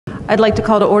I'd like to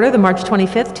call to order the March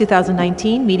 25th,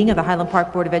 2019 meeting of the Highland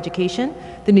Park Board of Education.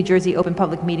 The New Jersey Open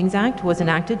Public Meetings Act was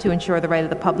enacted to ensure the right of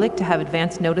the public to have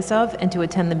advance notice of and to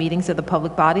attend the meetings of the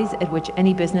public bodies at which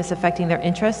any business affecting their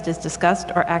interest is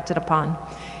discussed or acted upon.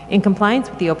 In compliance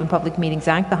with the Open Public Meetings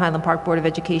Act, the Highland Park Board of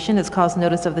Education has caused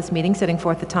notice of this meeting setting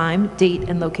forth the time, date,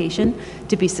 and location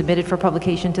to be submitted for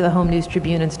publication to the Home News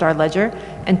Tribune and Star Ledger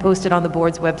and posted on the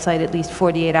board's website at least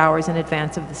 48 hours in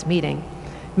advance of this meeting.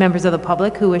 Members of the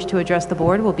public who wish to address the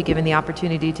board will be given the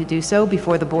opportunity to do so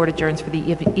before the board adjourns for the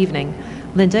evening.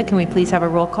 Linda, can we please have a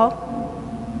roll call?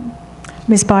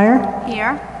 Ms. Byer?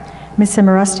 Here. Ms.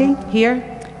 Cimarosti?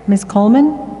 Here. Ms.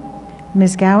 Coleman?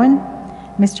 Ms. Gowan?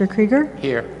 Mr. Krieger?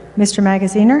 Here. Mr.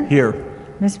 Magaziner? Here.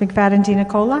 Ms. McFadden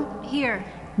DiNicola? Here.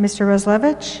 Mr.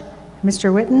 Roslevich?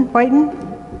 Mr. Whiten?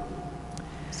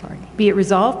 Sorry. Be it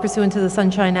resolved, pursuant to the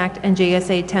Sunshine Act,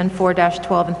 NJSA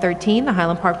 10-4-12 and 13, the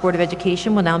Highland Park Board of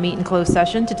Education will now meet in closed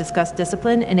session to discuss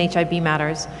discipline and HIB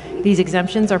matters. These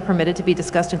exemptions are permitted to be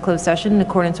discussed in closed session in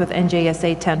accordance with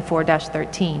NJSA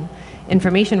 10-4-13.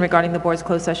 Information regarding the board's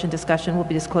closed session discussion will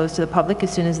be disclosed to the public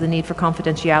as soon as the need for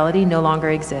confidentiality no longer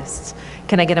exists.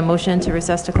 Can I get a motion to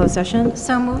recess to closed session?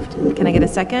 So moved. Can I get a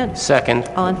second? Second.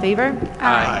 All in favor?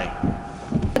 Aye.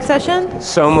 Closed session?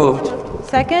 So moved.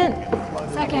 Second?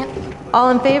 Second. All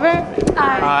in favor?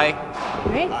 Aye. Aye.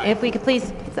 All right, if we could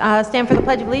please stand for the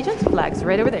Pledge of Allegiance. Flags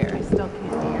right over there.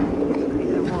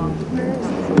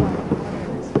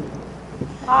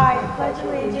 I pledge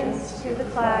allegiance to the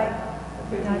flag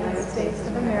of the United States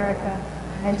of America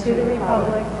and to the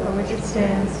republic for which it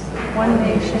stands, one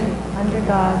nation, under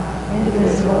God,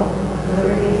 indivisible, with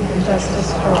liberty and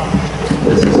justice for all.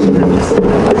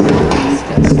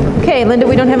 Okay, Linda,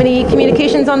 we don't have any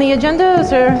communications on the agenda. Is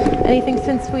there anything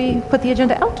since we put the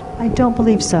agenda out? I don't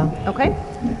believe so. Okay.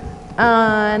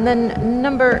 And then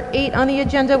number 8 on the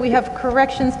agenda, we have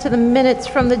corrections to the minutes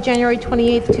from the January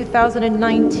 28th,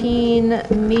 2019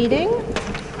 meeting.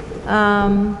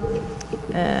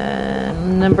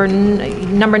 Number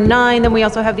 9, then we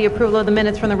also have the approval of the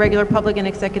minutes from the regular public and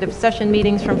executive session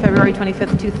meetings from February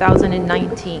 25th,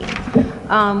 2019.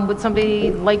 Would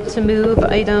somebody like to move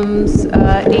items 8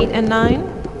 and 9?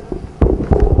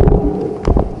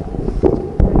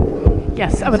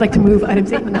 Yes, I would like to move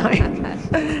items 8 and 9.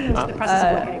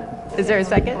 Is there a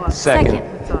second? Second.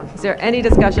 Is there any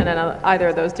discussion on either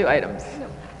of those 2 items?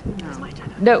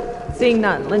 No. Seeing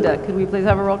none. Linda, could we please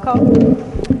have a roll call?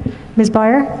 Ms.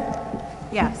 Byer?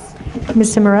 Yes.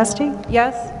 Ms. Cimarosti?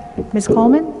 Yes? Ms.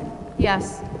 Coleman?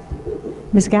 Yes.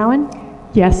 Ms. Gowan?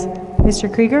 Yes. Mr.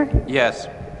 Krieger? Yes.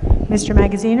 Mr.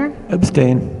 Magaziner?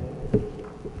 Abstain.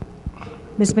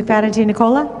 Ms. McFadden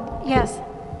DiNicola? Yes.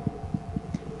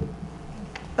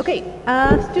 Okay,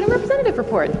 student representative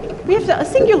report. We have a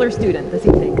singular student this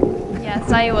evening.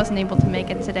 Yes, I wasn't able to make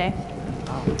it today.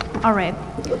 All right.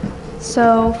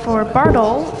 So for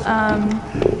Bartle,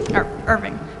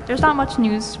 Irving, there's not much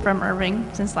news from Irving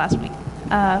since last week.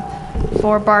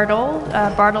 For Bartle,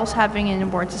 Bartle's having an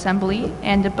awards assembly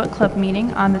and a book club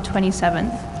meeting on the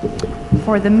 27th.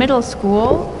 For the middle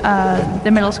school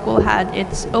had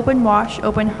its Open Wash,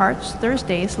 Open Hearts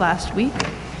Thursdays last week,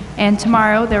 and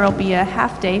tomorrow there will be a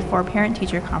half day for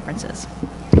parent-teacher conferences.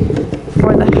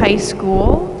 For the high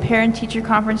school, parent-teacher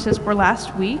conferences were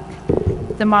last week.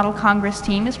 The Model Congress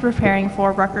team is preparing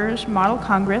for Rutgers Model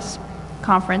Congress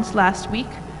conference last week,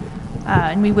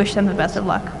 and we wish them the best of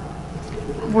luck.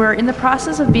 We're in the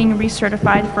process of being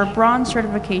recertified for bronze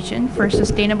certification for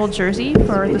Sustainable Jersey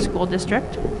for the school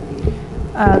district.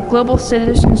 Global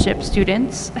citizenship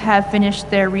students have finished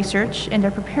their research and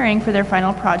are preparing for their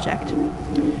final project.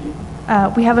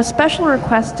 We have a special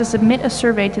request to submit a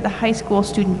survey to the high school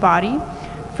student body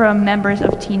from members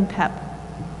of Teen PEP.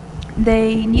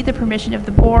 They need the permission of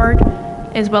the board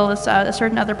as well as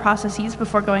certain other processes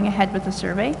before going ahead with the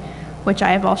survey, which I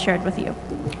have all shared with you.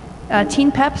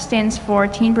 Teen PEP stands for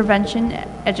Teen Prevention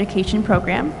Education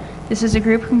Program. This is a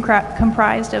group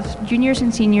comprised of juniors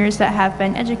and seniors that have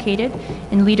been educated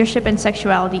in leadership and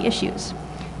sexuality issues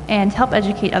and help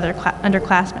educate other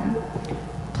underclassmen.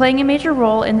 Playing a major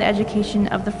role in the education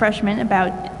of the freshmen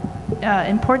about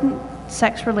important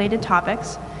sex-related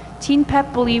topics, Teen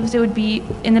PEP believes it would be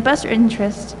in the best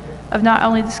interest of not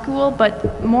only the school,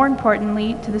 but more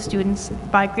importantly to the students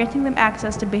by granting them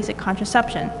access to basic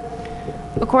contraception.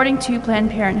 According to Planned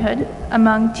Parenthood,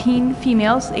 among teen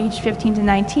females aged 15 to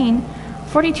 19,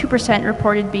 42%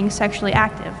 reported being sexually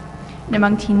active, and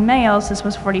among teen males, this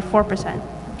was 44%.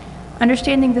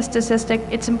 Understanding this statistic,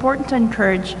 it's important to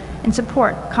encourage and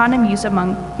support condom use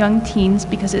among young teens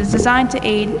because it is designed to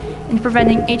aid in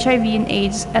preventing HIV and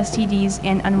AIDS, STDs,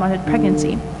 and unwanted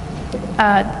pregnancy.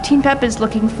 Teen Pep is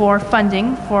looking for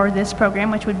funding for this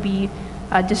program, which would be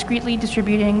discreetly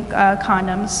distributing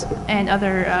condoms and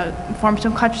other forms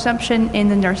of contraception in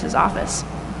the nurse's office.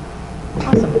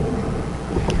 Awesome.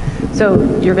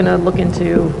 So you're going to look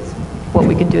into what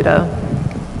we can do to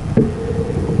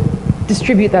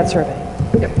distribute that survey?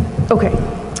 Yep. Okay.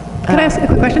 Can I ask a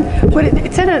quick question?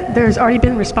 It said there's already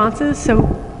been responses, so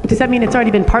does that mean it's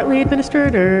already been partly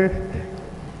administered, or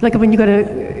like when you go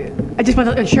to, I just want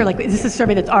to ensure, like, is this a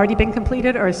survey that's already been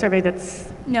completed or a survey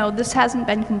that's? No, this hasn't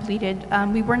been completed.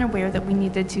 We weren't aware that we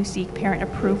needed to seek parent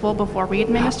approval before we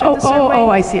administered the survey. Oh,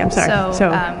 I see, I'm sorry.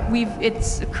 So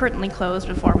it's currently closed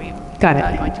before we Got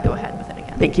it. going to go ahead with it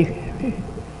again. Thank you.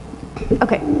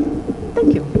 Okay.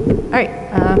 Thank you. All right.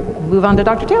 Move on to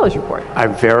Dr. Taylor's report.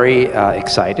 I'm very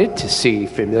excited to see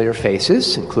familiar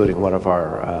faces, including one of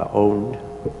our own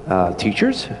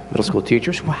teachers, middle school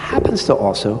teachers, who happens to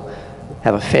also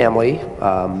have a family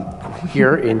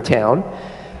here in town.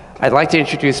 I'd like to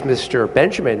introduce Mr.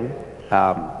 Benjamin,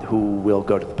 who will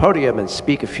go to the podium and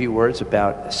speak a few words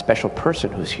about a special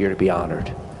person who's here to be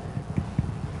honored.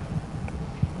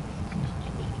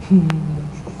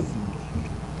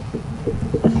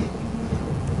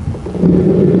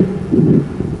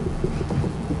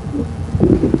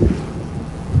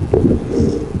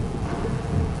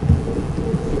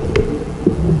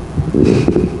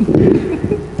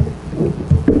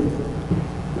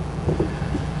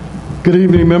 Good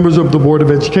evening, members of the Board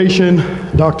of Education,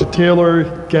 Dr.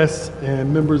 Taylor, guests,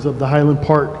 and members of the Highland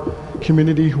Park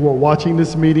community who are watching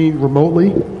this meeting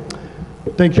remotely.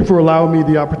 Thank you for allowing me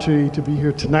the opportunity to be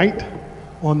here tonight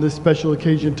on this special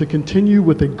occasion to continue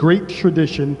with a great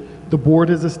tradition the board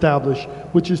has established,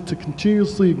 which is to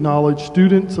continuously acknowledge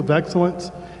students of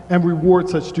excellence and reward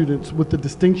such students with the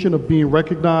distinction of being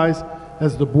recognized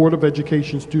as the Board of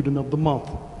Education Student of the Month.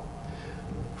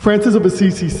 Francis of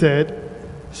Assisi said,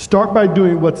 "Start by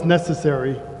doing what's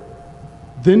necessary,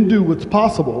 then do what's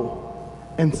possible,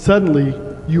 and suddenly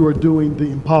you are doing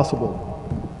the impossible."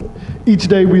 Each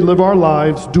day we live our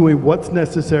lives doing what's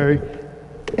necessary,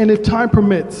 and if time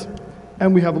permits,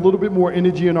 and we have a little bit more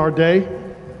energy in our day,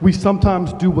 we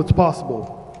sometimes do what's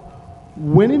possible.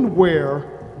 When and where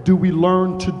do we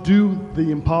learn to do the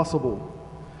impossible?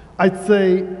 I'd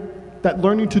say that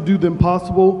learning to do the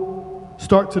impossible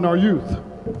starts in our youth.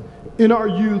 In our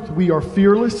youth, we are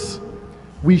fearless,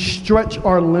 we stretch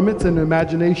our limits and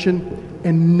imagination,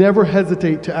 and never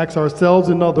hesitate to ask ourselves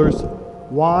and others,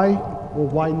 why or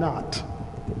why not?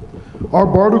 Our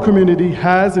Bartle community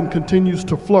has and continues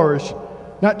to flourish,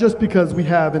 not just because we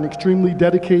have an extremely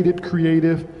dedicated,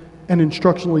 creative, and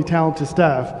instructionally talented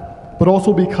staff, but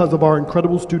also because of our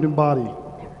incredible student body.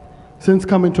 Since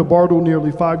coming to Bartle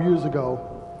nearly 5 years ago,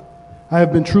 I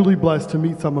have been truly blessed to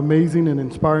meet some amazing and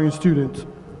inspiring students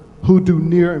who do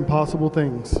near impossible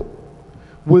things.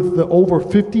 With the over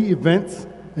 50 events,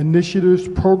 initiatives,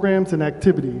 programs, and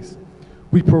activities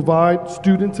we provide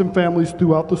students and families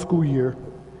throughout the school year,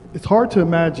 it's hard to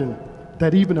imagine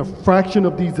that even a fraction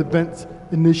of these events,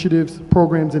 initiatives,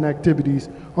 programs, and activities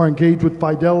are engaged with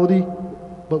fidelity,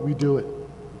 but we do it.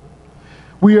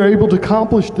 We are able to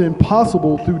accomplish the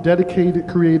impossible through dedicated,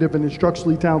 creative, and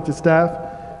instructionally talented staff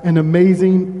and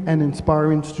amazing and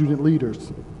inspiring student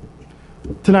leaders.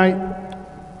 Tonight,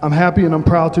 I'm happy and I'm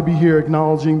proud to be here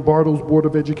acknowledging Bartle's Board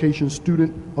of Education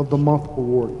Student of the Month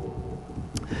Award.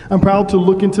 I'm proud to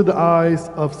look into the eyes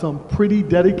of some pretty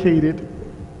dedicated,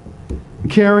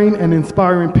 caring, and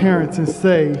inspiring parents and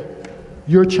say,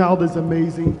 your child is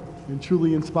amazing and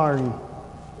truly inspiring.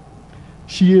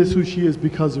 She is who she is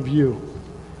because of you.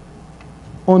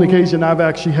 On occasion, I've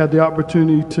actually had the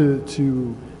opportunity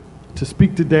to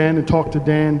speak to Dan and talk to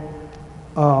Dan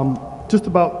just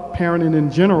about parenting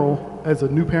in general as a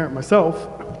new parent myself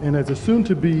and as a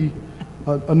soon-to-be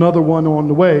another one on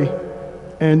the way.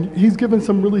 And he's given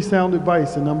some really sound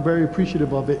advice, and I'm very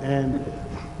appreciative of it. And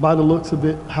by the looks of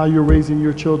it, how you're raising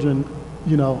your children,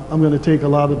 you know, I'm going to take a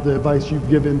lot of the advice you've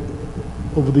given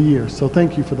over the years. So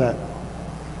thank you for that.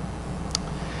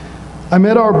 I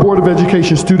met our Board of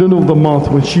Education Student of the Month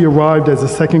when she arrived as a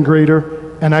second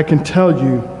grader, and I can tell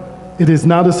you, it is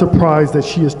not a surprise that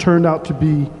she has turned out to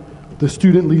be the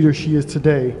student leader she is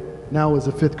today, now as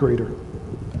a fifth grader.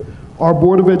 Our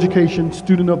Board of Education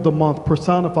Student of the Month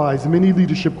personifies many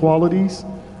leadership qualities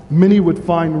many would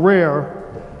find rare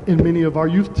in many of our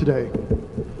youth today.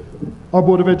 Our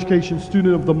Board of Education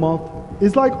Student of the Month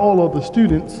is like all other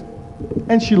students,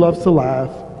 and she loves to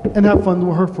laugh and have fun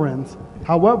with her friends.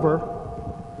 However,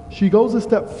 she goes a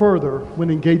step further when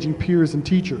engaging peers and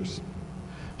teachers.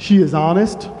 She is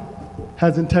honest,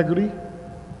 has integrity,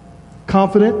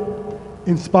 confident,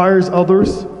 inspires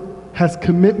others, has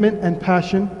commitment and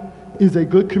passion, is a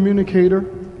good communicator,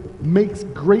 makes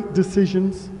great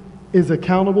decisions, is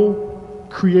accountable,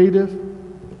 creative,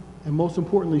 and most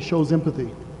importantly, shows empathy.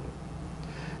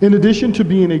 In addition to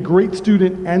being a great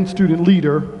student and student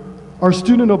leader, our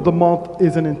Student of the Month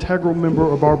is an integral member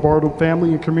of our Bartle family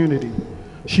and community.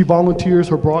 She volunteers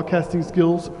her broadcasting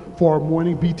skills for our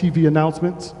morning BTV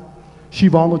announcements. She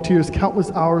volunteers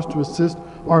countless hours to assist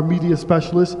our media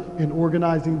specialists in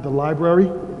organizing the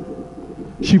library.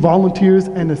 She volunteers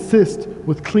and assists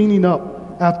with cleaning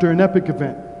up after an epic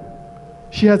event.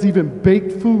 She has even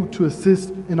baked food to assist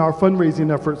in our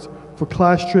fundraising efforts for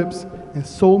class trips and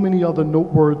so many other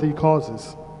noteworthy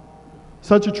causes.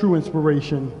 Such a true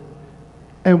inspiration.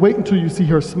 And wait until you see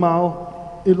her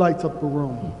smile, it lights up the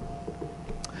room.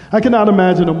 I cannot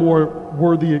imagine a more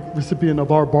worthy recipient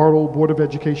of our Bartle Board of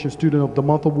Education Student of the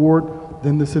Month Award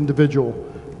than this individual.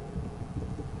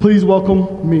 Please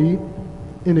welcome me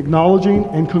in acknowledging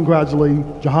and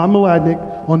congratulating Jahan Mladnick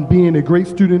on being a great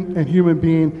student and human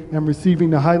being and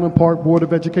receiving the Highland Park Board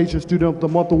of Education Student of the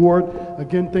Month Award.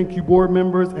 Again, thank you, board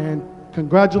members, and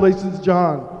congratulations,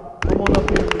 Jahan. Come on up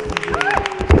here.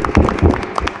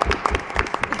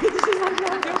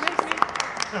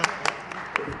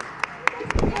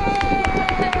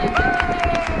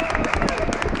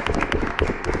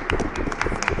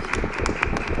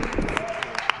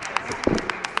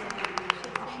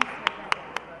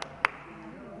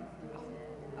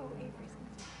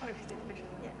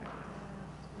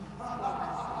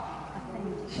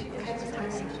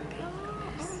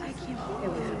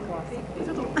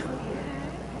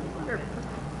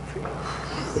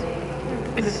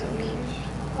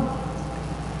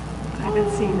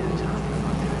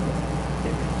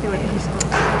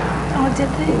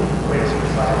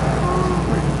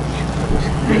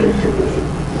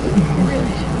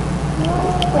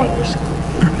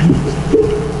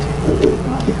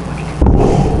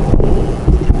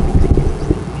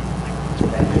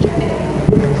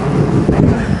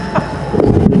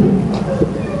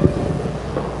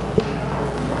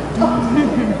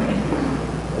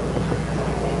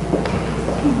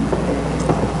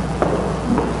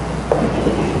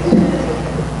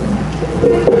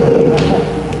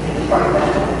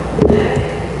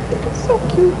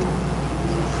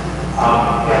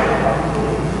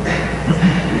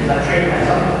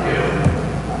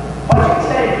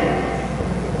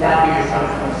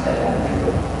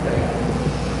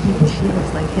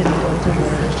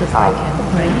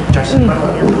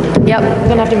 Yep, we're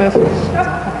gonna have to move.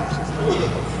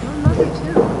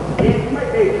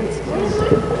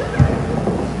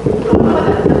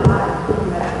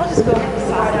 I'll just go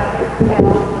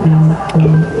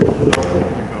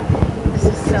This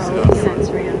is so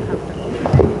sensory uncomfortable.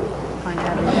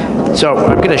 So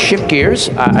I'm going to shift gears.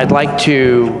 I'd like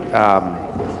to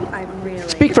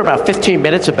speak for about 15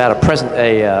 minutes about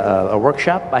a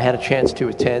workshop I had a chance to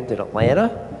attend in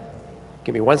Atlanta.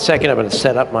 Give me 1 second. I'm going to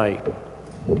set up my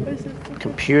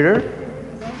computer.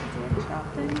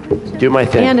 Do my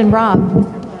thing. Ann and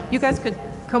Rob, you guys could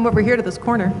come over here to this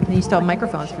corner, and you still have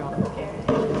microphones if you want.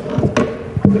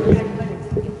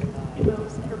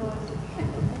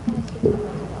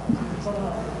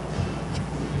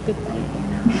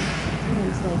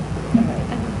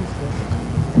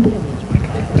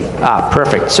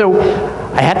 Perfect. So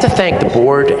I have to thank the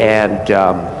board and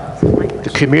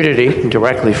the community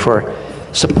directly for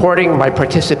supporting my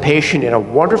participation in a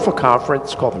wonderful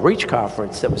conference called the REACH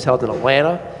Conference that was held in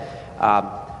Atlanta.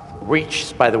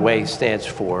 REACH, by the way, stands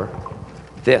for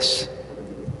this.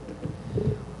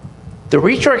 The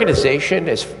REACH organization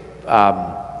is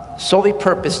solely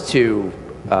purposed to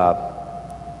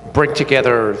bring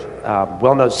together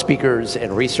well-known speakers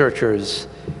and researchers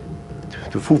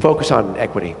who focus on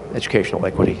equity, educational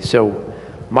equity. So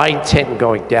my intent in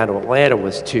going down to Atlanta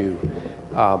was to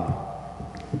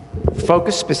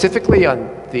focus specifically on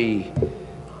the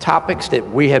topics that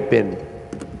we have been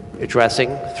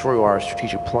addressing through our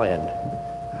strategic plan,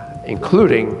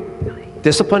 including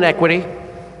discipline equity,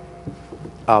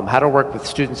 how to work with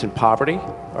students in poverty,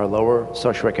 our lower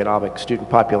socioeconomic student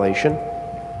population,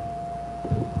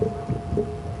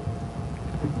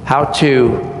 how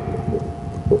to,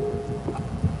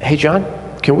 hey John,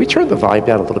 can we turn the volume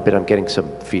down a little bit? I'm getting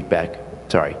some feedback.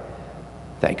 Sorry.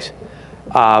 Thanks.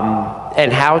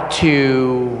 And how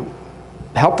to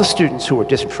help the students who are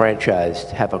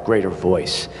disenfranchised have a greater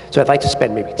voice. So I'd like to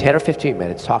spend maybe 10 or 15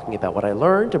 minutes talking about what I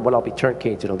learned and what I'll be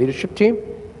turnkey to the leadership team.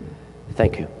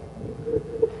 Thank you.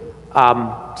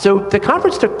 So the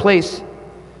conference took place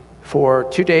for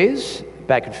 2 days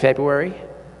back in February,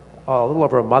 a little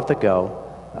over a month ago.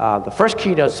 The first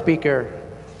keynote speaker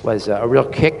was a real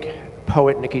kick,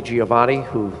 poet Nikki Giovanni,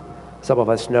 who some of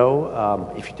us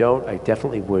know. If you don't, I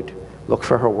definitely would look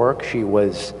for her work. She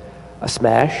was a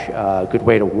smash, a good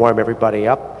way to warm everybody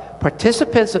up.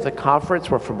 Participants of the conference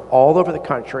were from all over the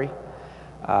country,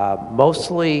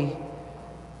 mostly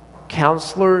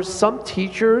counselors, some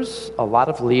teachers, a lot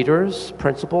of leaders,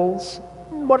 principals,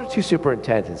 one or two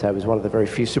superintendents. I was one of the very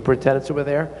few superintendents who were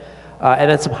there, and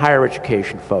then some higher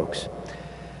education folks.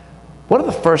 One of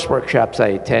the first workshops I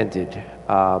attended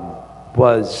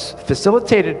was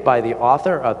facilitated by the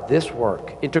author of this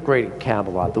work, Integrating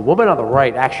Camelot. The woman on the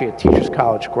right, actually a Teachers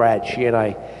College grad, she and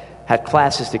I had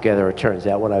classes together, it turns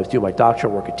out, when I was doing my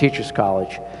doctoral work at Teachers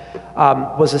College,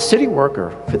 was a city worker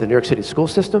for the New York City school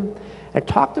system, and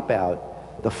talked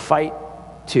about the fight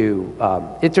to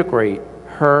integrate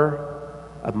her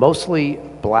mostly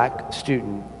black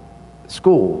student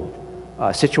school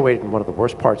situated in one of the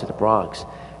worst parts of the Bronx.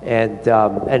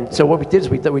 And so what we did is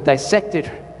we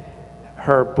dissected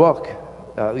her book,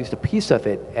 at least a piece of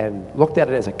it, and looked at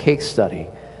it as a case study,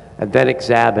 and then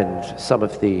examined some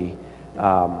of the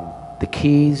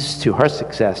keys to her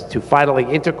success, to finally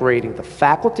integrating the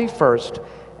faculty first,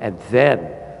 and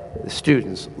then the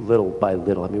students little by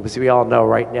little. I mean, as we all know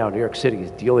right now, New York City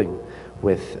is dealing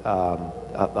with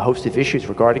a host of issues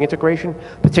regarding integration,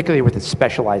 particularly with its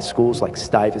specialized schools like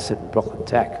Stuyvesant and Brooklyn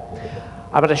Tech.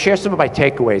 I'm going to share some of my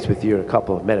takeaways with you in a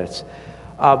couple of minutes.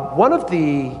 One of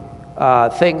the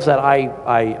things that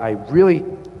I really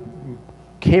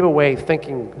came away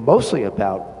thinking mostly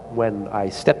about when I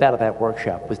stepped out of that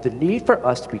workshop was the need for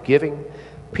us to be giving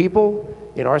people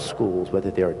in our schools,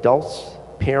 whether they're adults,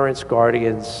 parents,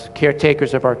 guardians,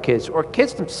 caretakers of our kids, or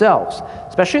kids themselves,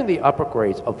 especially in the upper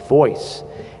grades, a voice.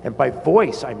 And by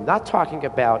voice, I'm not talking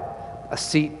about a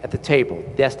seat at the table.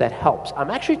 Yes, that helps.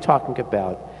 I'm actually talking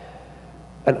about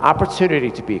an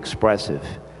opportunity to be expressive,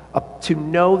 to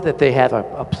know that they have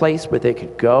a place where they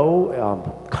could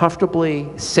go comfortably,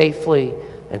 safely,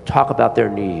 and talk about their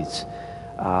needs.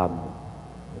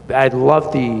 I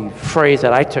love the phrase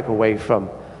that I took away from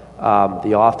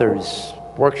the author's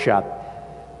workshop,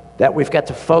 that we've got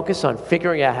to focus on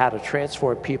figuring out how to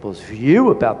transform people's view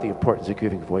about the importance of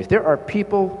giving voice. There are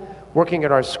people working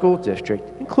in our school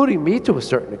district, including me to a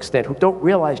certain extent, who don't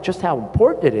realize just how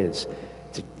important it is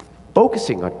to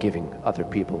focusing on giving other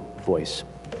people voice.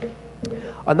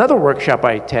 Another workshop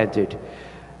I attended,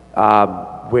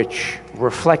 which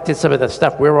reflected some of the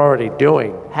stuff we're already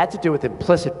doing, had to do with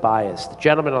implicit bias. The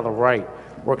gentleman on the right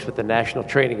works with the National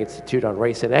Training Institute on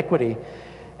Race and Equity,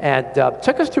 and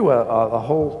took us through a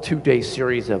whole 2-day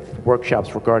series of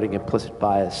workshops regarding implicit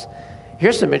bias.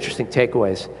 Here's some interesting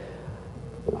takeaways.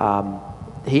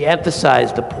 He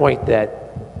emphasized the point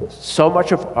that so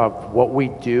much of what we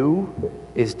do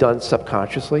is done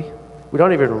subconsciously. We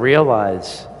don't even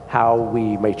realize how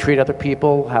we may treat other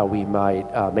people, how we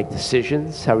might make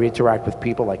decisions, how we interact with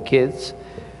people like kids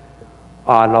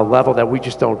on a level that we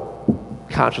just don't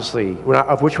consciously,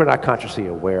 of which we're not consciously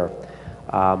aware.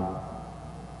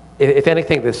 If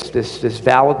anything, this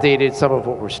validated some of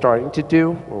what we're starting to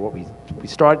do, or what we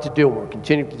started to do and we're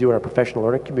continuing to do in our professional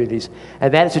learning communities,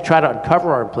 and that is to try to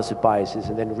uncover our implicit biases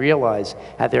and then realize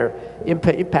how they're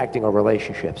impacting our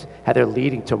relationships, how they're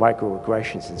leading to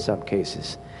microaggressions in some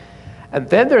cases. And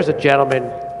then there's a gentleman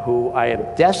who I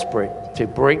am desperate to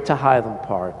bring to Highland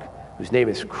Park, whose name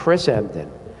is Chris Emden.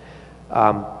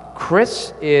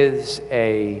 Chris is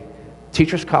a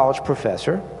Teachers College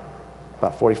professor,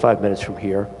 about 45 minutes from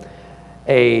here,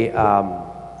 an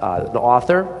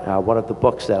author. One of the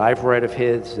books that I've read of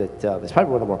his that is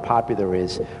probably one of the more popular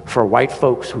is For White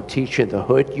Folks Who Teach in the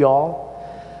Hood, Y'all.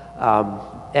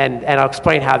 And I'll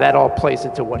explain how that all plays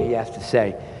into what he has to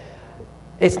say.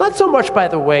 It's not so much, by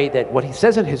the way, that what he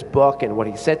says in his book and what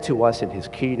he said to us in his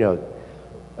keynote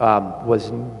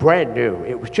was brand new.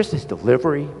 It was just his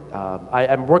delivery.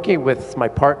 I'm working with my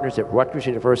partners at Rutgers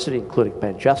University, including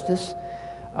Ben Justice,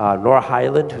 Nora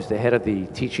Highland, who's the head of the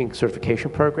teaching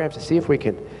certification programs, to see if we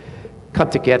can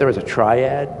come together as a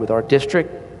triad with our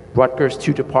district, Rutgers,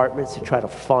 2 departments, to try to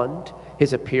fund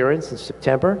his appearance in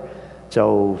September.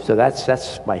 So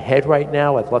that's my head right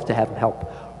now. I'd love to have him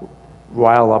help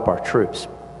rile up our troops.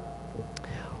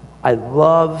 I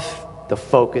love the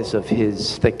focus of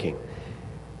his thinking.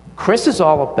 Chris is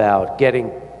all about getting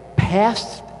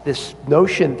past this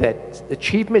notion that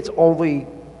achievement's only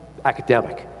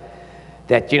academic.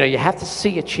 That, you have to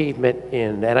see achievement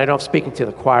in, and I know I'm speaking to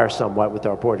the choir somewhat with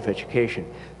our Board of Education,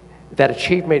 that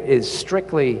achievement is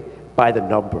strictly by the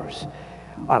numbers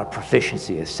on a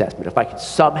proficiency assessment. If I can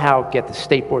somehow get the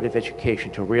State Board of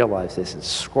Education to realize this and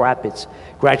scrap its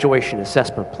graduation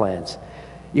assessment plans,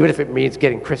 even if it means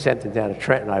getting Chris Emden down to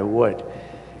Trenton, I would.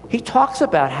 he talks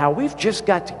about how we've just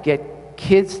got to get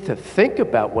kids to think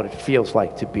about what it feels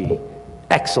like to be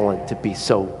excellent, to be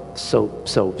so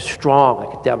strong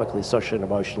academically, socially, and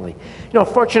emotionally.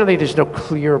 Fortunately, there's no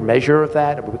clear measure of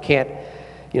that. I mean, we can't,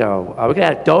 we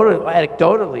can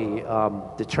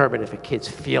anecdotally determine if a kid's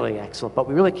feeling excellent, but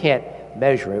we really can't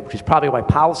measure it, which is probably why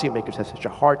policymakers have such a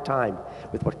hard time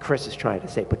with what Chris is trying to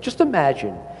say. But just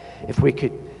imagine if we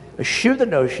could eschew the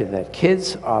notion that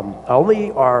kids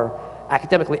only are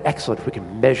academically excellent if we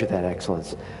can measure that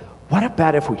excellence. What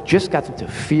about if we just got them to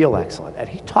feel excellent? And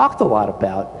he talked a lot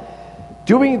about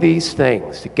doing these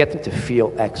things to get them to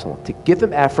feel excellent, to give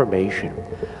them affirmation,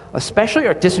 especially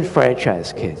our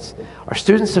disenfranchised kids, our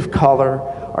students of color,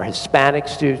 our Hispanic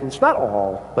students, not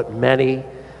all, but many,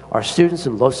 our students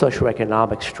in low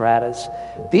socioeconomic stratas.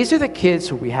 These are the kids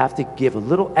who we have to give a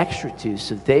little extra to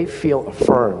so they feel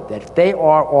affirmed, that they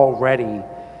are already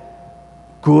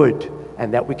good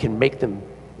and that we can make them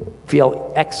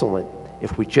feel excellent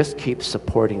if we just keep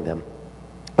supporting them.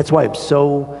 That's why I'm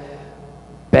so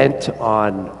bent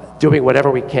on doing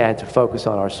whatever we can to focus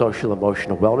on our social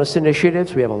emotional wellness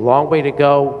initiatives. We have a long way to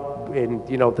go in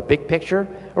the big picture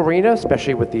arena,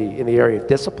 especially in the area of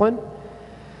discipline.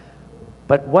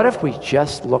 But what if we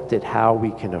just looked at how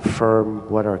we can affirm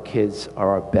what our kids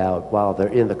are about while they're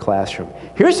in the classroom?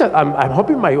 I'm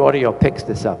hoping my audio picks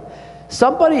this up.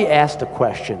 Somebody asked a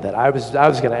question that I was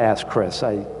going to ask Chris.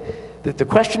 The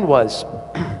question was,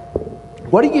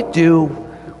 what do you do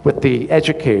with the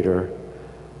educator,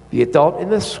 the adult in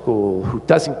the school who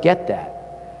doesn't get that,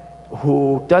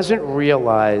 who doesn't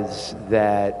realize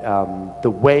that the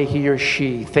way he or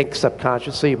she thinks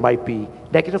subconsciously might be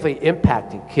negatively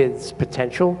impacting kids'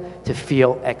 potential to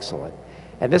feel excellent?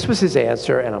 And this was his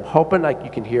answer, and I'm hoping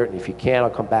you can hear it, and if you can, I'll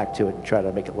come back to it and try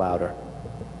to make it louder.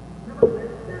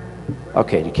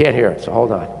 Okay, you can't hear it, so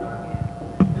hold on.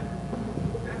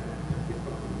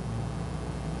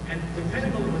 And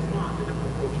depending on the response, the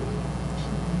different approaches.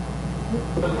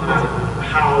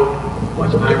 How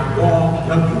much I wrong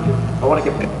young people.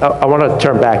 I want to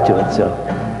turn back to it, so.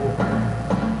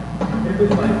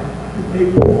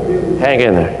 Hang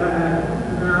in there.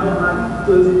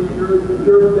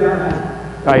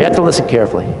 All right, you have to listen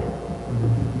carefully.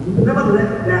 Never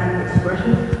let that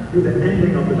expression be the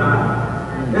ending of the dialogue.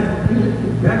 That's when this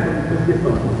gets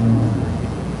started.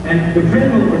 And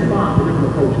depending on the response, the different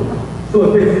approaches. So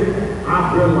if it's, I've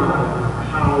realized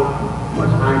how much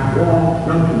I wrong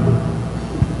young people,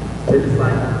 it's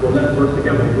like, well, let's work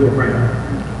together and do it right now.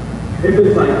 If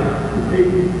it's like,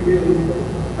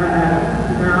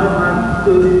 now I'm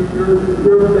still,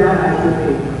 you're bad to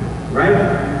me, right?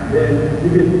 Then you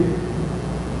can,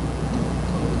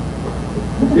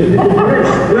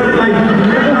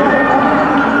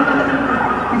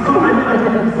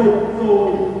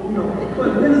 but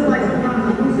then it's like sometimes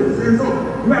it's loses. And so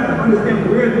you have to understand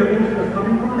where the emotion is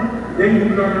coming from, then you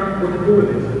learn what to do with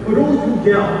it. For those who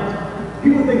yell,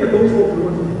 people think that those folks are the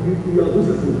ones who yell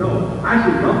loses to. No, I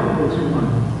actually love the folks who run,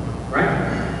 right?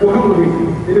 For a couple of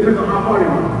reasons. It depends on how far they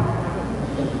run.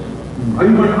 Are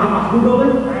you running out my school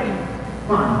building?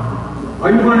 Fine.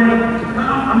 Are you running? I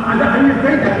didn't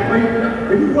say that. But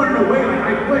if you're running away like I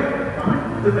quit, fine.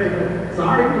 Just say,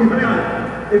 sorry.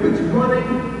 If it's running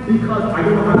because I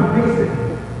don't know how to pace it,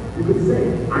 you could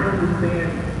say, I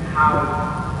understand how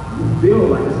you feel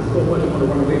like this is so much you want to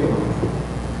run away from it.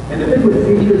 And the thing with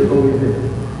teachers is always this.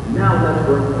 Now let's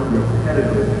work on your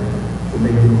competitiveness to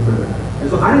make things better. And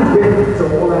so I didn't get into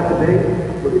all that today,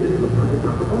 but it is the perfect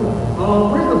time to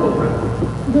call. Where's the book now?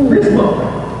 This book.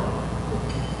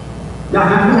 Y'all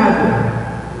have you had it?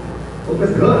 Oh,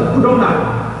 that's good. Who don't have it?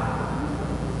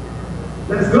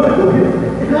 That's good. Go get it.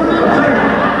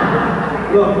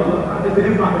 Look, it's an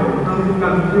hip-hop movie. How many of you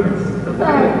got students?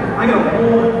 I got a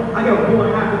whole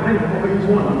half a penny for each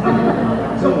one. I'm telling you.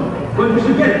 So, but you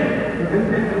should get it.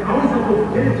 And I always have to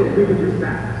get it to read your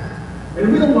stats. And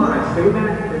the reason why I say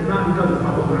that is not because it's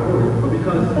my book I wrote it, but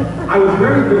because I was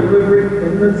very deliberate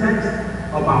in the text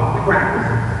about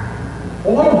practicing.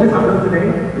 All of this I've done today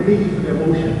leads you to the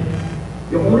emotion.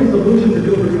 Your only solution to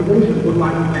deal with the emotion is what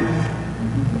life is next.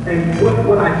 And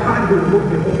what I try to do in the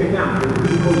book is, okay, now, you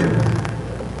go there.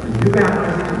 You can have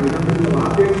conversations with them, do a lot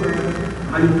of their experience,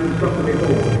 how you can construct the way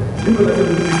forward. You can let them do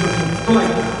the instruction. So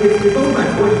like, it's almost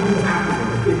like what you do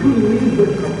afterwards. If you leave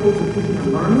with an approach to teaching and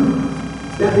learning,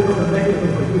 that becomes a mechanism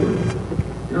for healing.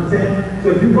 You know what I'm saying? So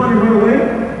if you run and run away,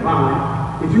 fine.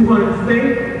 If you run and stay,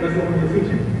 that's what we're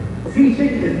teaching.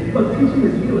 Teaching is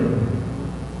healing.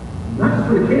 Not just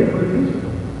for the kids, for the teacher.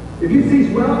 If you teach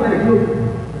well, that'll heal you.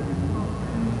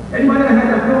 Anybody that had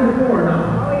that feeling before or not?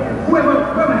 Whoever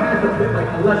has a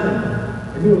lesson,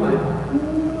 and you were like,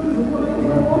 ooh, this is what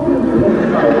You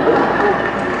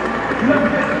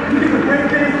get the break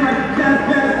dance like yes.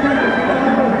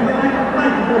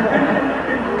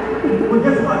 But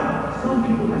guess what? Some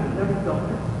people have never felt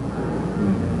that.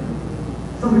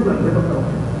 Some people have never felt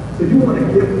that. So you want to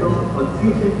give them a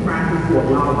teaching practice to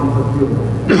allow them to feel that.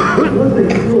 Once they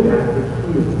feel that, they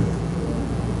feel it.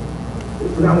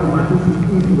 So that was my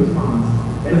easy response.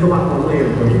 And it's a lot more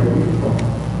layers, but we talk.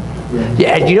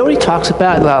 Yeah, and you know what he talks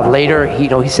about later? He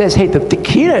says, hey, the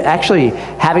key to actually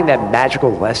having that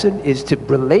magical lesson is to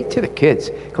relate to the kids.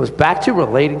 It comes back to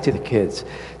relating to the kids,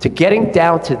 to getting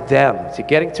down to them, to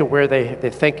getting to where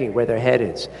they're thinking, where their head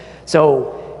is.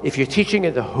 So if you're teaching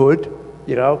in the hood,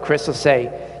 Chris will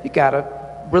say, you got to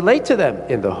relate to them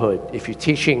in the hood. If you're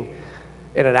teaching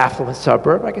in an affluent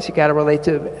suburb, I guess you got to relate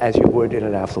to them as you would in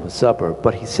an affluent suburb.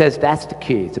 But he says that's the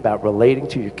key. It's about relating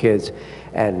to your kids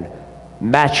and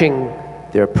matching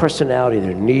their personality,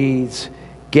 their needs,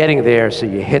 getting there so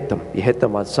you hit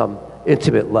them on some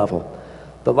intimate level.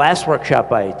 The last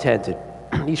workshop I attended,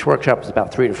 each workshop was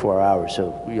about 3 to 4 hours,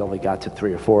 so we only got to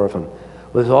 3 or 4 of them,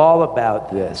 was all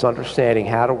about this, understanding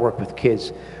how to work with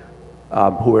kids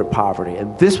who are in poverty.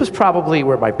 And this was probably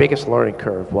where my biggest learning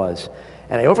curve was,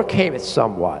 and I overcame it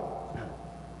somewhat.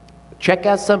 Check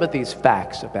out some of these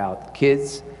facts about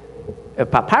kids,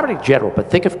 about poverty in general,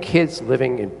 but think of kids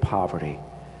living in poverty.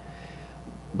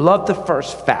 Love the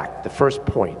first fact, the first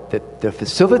point, that the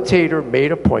facilitator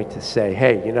made a point to say,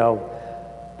 hey,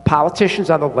 politicians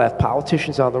on the left,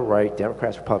 politicians on the right,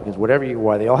 Democrats, Republicans, whatever you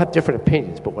are, they all have different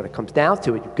opinions, but when it comes down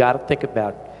to it, you've got to think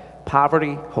about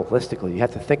poverty holistically. You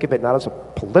have to think of it not as a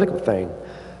political thing,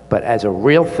 but as a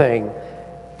real thing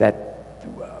that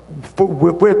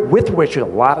with which a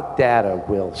lot of data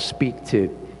will speak to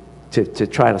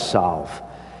try to solve.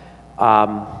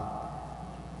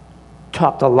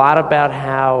 Talked a lot about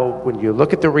how when you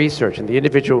look at the research, and the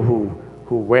individual who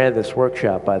ran this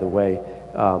workshop, by the way,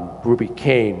 Ruby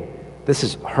Kane, this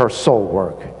is her sole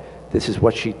work. This is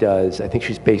what she does. I think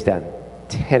she's based out in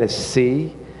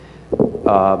Tennessee.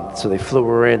 So they flew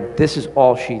her in. This is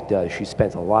all she does. She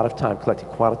spends a lot of time collecting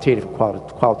quantitative and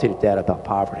qualitative data about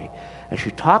poverty. And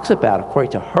she talks about,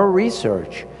 according to her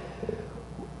research,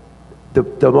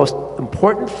 the most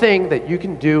important thing that you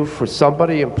can do for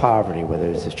somebody in poverty, whether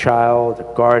it's a child,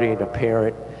 a guardian, a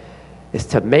parent, is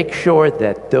to make sure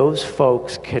that those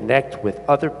folks connect with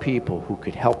other people who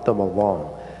could help them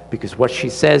along. Because what she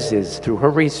says is, through her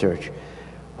research,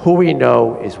 who we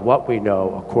know is what we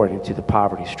know according to the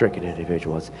poverty-stricken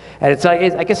individuals. And it's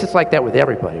like, I guess it's like that with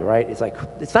everybody, right? It's like,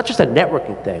 it's not just a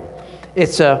networking thing.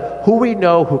 It's who we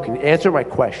know who can answer my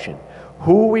question.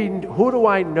 Who do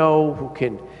I know who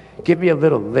can give me a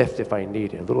little lift if I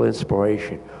need it, a little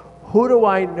inspiration? Who do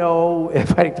I know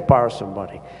if I need to borrow some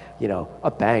money?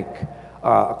 A bank,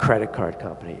 a credit card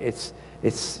company. It's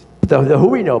the who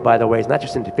we know, by the way, is not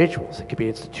just individuals. It could be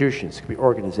institutions, it could be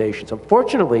organizations.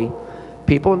 Unfortunately,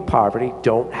 people in poverty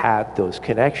don't have those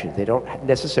connections. They don't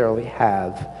necessarily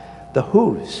have the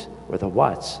who's or the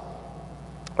what's.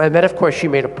 And then, of course, she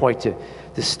made a point to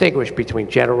distinguish between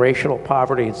generational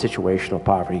poverty and situational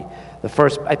poverty. The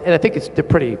first, and I think they're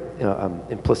pretty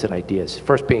implicit ideas.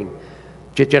 First being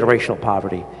generational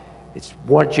poverty. It's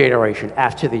one generation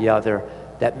after the other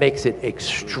that makes it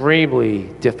extremely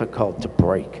difficult to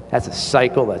break. That's a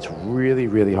cycle that's really,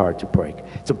 really hard to break.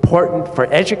 It's important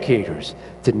for educators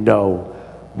to know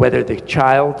whether the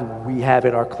child we have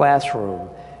in our classroom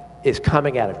is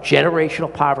coming out of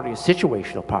generational poverty or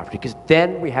situational poverty, because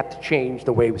then we have to change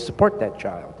the way we support that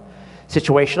child.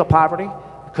 Situational poverty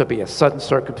could be a sudden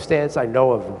circumstance. I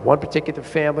know of one particular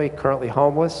family currently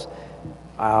homeless.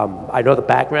 I know the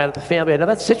background of the family. I know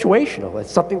that's situational. It's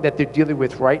something that they're dealing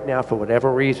with right now for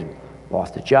whatever reason.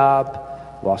 Lost a job,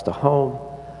 lost a home.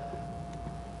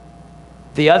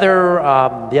 The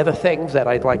other things that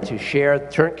I'd like to share,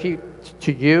 turnkey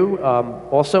to you,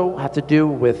 also have to do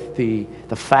with the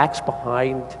facts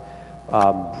behind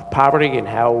poverty and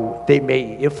how they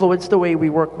may influence the way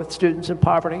we work with students in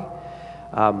poverty.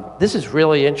 This is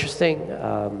really interesting.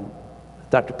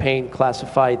 Dr. Payne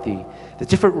classified the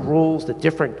different rules that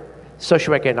different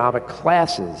socioeconomic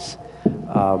classes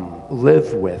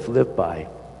live by.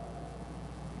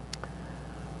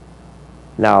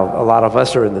 Now, a lot of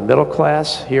us are in the middle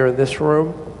class here in this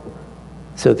room,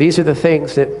 so these are the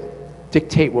things that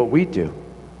dictate what we do,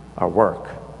 our work,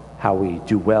 how we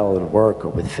do well in work or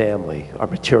with family, our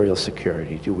material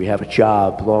security. Do we have a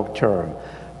job long term?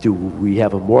 Do we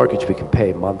have a mortgage we can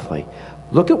pay monthly?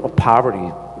 Look at what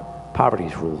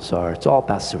poverty's rules are. It's all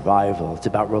about survival. It's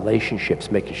about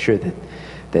relationships, making sure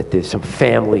that there's some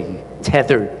family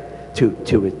tethered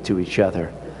to each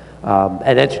other.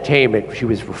 and entertainment she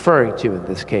was referring to in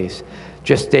this case,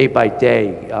 just day by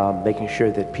day, making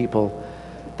sure that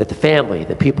that the family,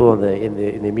 the people in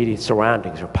the immediate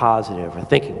surroundings are positive, or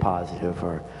thinking positive,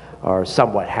 or are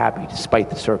somewhat happy despite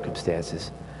the circumstances.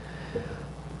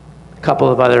 A couple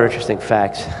of other interesting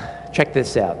facts. Check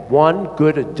this out. One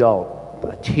good adult,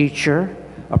 a teacher,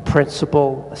 a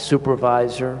principal, a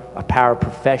supervisor, a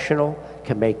paraprofessional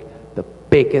can make the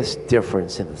biggest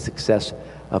difference in the success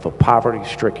of a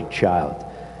poverty-stricken child.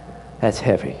 That's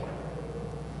heavy.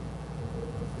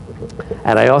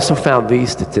 And I also found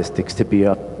these statistics to be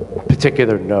a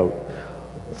particular note.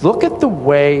 Look at the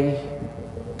way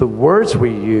the words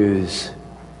we use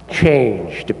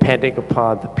change depending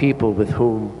upon the people with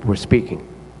whom we're speaking.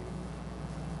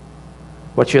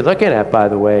 What you're looking at, by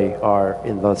the way, are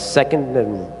in the second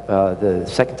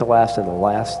to last and the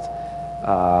last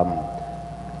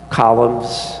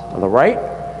columns on the right,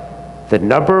 the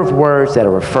number of words that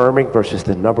are affirming versus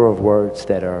the number of words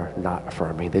that are not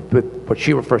affirming. What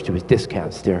she refers to as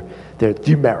discounts. They're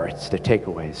demerits, they're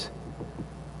takeaways.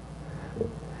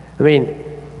 I mean,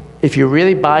 if you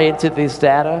really buy into this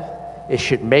data, it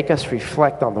should make us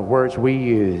reflect on the words we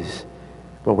use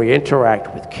when we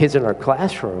interact with kids in our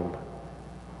classroom,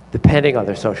 depending on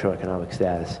their socioeconomic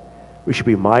status. We should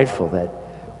be mindful that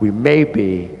we may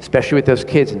be, especially with those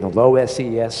kids in the low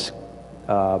SES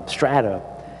strata,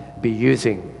 be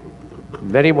using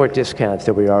many more discounts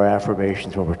than we are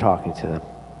affirmations when we're talking to them.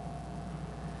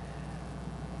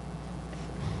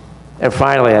 And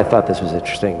finally, I thought this was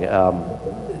interesting.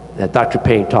 Dr.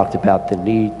 Payne talked about the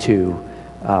need to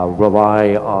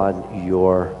rely on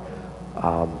your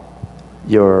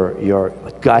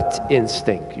gut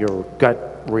instinct, your gut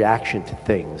reaction to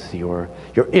things, your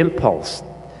impulse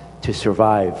to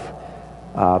survive.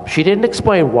 She didn't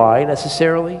explain why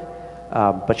necessarily,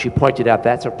 but she pointed out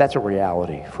that's a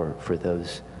reality for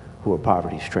those who are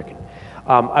poverty-stricken.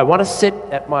 I want to sit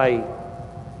at my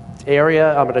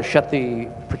area. I'm going to shut the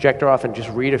projector off and just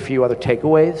read a few other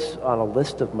takeaways on a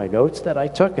list of my notes that I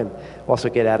took, and also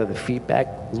get out of the feedback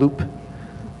loop.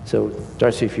 So,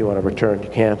 Darcy, if you want to return, you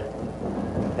can.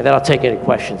 And then I'll take any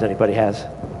questions anybody has.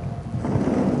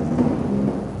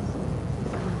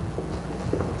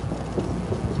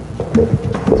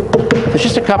 There's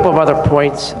just a couple of other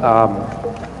points.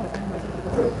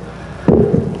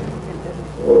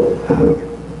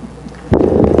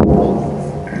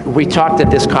 We talked at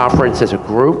this conference as a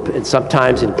group, and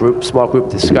sometimes in small group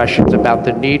discussions, about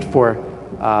the need for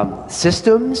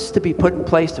systems to be put in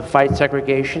place to fight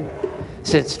segregation,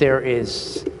 since there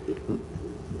is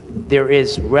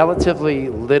relatively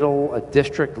little a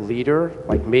district leader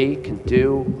like me can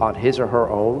do on his or her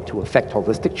own to affect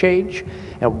holistic change.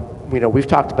 And we've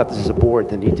talked about this as a board,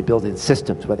 the need to build in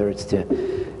systems, whether it's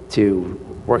to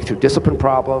work through discipline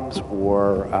problems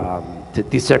or to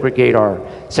desegregate our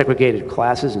segregated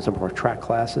classes and some of our track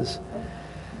classes.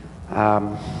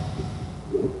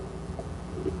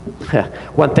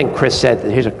 One thing Chris said,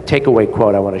 here's a takeaway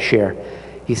quote I want to share.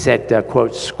 He said,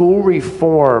 quote, "School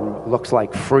reform looks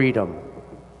like freedom."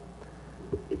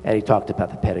 And he talked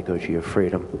about the pedagogy of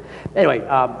freedom. Anyway,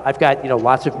 I've got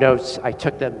lots of notes. I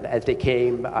took them as they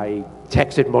came. I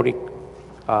texted Monique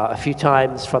a few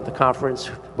times from the conference.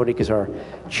 Monique is our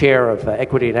chair of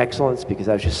Equity and Excellence, because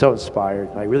I was just so inspired.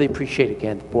 I really appreciate,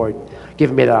 again, the board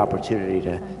giving me that opportunity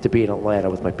to be in Atlanta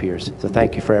with my peers. So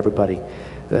thank you for everybody's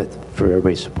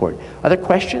support. Other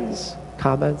questions,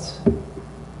 comments?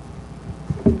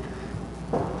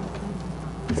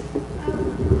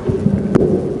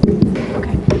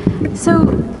 So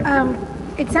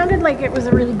it sounded like it was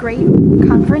a really great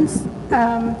conference.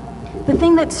 The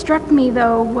thing that struck me,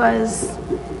 though, was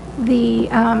the,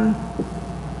 I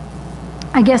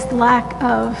guess, the lack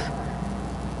of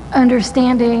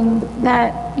understanding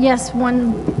that, yes,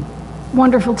 one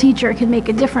wonderful teacher can make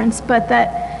a difference, but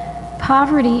that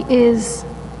poverty is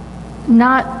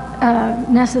not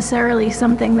necessarily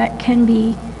something that can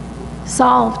be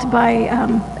solved by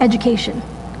education.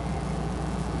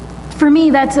 For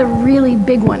me, that's a really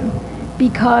big one,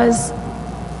 because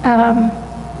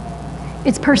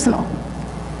it's personal.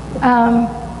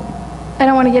 I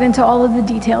don't want to get into all of the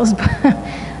details,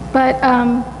 but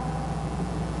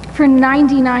for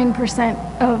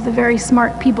 99% of the very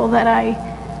smart people that I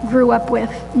grew up with,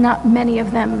 not many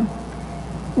of them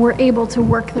were able to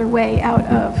work their way out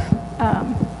of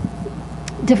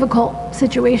difficult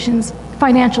situations,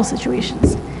 financial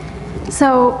situations.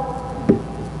 So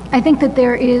I think that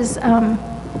there is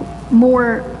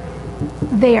more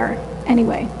there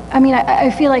anyway. I mean,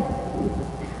 I feel like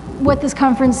what this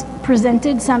conference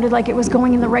presented sounded like it was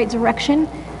going in the right direction,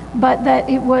 but that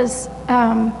it was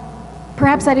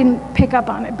perhaps I didn't pick up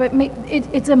on it, but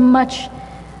it's a much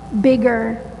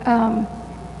bigger,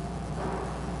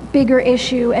 bigger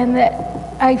issue, and that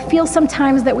I feel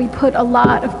sometimes that we put a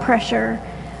lot of pressure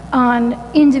on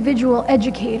individual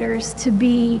educators to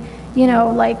be, you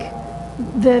know, like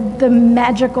the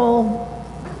magical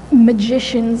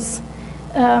magicians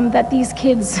that these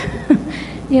kids,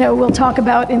 you know, will talk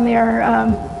about in their,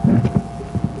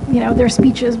 you know, their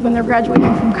speeches when they're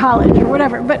graduating from college or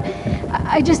whatever. But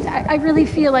I really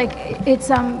feel like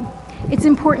it's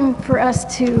important for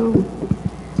us to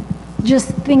just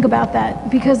think about that,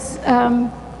 because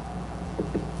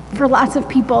for lots of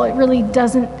people it really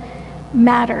doesn't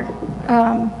matter,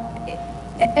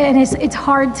 and it's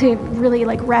hard to really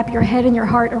like wrap your head and your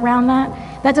heart around that.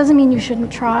 That doesn't mean you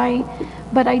shouldn't try,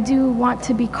 but I do want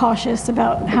to be cautious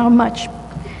about how much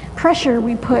pressure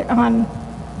we put on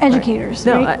educators.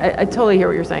 No, right? I totally hear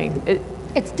what you're saying.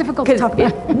 It's difficult to talk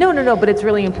about. No, but it's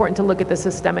really important to look at the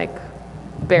systemic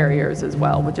barriers as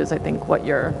well, which is, I think, what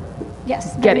you're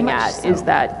Yes, very getting much at, so. is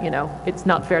that, you know, it's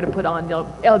not fair to put on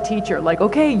a teacher, like,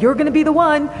 okay, you're going to be the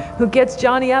one who gets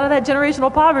Johnny out of that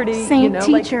generational poverty. Saint you know,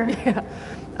 teacher. Like, yeah.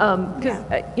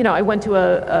 Because, you know, I went to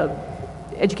a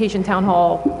education town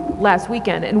hall last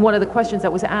weekend, and one of the questions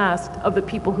that was asked of the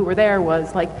people who were there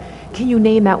was like, can you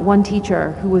name that one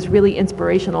teacher who was really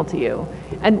inspirational to you?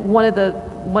 And one of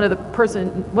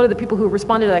the people who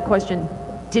responded to that question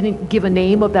didn't give a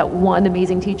name of that one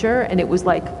amazing teacher, and it was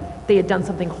like they had done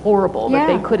something horrible, that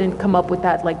they couldn't come up with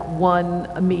that like one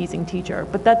amazing teacher.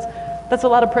 But that's a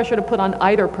lot of pressure to put on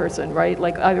either person, right?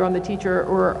 Like either on the teacher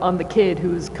or on the kid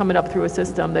who's coming up through a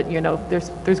system that, you know, there's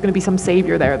going to be some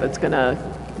savior there that's going to,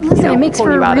 Listen, you know, it makes pull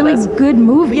for you a out of really this. good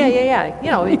movie. Yeah.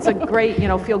 You know, it's a great, you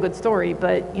know, feel-good story,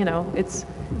 but, you know,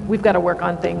 we've got to work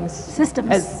on things. Systems.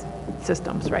 As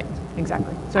systems, right,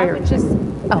 exactly. So I would just,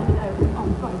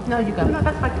 no, you go.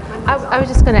 I was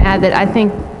just going to add that I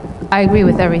think I agree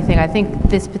with everything. I think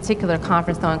this particular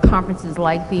conference, though, and conferences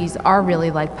like these are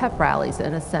really like pep rallies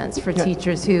in a sense for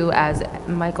teachers who, as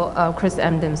Chris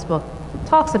Emdin's book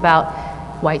talks about,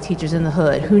 white teachers in the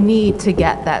hood who need to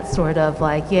get that sort of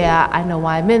like, yeah, I know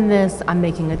why I'm in this, I'm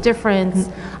making a difference.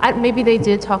 Maybe they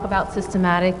did talk about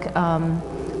systematic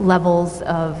levels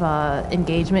of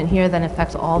engagement here that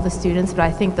affects all the students, but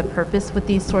I think the purpose with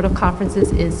these sort of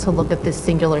conferences is to look at this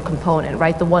singular component,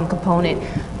 right? The one component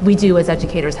we do as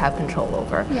educators have control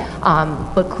over.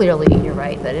 Yeah. But clearly you're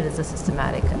right that it is a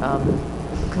systematic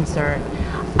concern.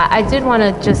 I did want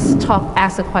to just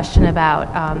ask a question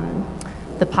about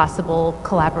the possible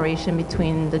collaboration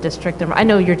between the district and, I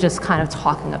know you're just kind of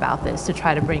talking about this to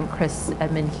try to bring Chris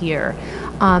Edmond here.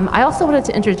 I also wanted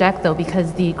to interject though,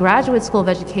 because the Graduate School of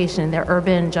Education, their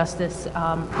urban justice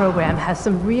program has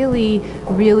some really,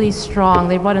 really strong,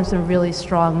 they brought in some really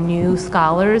strong new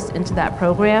scholars into that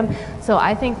program. So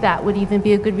I think that would even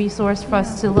be a good resource for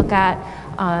us to look at,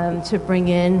 to bring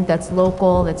in, that's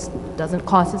local, that doesn't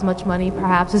cost as much money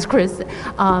perhaps as Chris,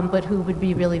 but who would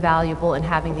be really valuable in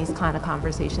having these kind of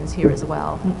conversations here as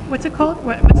well. What's it called?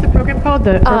 What's the program called?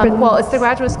 The urban... Well, it's the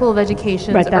Graduate School of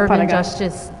Education's Right, that part I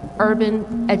got.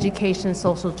 Urban Education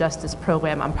Social Justice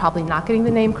Program. I'm probably not getting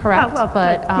the name correct,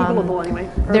 but Googleable anyway.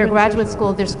 their Urban graduate social-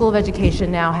 school, their School of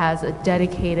Education now has a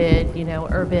dedicated, you know,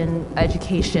 urban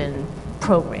education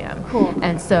program. Cool.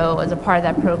 And so as a part of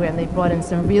that program, they brought in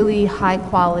some really high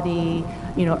quality,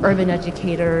 you know, urban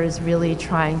educators really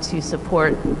trying to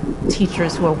support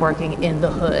teachers who are working in the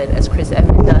hood, as Chris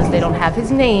Edmond does. They don't have his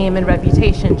name and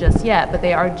reputation just yet, but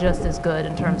they are just as good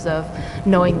in terms of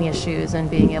knowing the issues and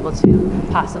being able to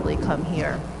possibly come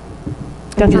here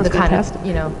That and do sounds the kind fantastic. of,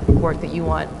 you know, work that you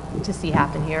want to see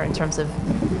happen here in terms of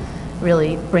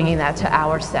really bringing that to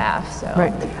our staff. So.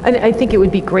 Right. And I think it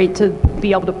would be great to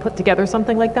be able to put together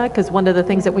something like that, because one of the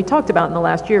things that we talked about in the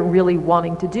last year really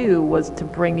wanting to do was to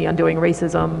bring the Undoing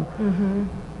Racism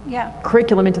Yeah.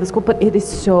 curriculum into the school, but it is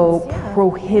so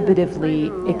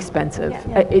prohibitively expensive.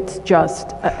 It's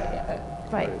just,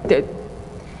 Right.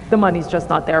 the money's just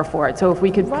not there for it. So if we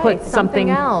could put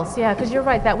something else, yeah, because you're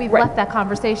right that we've left that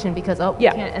conversation because we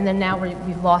Yeah. can't, and then now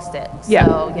we've lost it. Yeah.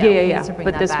 So, Yeah. we need to bring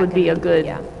But that this back would be in. a good-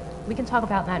 Yeah, we can talk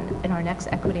about that in our next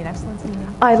Equity and Excellence meeting.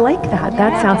 I like that.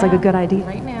 That sounds like a good idea.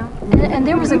 Right now. And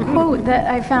there was a quote that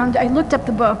I found, I looked up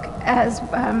the book as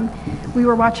we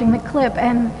were watching the clip,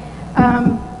 and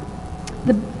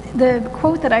the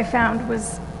quote that I found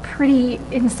was pretty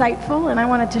insightful, and I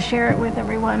wanted to share it with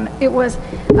everyone. It was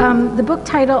the book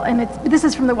title, and this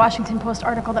is from the Washington Post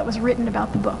article that was written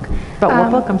about the book. But what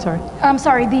book? I'm sorry. I'm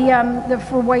sorry, the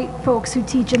for white folks who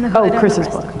teach in the hood. Oh, and the Chris's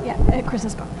rest. book. Yeah,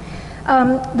 Chris's book.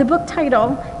 The book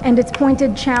title and its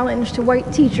pointed challenge to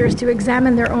white teachers to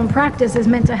examine their own practice is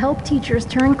meant to help teachers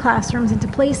turn classrooms into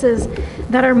places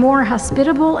that are more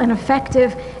hospitable and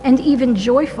effective and even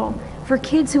joyful for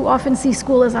kids who often see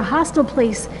school as a hostile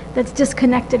place that's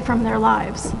disconnected from their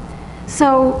lives.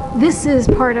 So this is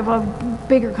part of a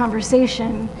bigger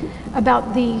conversation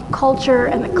about the culture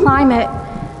and the climate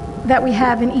that we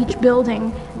have in each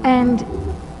building. And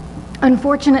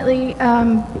unfortunately,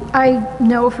 I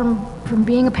know from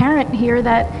being a parent here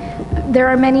that there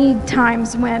are many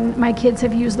times when my kids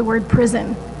have used the word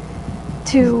prison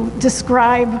to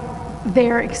describe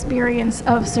their experience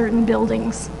of certain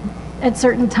buildings at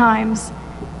certain times.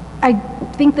 I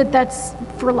think that that's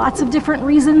for lots of different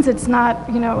reasons. It's not,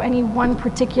 any one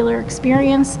particular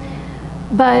experience,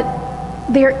 but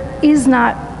there is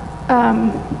not,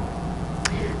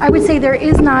 I would say there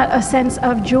is not a sense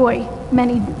of joy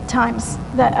many times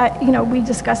that, we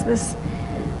discuss this.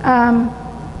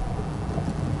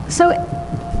 So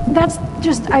that's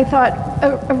just, I thought,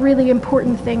 a really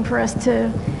important thing for us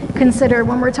to consider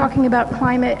when we're talking about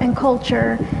climate and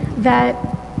culture, that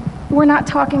we're not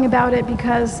talking about it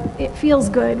because it feels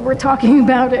good. We're talking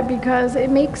about it because it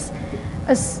makes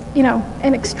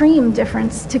an extreme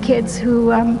difference to kids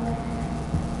who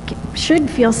should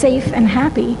feel safe and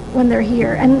happy when they're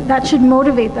here, and that should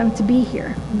motivate them to be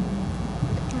here.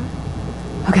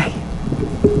 Okay.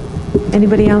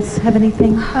 Anybody else have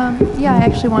anything? Yeah, I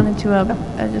actually wanted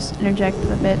to just interject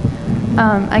a bit.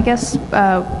 I guess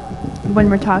when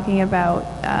we're talking about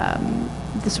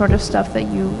the sort of stuff that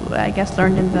you, I guess,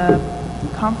 learned in the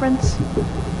conference,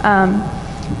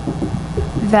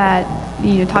 that,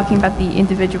 talking about the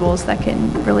individuals that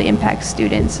can really impact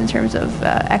students in terms of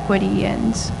equity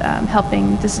and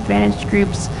helping disadvantaged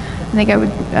groups. I think I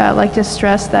would like to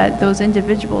stress that those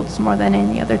individuals, more than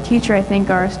any other teacher, I think,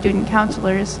 are student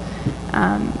counselors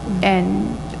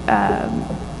and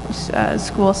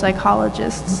school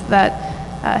psychologists that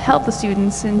help the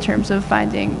students in terms of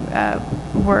finding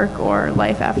work or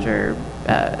life after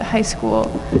high school.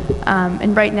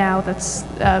 And right now, that's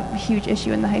a huge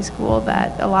issue in the high school,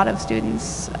 that a lot of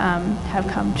students have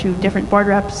come to different board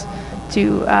reps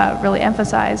to really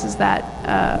emphasize, is that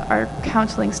our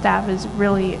counseling staff is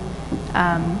really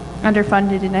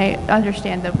underfunded, and I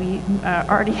understand that we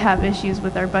already have issues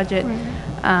with our budget,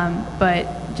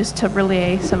 but just to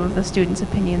relay some of the students'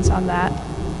 opinions on that.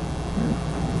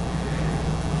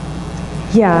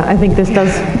 Yeah, I think this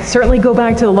does certainly go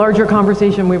back to the larger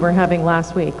conversation we were having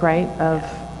last week, right? Of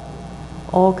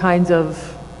all kinds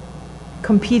of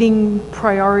competing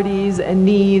priorities and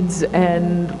needs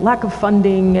and lack of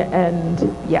funding,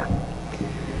 and yeah.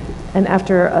 And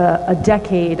after a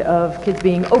decade of kids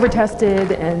being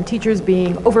over-tested and teachers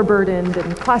being overburdened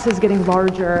and classes getting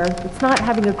larger, it's not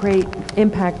having a great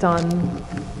impact on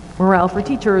morale for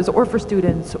teachers or for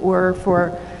students or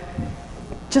for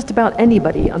just about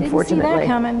anybody, unfortunately. Didn't see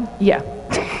that coming. Yeah.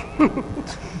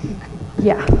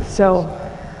 Yeah, so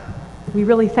we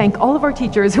really thank all of our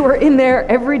teachers who are in there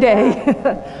every day,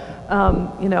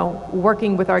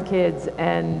 working with our kids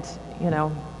and,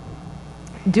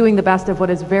 doing the best of what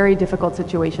is very difficult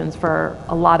situations for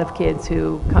a lot of kids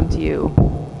who come to you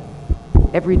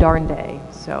every darn day.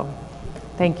 So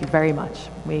thank you very much.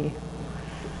 We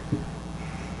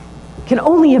can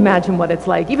only imagine what it's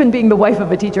like. Even being the wife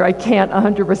of a teacher, I can't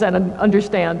 100%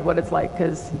 understand what it's like,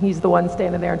 because he's the one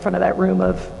standing there in front of that room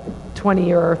of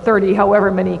 20 or 30, however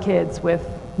many kids with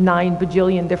 9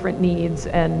 bajillion different needs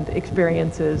and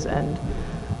experiences. And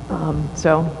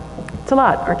so it's a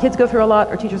lot. Our kids go through a lot,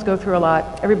 our teachers go through a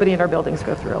lot, everybody in our buildings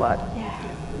go through a lot.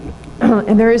 Yeah.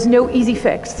 And there is no easy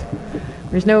fix.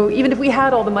 There's no, even if we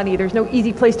had all the money, there's no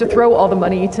easy place to throw all the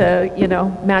money to,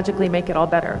 magically make it all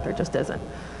better. There just isn't.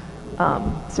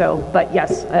 But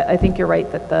yes, I think you're right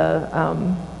that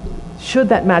should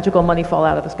that magical money fall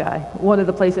out of the sky, one of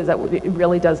the places that it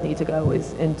really does need to go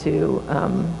is into,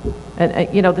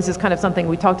 this is kind of something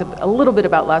we talked a little bit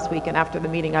about last week, and after the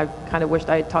meeting I kind of wished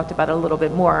I had talked about it a little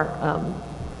bit more,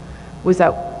 was that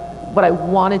what I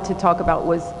wanted to talk about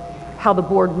was how the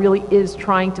board really is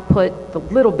trying to put the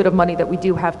little bit of money that we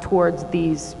do have towards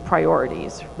these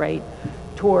priorities, right?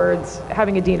 Towards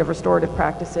having a dean of restorative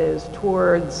practices,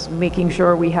 towards making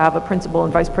sure we have a principal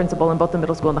and vice principal in both the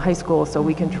middle school and the high school so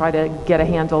we can try to get a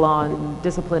handle on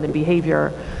discipline and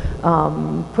behavior,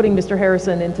 putting Mr.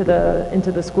 Harrison into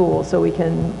the school so we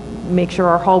can make sure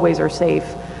our hallways are safe,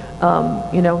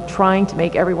 trying to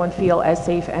make everyone feel as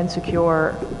safe and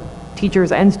secure,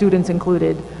 teachers and students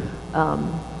included,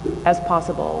 as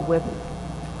possible, with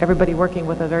everybody working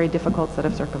with a very difficult set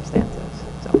of circumstances.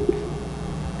 So.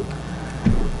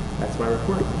 That's my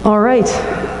report. All right.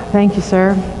 Thank you,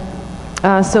 sir.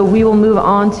 So we will move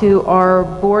on to our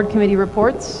board committee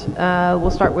reports. We'll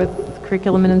start with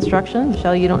curriculum and instruction.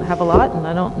 Michelle, you don't have a lot, and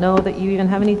I don't know that you even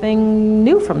have anything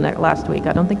new from that last week.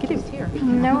 I don't think you do.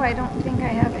 No, I don't think I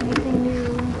have anything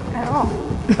new at all.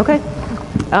 Okay.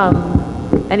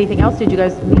 Anything else? Did you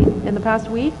guys meet in the past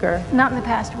week, or? Not in the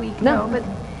past week, No. no, but,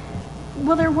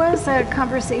 well, there was a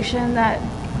conversation that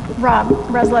Rob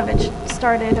Reslevich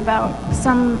started about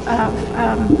some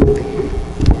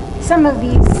of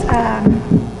these,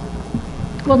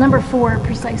 well, number 4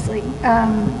 precisely,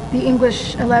 the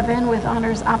English 11 with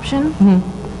honors option.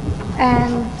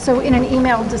 And so in an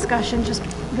email discussion, just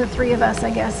the 3 of us,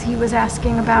 I guess, he was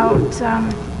asking about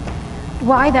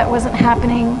why that wasn't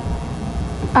happening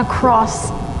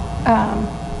across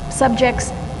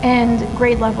subjects and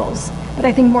grade levels, but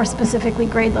I think more specifically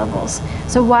grade levels.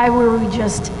 So why were we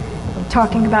just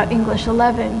talking about English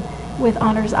 11 with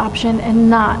honors option and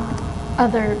not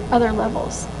other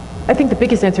levels? I think the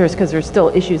biggest answer is because there's still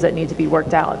issues that need to be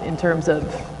worked out in terms of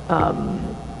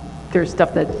there's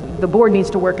stuff that the board needs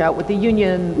to work out with the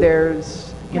union.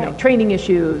 There's, you know, training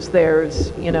issues.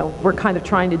 There's, you know, we're kind of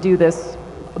trying to do this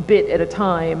a bit at a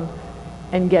time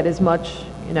and get as much,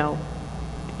 you know,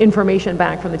 information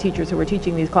back from the teachers who are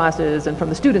teaching these classes and from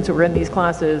the students who are in these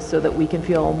classes so that we can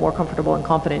feel more comfortable and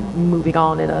confident moving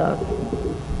on in a...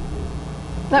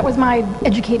 That was my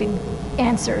educated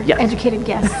answer, Yes. educated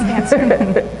guess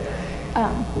answer.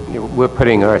 We're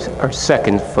putting our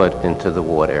second foot into the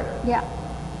water, Yeah.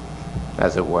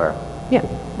 as it were. Yeah.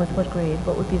 With what grade?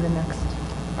 What would be the next?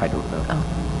 I don't know.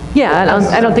 Yeah, and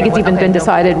I don't think it's even been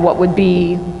decided what would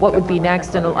be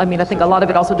next. And I mean, I think a lot of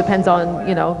it also depends on,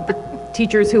 you know, the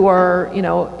teachers who are, you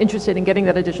know, interested in getting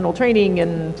that additional training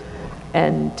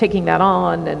and taking that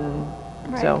on. And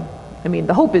so, I mean,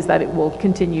 the hope is that it will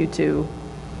continue to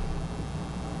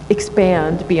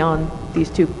expand beyond these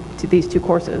two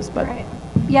courses, but. Right.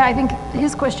 Yeah, I think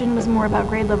his question was more about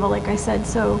grade level, like I said.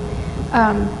 So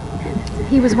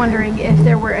he was wondering if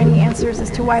there were any answers as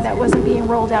to why that wasn't being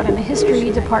rolled out in the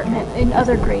history department in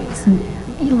other grades,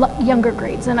 younger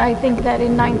grades. And I think that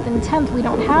in 9th and 10th, we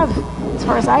don't have, as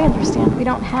far as I understand, we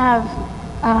don't have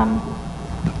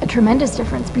a tremendous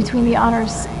difference between the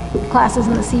honors classes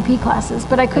and the CP classes,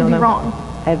 but I could be wrong.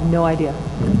 I have no idea.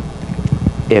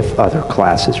 If other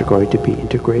classes are going to be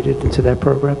integrated into that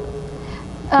program?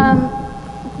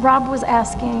 Rob was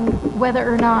asking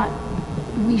whether or not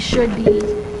we should be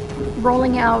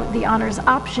rolling out the honors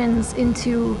options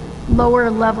into lower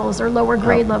levels or lower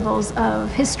grade levels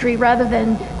of history rather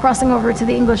than crossing over to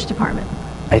the English department.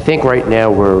 I think right now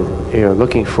we're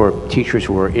looking for teachers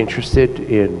who are interested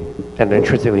in and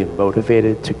intrinsically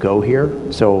motivated to go here.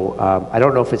 So I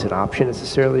don't know if it's an option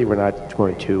necessarily. We don't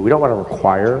want to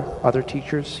require other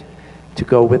teachers to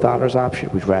go with honors option.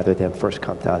 We'd rather them first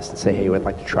come to us and say, hey, we'd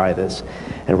like to try this.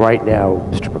 And right now,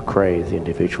 Mr. McCrae is the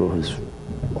individual who's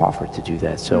offered to do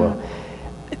that. So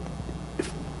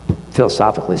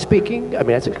philosophically speaking, I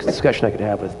mean, that's a discussion I could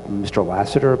have with Mr.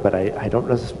 Lassiter, but I don't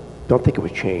think it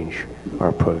would change our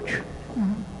approach.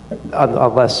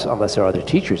 Unless there are other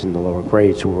teachers in the lower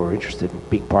grades who are interested in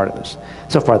being part of this.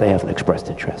 So far, they haven't expressed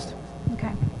interest.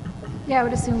 Okay. Yeah, I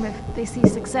would assume if they see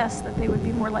success that they would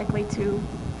be more likely to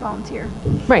volunteer.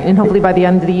 Right, and hopefully by the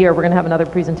end of the year, we're going to have another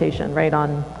presentation, right,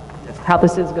 on how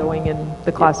this is going in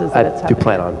the classes that it's I do happening.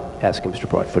 plan on asking Mr.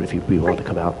 Broadfoot if he'd be willing to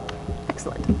come out.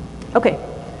 Excellent. Okay.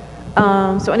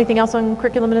 So anything else on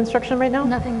curriculum and instruction right now?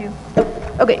 Nothing new.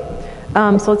 Okay.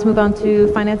 So let's move on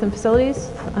to finance and facilities.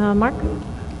 Mark?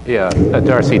 Yeah,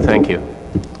 Darcy, thank you.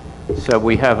 So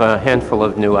we have a handful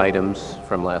of new items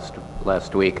from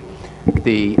last week.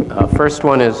 The first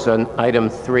one is on item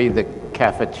 3, the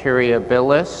cafeteria bill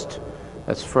list.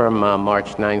 That's from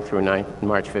March 9th through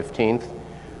March 15th.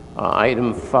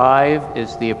 Item 5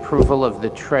 is the approval of the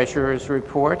treasurer's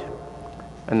report,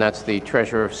 and that's the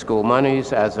treasurer of school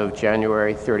monies as of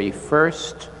January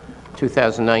 31st,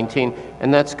 2019,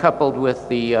 and that's coupled with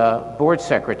the board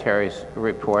secretary's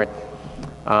report,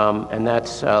 and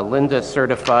that's Linda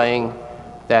certifying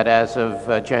that as of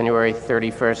January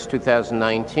 31st,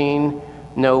 2019,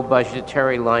 no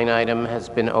budgetary line item has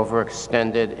been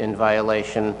overextended in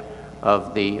violation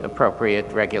of the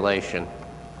appropriate regulation.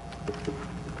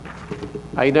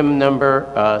 Item number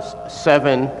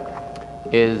 7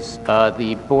 is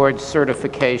the board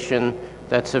certification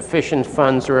that sufficient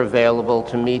funds are available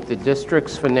to meet the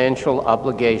district's financial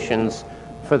obligations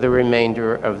for the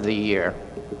remainder of the year.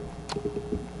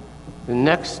 The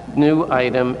next new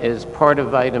item is part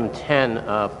of item 10,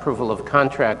 approval of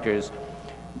contractors.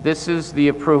 This is the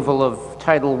approval of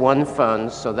Title I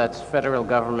funds, so that's federal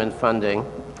government funding,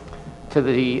 to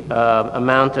the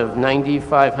amount of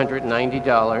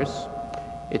 $9,590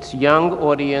 It's Young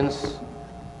Audiences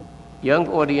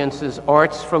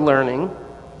Arts for Learning.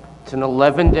 It's an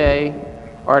 11-day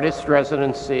artist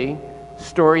residency,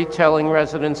 storytelling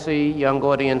residency, young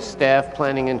audience staff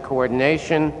planning and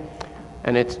coordination,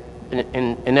 and it's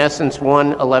in essence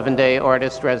one 11-day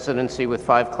artist residency with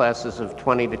 5 classes of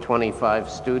 20 to 25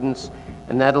 students,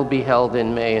 and that'll be held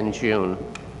in May and June.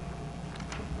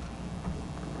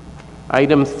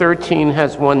 Item 13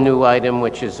 has one new item,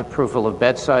 which is approval of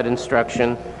bedside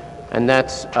instruction, and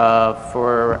that's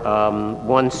for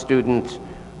one student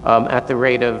at the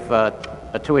rate of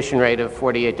a tuition rate of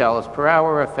 $48 per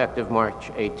hour, effective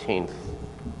March 18th.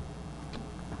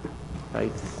 I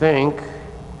think.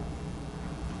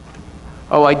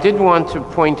 Oh, I did want to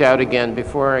point out again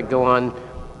before I go on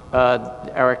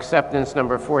our acceptance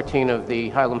number 14 of the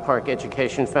Highland Park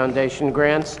Education Foundation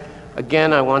grants.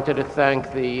 Again, I wanted to thank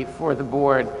for the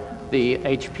board, the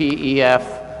HPEF,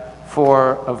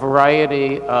 for a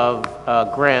variety of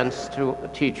grants to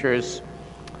teachers,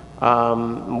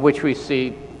 which we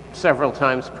see several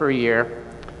times per year.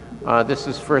 This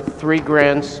is for 3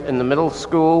 grants in the middle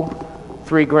school,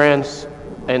 3 grants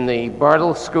in the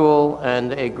Bartle School,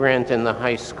 and a grant in the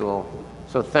high school.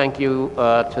 So thank you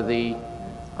to the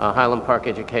Highland Park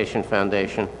Education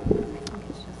Foundation.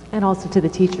 And also to the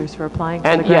teachers for applying for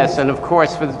And the grants. yes, and of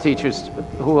course for the teachers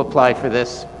who applied for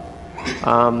this.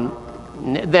 Then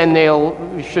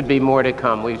should be more to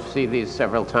come. We see these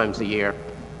several times a year.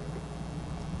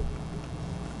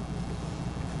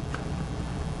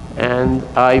 And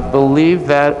I believe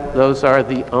that those are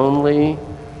the only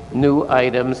new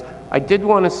items. I did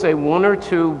want to say 1 or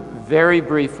 2 very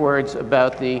brief words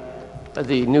about the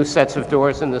new sets of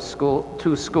doors in the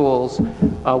 2 schools.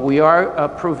 We are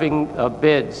approving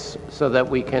bids so that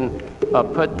we can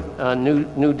put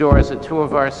new doors at 2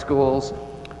 of our schools.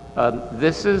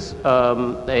 This is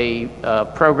a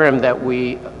program that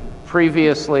we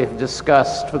previously have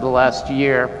discussed for the last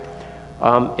year.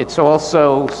 It's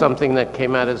also something that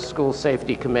came out of the School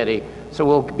Safety Committee, so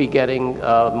we'll be getting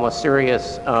more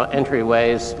serious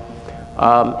entryways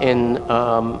in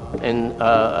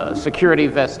security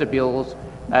vestibules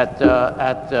at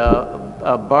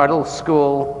Bartle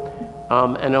School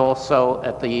and also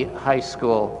at the high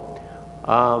school.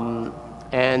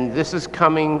 And this is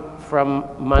coming from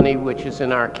money which is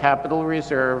in our capital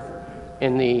reserve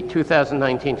in the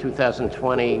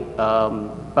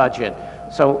 2019-2020 budget.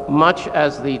 So much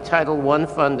as the Title I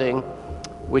funding,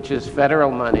 which is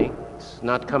federal money, it's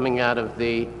not coming out of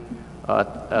the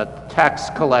tax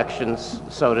collections,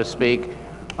 so to speak.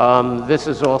 This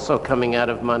is also coming out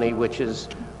of money which is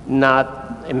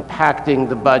not impacting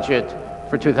the budget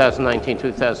for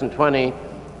 2019-2020,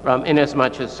 in as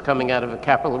much as coming out of a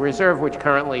capital reserve, which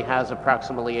currently has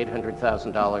approximately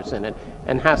 $800,000 in it,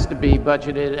 and has to be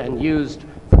budgeted and used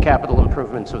for capital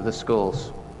improvements of the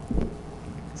schools.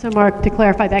 So Mark, to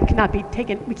clarify, that cannot be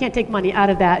taken, we can't take money out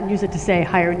of that and use it to say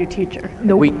hire a new teacher.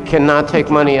 Nope. We cannot take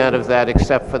money out of that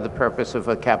except for the purpose of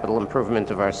a capital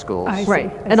improvement of our schools.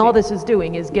 Right, and all this is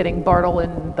doing is getting Bartle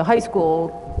and the high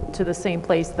school to the same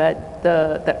place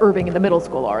that Irving and the middle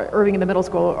school are. Irving and the middle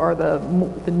school are the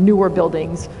newer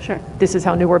buildings. Sure. This is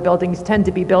how newer buildings tend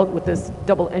to be built, with this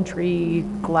double entry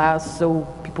glass so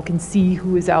people can see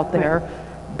who is out there.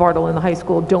 Right. Bartle and the high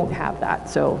school don't have that,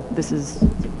 so this is...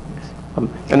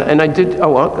 And I did,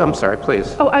 I'm sorry,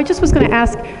 please. Oh, I just was going to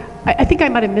ask, I think I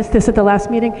might have missed this at the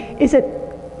last meeting. Is it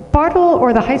Bartle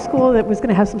or the high school that was going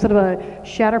to have some sort of a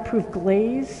shatterproof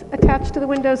glaze attached to the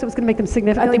windows that was going to make them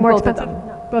significantly more expensive?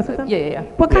 Both of them? Yeah.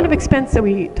 What kind of expense are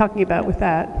we talking about with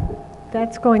that?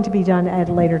 That's going to be done at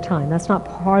a later time. That's not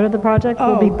part of the project.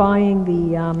 Oh. We'll be buying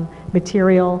the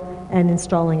material and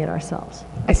installing it ourselves.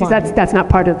 I see, that's not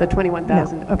part of the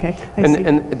 21,000. No. Okay, I see.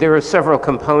 And there are several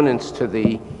components to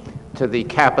the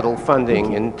capital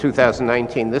funding in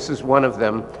 2019. This is one of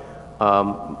them.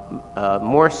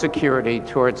 More security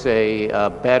towards a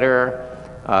better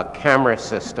camera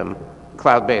system,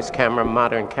 cloud-based camera,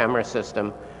 modern camera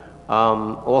system.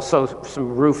 Also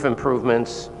some roof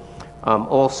improvements.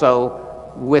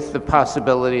 Also with the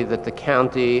possibility that the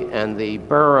county and the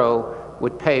borough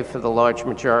would pay for the large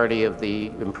majority of the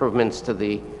improvements to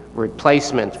the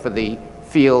replacement for the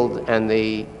field and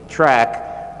the track.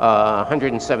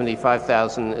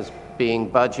 $175,000 is being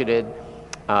budgeted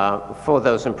for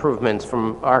those improvements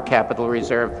from our capital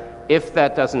reserve. If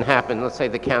that doesn't happen, let's say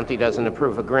the county doesn't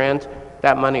approve a grant,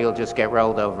 that money will just get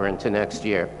rolled over into next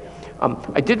year.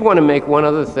 I did want to make one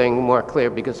other thing more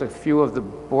clear, because a few of the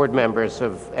board members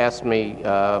have asked me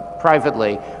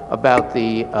privately about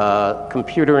the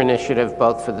computer initiative,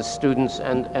 both for the students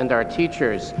and our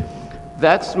teachers.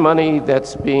 That's money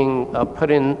that's being put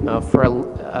in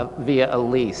via a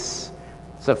lease.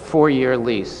 It's a 4-year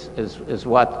lease is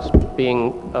what's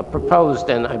being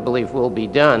proposed and I believe will be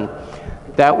done.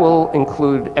 That will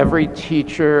include every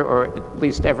teacher, or at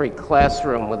least every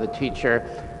classroom with a teacher,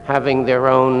 having their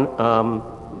own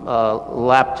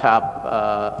laptop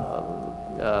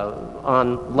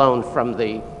on loan from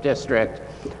the district,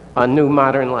 a new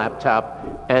modern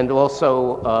laptop, and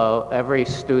also every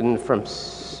student from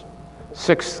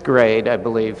 6th grade, I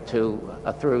believe, through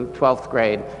 12th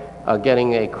grade,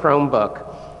 getting a Chromebook.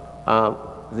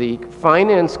 The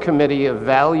Finance Committee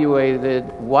evaluated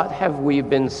what have we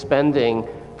been spending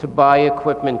to buy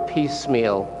equipment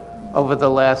piecemeal over the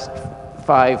last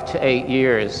 5 to 8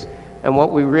 years. And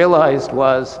what we realized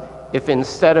was if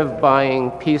instead of buying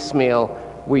piecemeal,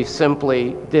 we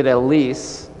simply did a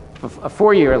lease, a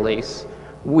 4-year lease,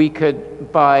 we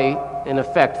could buy in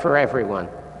effect for everyone,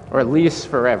 or lease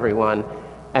for everyone.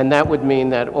 And that would mean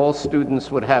that all students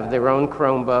would have their own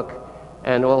Chromebook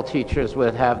and all teachers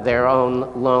would have their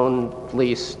own loan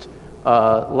leased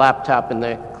laptop in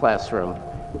their classroom.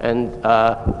 And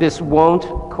this won't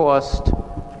cost,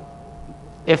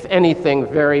 if anything,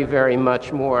 very, very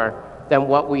much more than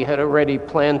what we had already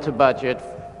planned to budget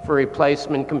for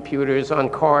replacement computers on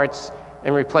carts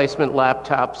and replacement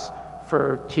laptops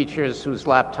for teachers whose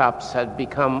laptops had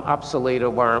become obsolete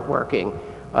or weren't working.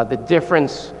 The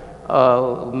difference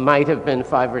might have been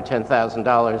 $5,000 or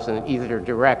 $10,000 in either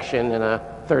direction in a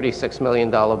 $36 million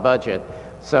budget.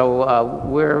 So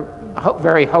we're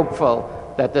very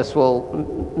hopeful that this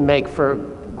will make for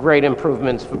great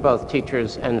improvements for both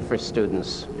teachers and for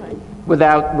students,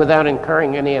 without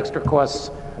incurring any extra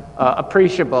costs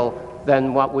appreciable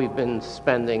than what we've been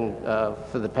spending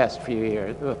for the past few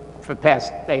years, for the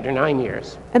past 8 or 9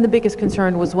 years. And the biggest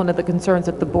concern was one of the concerns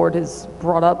that the board has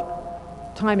brought up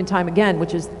time and time again,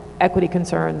 which is equity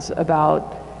concerns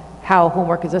about how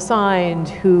homework is assigned,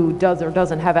 who does or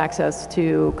doesn't have access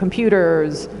to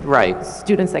computers. Right.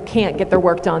 Students that can't get their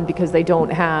work done because they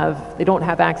don't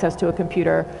have access to a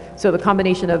computer. So the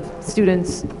combination of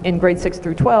students in grade 6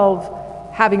 through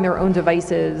 12 having their own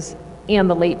devices and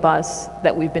the late bus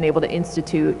that we've been able to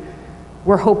institute,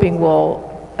 we're hoping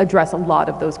will address a lot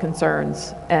of those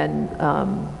concerns and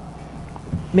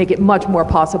make it much more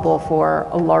possible for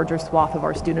a larger swath of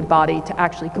our student body to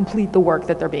actually complete the work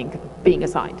that they're being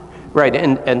assigned. Right,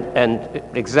 and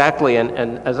exactly, and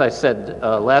as I said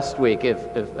last week,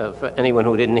 if anyone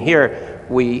who didn't hear,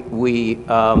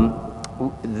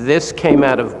 this came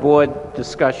out of board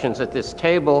discussions at this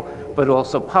table, but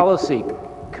also policy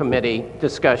committee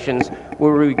discussions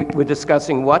where we were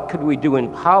discussing what could we do in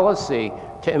policy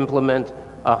to implement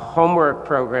a homework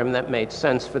program that made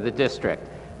sense for the district.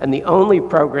 And the only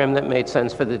program that made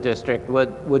sense for the district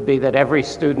would be that every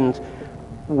student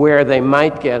where they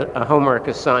might get a homework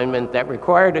assignment that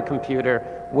required a computer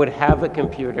would have a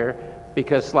computer,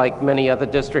 because like many other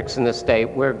districts in the state,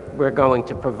 we're going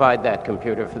to provide that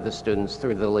computer for the students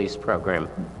through the lease program.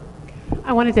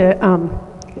 I wanted to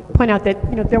point out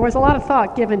that there was a lot of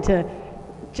thought given to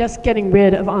just getting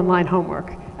rid of online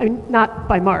homework. I mean, not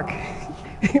by Mark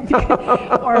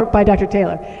or by Dr.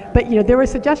 Taylor, but there were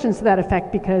suggestions to that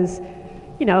effect because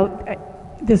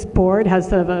this board has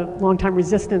sort of a long-time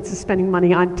resistance to spending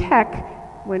money on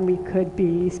tech when we could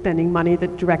be spending money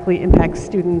that directly impacts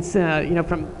students, this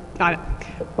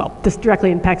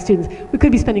directly impacts students. We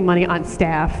could be spending money on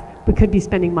staff. We could be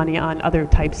spending money on other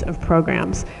types of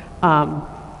programs.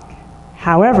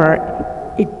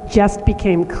 However, it just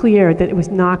became clear that it was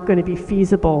not going to be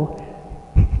feasible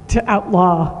to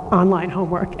outlaw online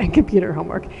homework and computer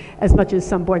homework, as much as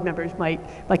some board members might,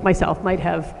 like myself, might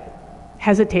have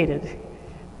hesitated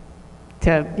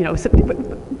to,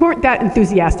 weren't that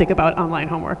enthusiastic about online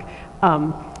homework.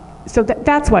 So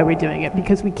that's why we're doing it,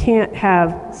 because we can't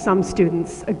have some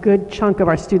students, a good chunk of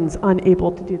our students,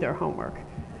 unable to do their homework.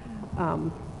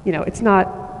 It's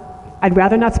not, I'd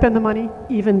rather not spend the money,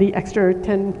 even the extra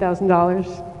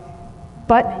 $10,000.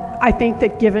 But I think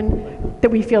that given that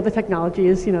we feel the technology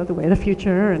is, the way of the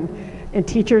future, and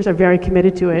teachers are very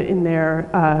committed to it in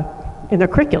their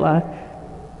curricula,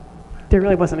 there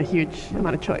really wasn't a huge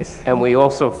amount of choice. And we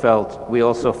also felt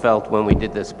when we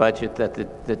did this budget that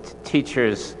the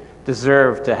teachers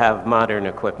deserve to have modern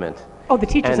equipment. Oh, the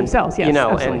teachers themselves, yes,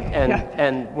 absolutely.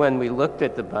 And when we looked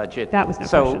at the budget, that was no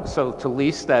question. So to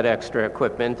lease that extra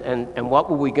equipment, and what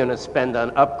were we going to spend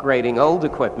on upgrading old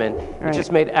equipment? Right. It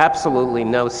just made absolutely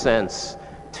no sense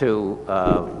to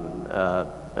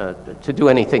do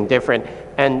anything different.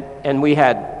 And we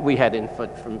had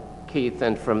input from Keith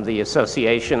and from the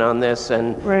association on this,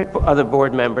 and other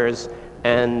board members,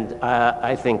 and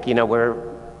I think we're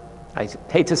I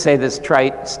hate to say this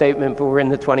trite statement, but we're in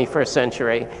the 21st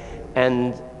century,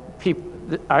 and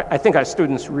I think our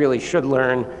students really should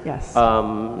learn. Yes.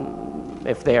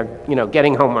 If they are,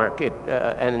 getting homework,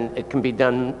 and it can be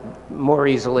done more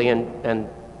easily and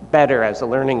better as a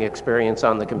learning experience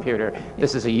on the computer.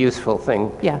 This is a useful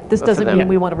thing. Yeah, this doesn't mean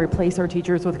we want to replace our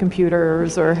teachers with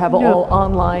computers or have all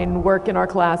online work in our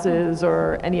classes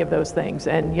or any of those things.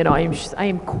 And, I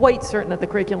am quite certain that the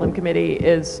curriculum committee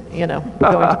is, going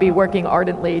to be working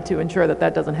ardently to ensure that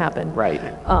that doesn't happen. Right.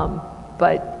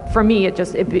 But for me, it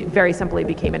very simply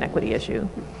became an equity issue.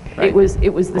 Right. It was the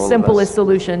All of simplest us.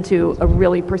 solution to a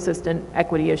really persistent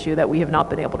equity issue that we have not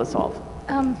been able to solve.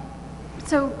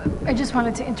 So I just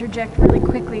wanted to interject really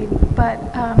quickly, but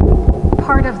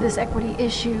part of this equity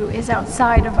issue is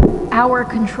outside of our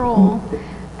control,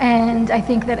 and I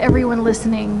think that everyone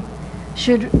listening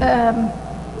should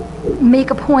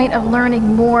make a point of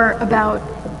learning more about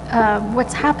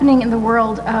what's happening in the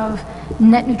world of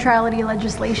net neutrality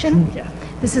legislation. Yeah.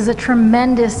 This is a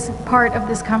tremendous part of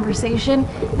this conversation,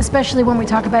 especially when we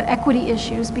talk about equity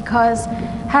issues, because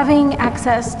having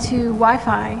access to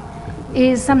Wi-Fi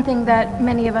is something that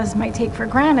many of us might take for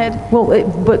granted. Well,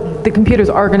 but the computers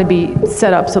are going to be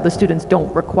set up so the students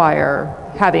don't require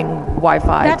having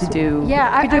Wi-Fi to do.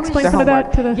 Yeah, Could you explain their some of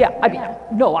that homework. to the? Yeah,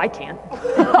 no, I can't.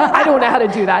 I don't know how to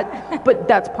do that, but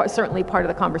that's certainly part of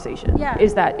the conversation. Yeah.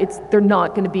 Is that they're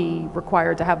not going to be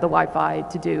required to have the Wi-Fi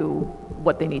to do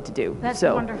what they need to do. That's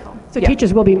so, wonderful. So Yeah.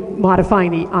 teachers will be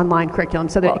modifying the online curriculum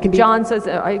so that Well, it can be. John says,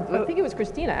 I think it was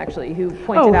Christina actually who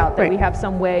pointed out that right. we have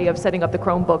some way of setting up the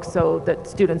Chromebooks so that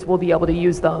students will be able to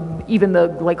use them, even the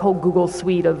whole Google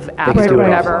suite of apps can or do it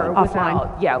whatever,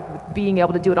 offline. being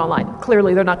able to do it online.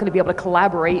 Clearly, they're not going to be able to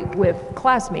collaborate with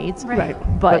classmates, Right.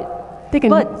 but They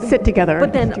can sit together.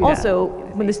 But then and do also,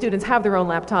 when the students have their own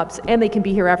laptops and they can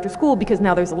be here after school because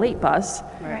now there's a late bus,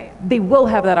 Right. they will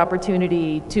have that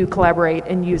opportunity to collaborate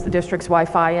and use the district's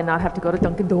Wi-Fi and not have to go to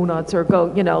Dunkin' Donuts or go,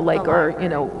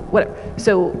 whatever.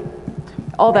 So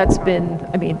all that's been,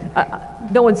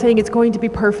 no one's saying it's going to be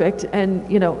perfect, and,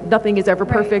 nothing is ever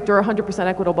perfect or 100%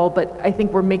 equitable, but I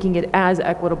think we're making it as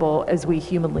equitable as we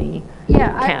humanly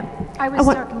can. I was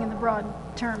talking in the broad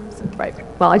terms. Right.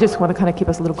 Well, I just want to kind of keep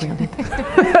us a little grounded.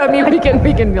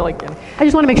 we can like. I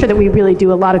just want to make sure that we really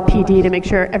do a lot of PD to make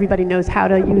sure everybody knows how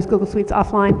to use Google Suites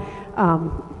offline.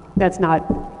 That's not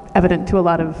evident to a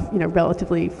lot of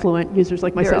relatively fluent users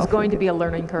like myself. There is going to be a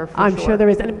learning curve. I'm sure there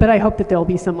is, but I hope that there'll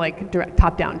be some direct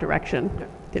top-down direction.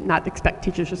 Did not expect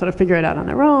teachers to sort of figure it out on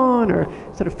their own, or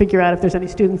sort of figure out if there's any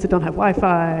students that don't have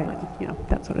Wi-Fi,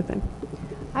 that sort of thing.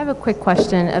 I have a quick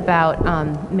question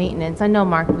about maintenance. I know,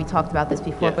 Mark, we talked about this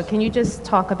before, Yes. but can you just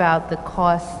talk about the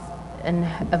cost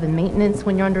of the maintenance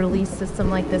when you're under a lease system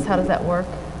like this? How does that work?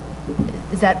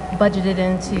 Is that budgeted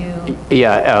into?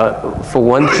 Yeah, for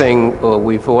one thing,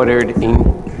 we've ordered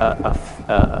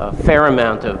a fair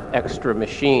amount of extra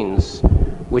machines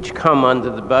which come under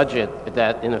the budget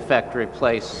that in effect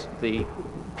replace the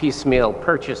piecemeal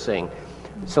purchasing.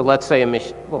 So let's say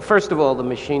well, first of all, the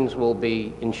machines will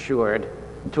be insured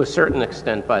to a certain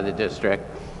extent by the district.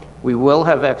 We will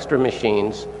have extra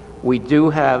machines. We do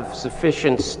have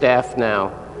sufficient staff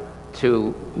now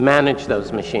to manage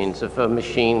those machines. If a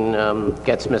machine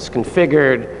gets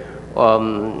misconfigured,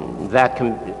 that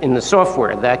can, in the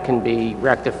software, that can be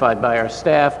rectified by our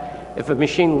staff. If a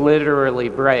machine literally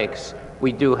breaks,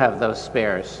 we do have those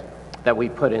spares that we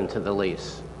put into the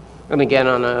lease. And again,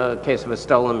 on a case of a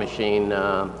stolen machine,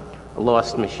 a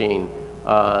lost machine,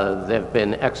 there have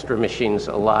been extra machines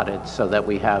allotted so that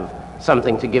we have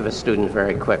something to give a student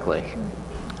very quickly.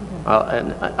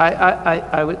 And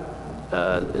I would,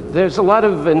 there's a lot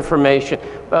of information.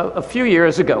 A few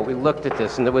years ago, we looked at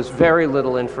this, and there was very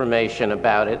little information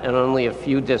about it, and only a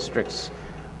few districts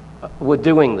were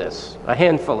doing this, a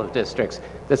handful of districts.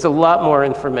 There's a lot more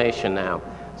information now.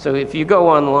 So if you go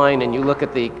online and you look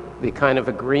at the kind of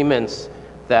agreements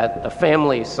that a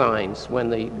family signs when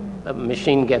the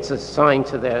machine gets assigned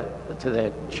to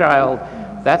their child,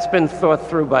 that's been thought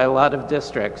through by a lot of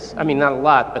districts. I mean, not a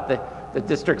lot, but the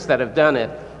districts that have done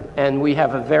it. And we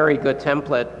have a very good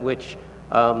template, which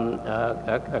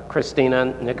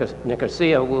Christina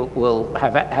Nicosia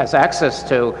has access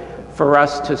to, for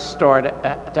us to start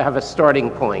to have a starting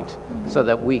point, so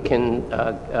that we can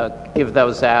give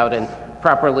those out and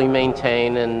properly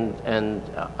maintain and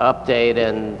update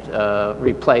and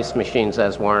replace machines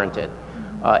as warranted.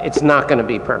 It's not going to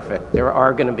be perfect. There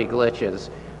are going to be glitches,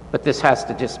 but this has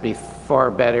to just be far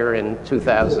better in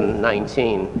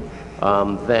 2019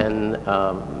 than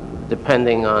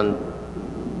depending on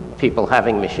people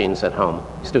having machines at home,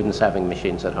 students having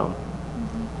machines at home.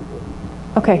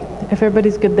 Okay, if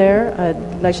everybody's good there,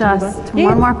 I'd like to move on. Just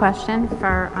one more question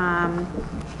for,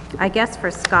 I guess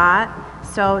for Scott.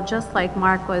 So just like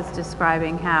Mark was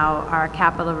describing how our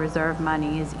capital reserve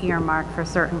money is earmarked for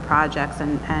certain projects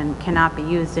and cannot be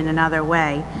used in another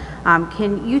way,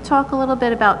 can you talk a little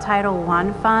bit about Title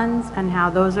I funds and how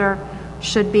those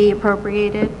should be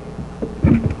appropriated?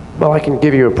 Well, I can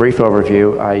give you a brief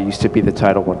overview. I used to be the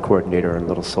Title I coordinator in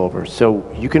Little Silver. So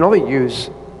you can only use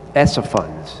ESSA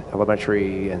funds,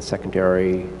 Elementary and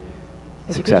Secondary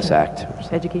Success Act.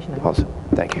 Education Act. Also,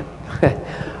 thank you.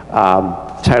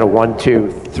 Title I, II,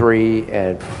 III,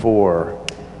 and IV.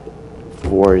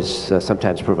 IV is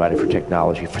sometimes provided for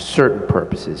technology for certain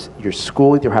purposes. Your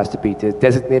school either has to be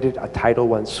designated a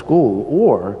Title I school,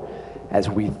 or, as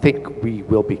we think we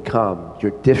will become,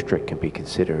 your district can be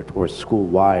considered, or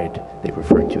school-wide, they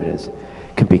refer to it as,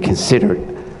 can be considered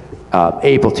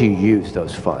able to use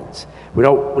those funds. We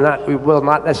will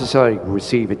not necessarily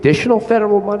receive additional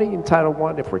federal money in Title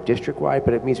I if we're district-wide,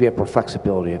 but it means we have more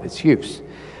flexibility of its use.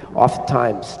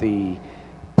 Oftentimes, the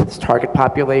target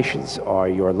populations are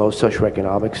your low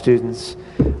socioeconomic students,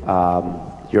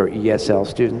 your ESL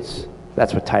students.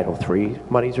 That's what Title III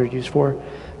monies are used for.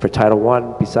 For Title I,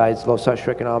 besides low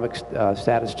socioeconomic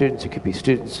status students, it could be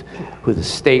students who the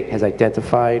state has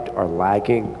identified are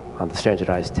lagging on the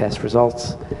standardized test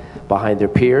results behind their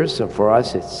peers. So for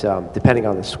us, it's depending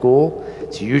on the school,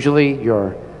 it's usually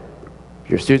your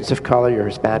students of color, your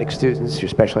Hispanic students, your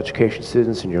special education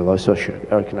students, and your low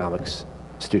socioeconomic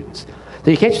students.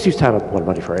 So you can't just use Title I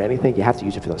money for anything. You have to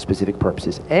use it for those specific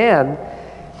purposes. And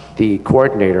the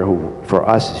coordinator, who for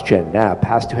us is Jen Knapp,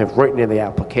 has to have written in the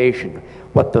application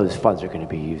what those funds are going to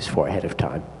be used for ahead of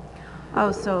time.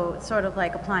 Oh, so it's sort of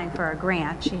like applying for a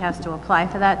grant. She has to apply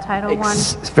for that Title I?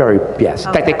 It's very, yes.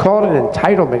 In fact, they call it an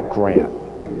entitlement grant.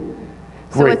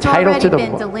 So We're it's entitled already to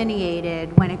been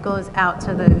delineated when it goes out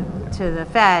to the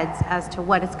feds as to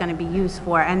what it's going to be used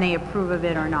for, and they approve of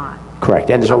it or not. Correct.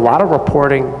 And there's a lot of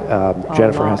reporting.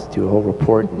 Jennifer has to do a whole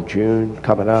report in June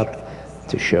coming up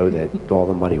to show that all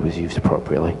the money was used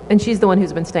appropriately. And she's the one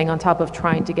who's been staying on top of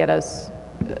trying to get us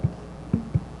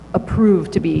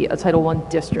approved to be a Title I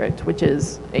district, which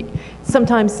is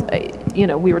sometimes, you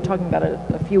know, we were talking about it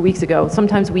a few weeks ago.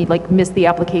 Sometimes we like miss the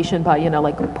application by, you know,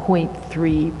 like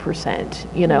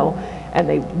 0.3%, you know, and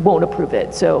they won't approve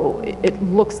it. So it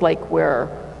looks like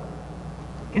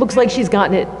she's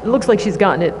gotten it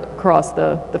across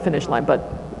the finish line, but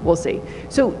we'll see.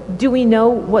 So do we know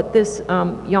what this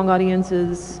young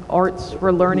audience's arts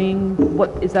for learning,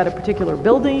 what is that, a particular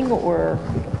building or?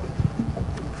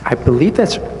 I believe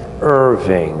that's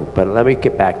Irving, but let me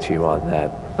get back to you on that.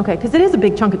 Okay, because it is a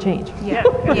big chunk of change. Yeah,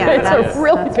 yeah. It's a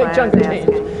really big chunk of change.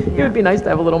 It would be nice to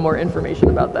have a little more information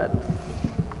about that.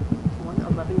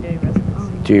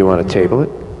 Do you want to table it?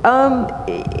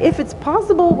 If it's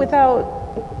possible without,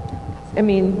 I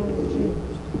mean,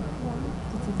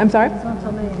 I'm sorry?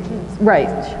 Right.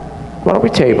 Why don't we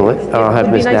table it? I'll have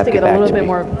It'd be Ms. nice Knapp to get get a back little to bit me.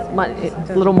 more,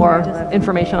 a little more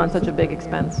information on such a big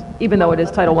expense, even though it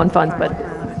is Title I funds, but.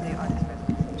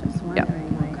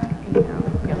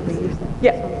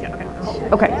 Yeah.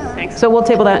 Okay. So we'll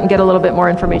table that and get a little bit more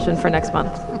information for next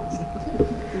month.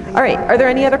 All right. Are there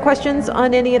any other questions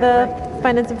on any of the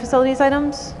finance and facilities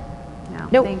items? No,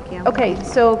 Nope. thank you. Okay.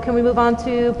 So can we move on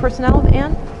to personnel,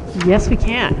 Ann? Yes, we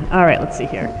can. All right, let's see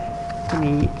here. Let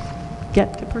me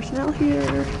get to personnel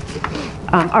here.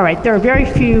 All right, there are very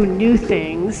few new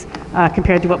things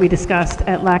compared to what we discussed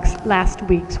at last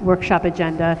week's workshop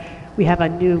agenda. We have a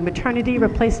new maternity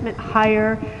replacement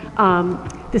hire.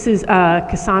 This is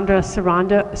Cassandra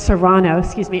Serrano,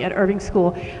 at Irving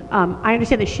School. I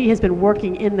understand that she has been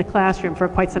working in the classroom for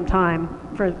quite some time,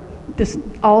 for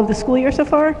all of the school year so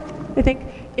far, I think,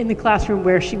 in the classroom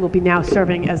where she will be now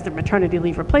serving as the maternity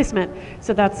leave replacement.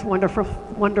 So that's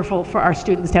wonderful for our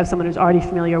students to have someone who's already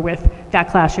familiar with that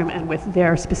classroom and with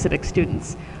their specific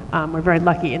students. We're very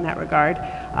lucky in that regard.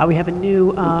 We have a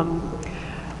new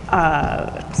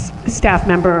staff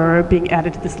member being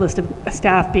added to this list of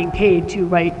staff being paid to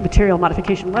write material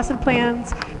modification lesson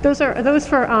plans. Are those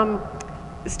for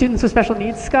students with special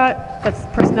needs, Scott? That's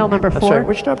personnel number 4. Sorry,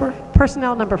 which number?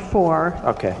 Personnel number 4.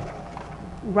 Okay.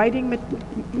 Writing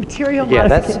material Yeah,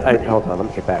 modification. hold on, let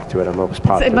me get back to it. I'm almost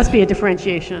positive. It must be a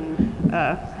differentiation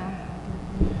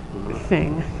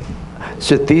thing.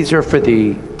 So these are for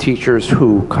the teachers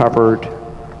who covered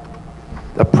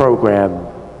a program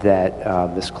that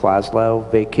Ms.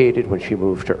 Klaslow vacated when she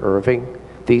moved to Irving.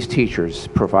 These teachers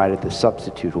provided the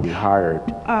substitute who we hired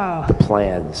the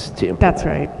plans to implement. That's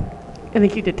right. I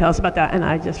think you did tell us about that, and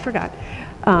I just forgot.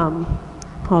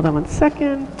 Hold on one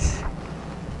second.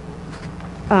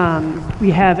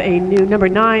 We have a new, number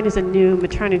 9 is a new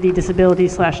maternity, disability /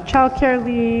 childcare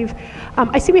leave.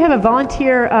 I see we have a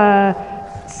volunteer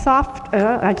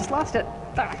I just lost it.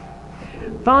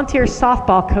 Volunteer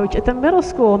softball coach at the middle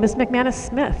school, Ms. McManus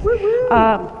Smith.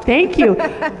 Thank you.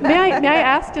 May I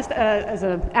ask, just as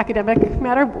an academic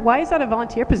matter, why is that a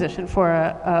volunteer position for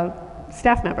a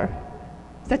staff member?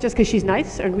 Is that just because she's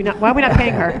nice, or why are we not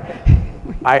paying her?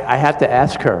 I have to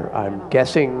ask her. I'm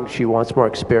guessing she wants more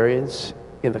experience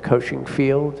in the coaching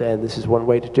field, and this is one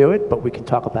way to do it, but we can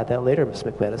talk about that later, Ms.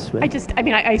 McManus Smith. I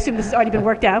assume this has already been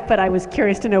worked out, but I was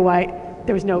curious to know why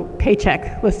there was no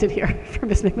paycheck listed here for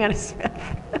Ms. McManus Smith.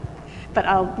 But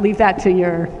I'll leave that to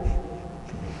your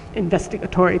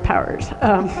investigatory powers.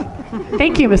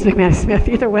 Thank you, Ms. McManus Smith,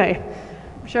 either way.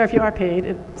 I'm sure if you are paid,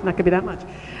 it's not going to be that much.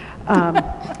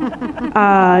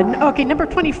 Okay, number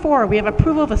 24, we have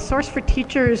approval of a source for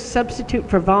teachers substitute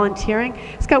for volunteering.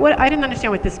 Scott, I didn't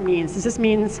understand what this means. Does this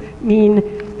mean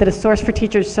that a source for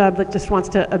teachers sub that just wants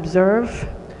to observe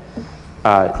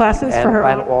classes for her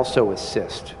and own? also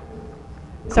assist.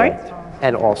 Sorry? Correct.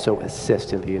 And also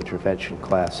assist in the intervention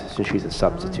class, since she's a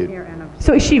substitute.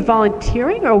 So is she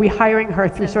volunteering, or are we hiring her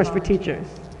through source for teachers?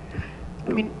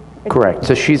 I mean, Correct.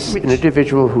 So she's an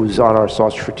individual who's on our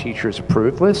Source for Teachers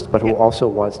approved list, but who also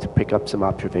wants to pick up some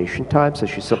observation time, so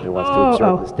she simply wants to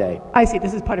observe this day. I see.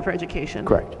 This is part of her education.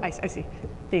 Correct. I see.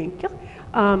 Thank you.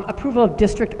 Approval of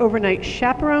district overnight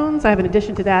chaperones. I have an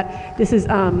addition to that. This is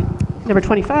number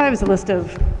 25 is a list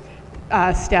of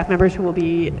staff members who will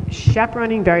be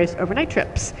chaperoning various overnight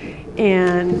trips.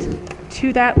 And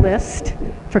to that list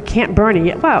for Camp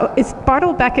Bernie, wow, is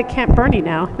Bartle back at Camp Bernie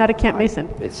now, not at Camp Mason?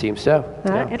 It seems so.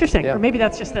 Yeah. Interesting. Yeah. Or maybe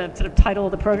that's just the sort of title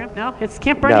of the program. No, it's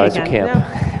Camp Bernie No, it's again.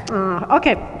 a camp.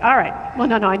 Okay, all right. Well,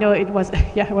 no, I know it was,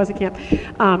 yeah, it was a camp.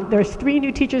 There's 3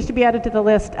 new teachers to be added to the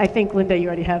list. I think, Linda, you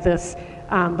already have this,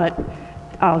 but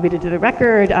I'll read it to the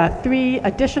record. 3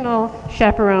 additional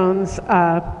chaperones.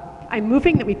 I'm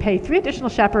moving that we pay 3 additional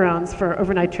chaperones for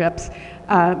overnight trips.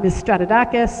 Ms.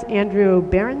 Stratodakis, Andrew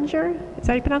Berenger, is that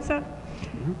how you pronounce that?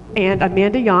 And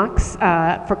Amanda Yonks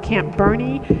for Camp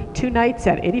Bernie, 2 nights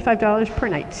at $85 per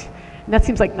night. And that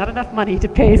seems like not enough money to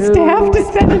pay staff to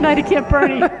spend a night at Camp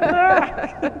Bernie.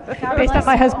 Based on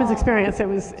my husband's experience, it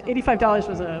was $85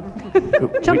 was a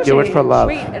chump We do it for change. love.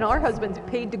 Wait, and our husbands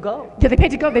paid to go. Yeah, they paid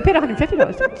to go. They paid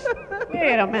 $150.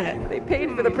 Wait a minute. They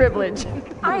paid for the privilege.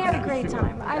 I had a great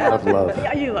time. I Out of love.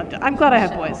 Yeah, you loved it. I'm glad I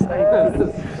have boys.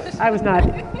 I was not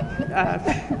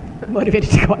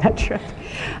motivated to go on that trip.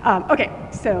 Okay,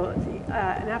 so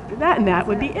and after that, and that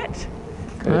would be it.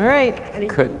 All right.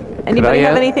 Anybody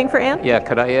have anything for Ann? Yeah,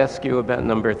 could I ask you about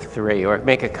number 3, or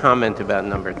make a comment about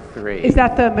number 3? Is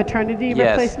that the maternity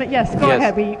Yes. replacement? Yes, go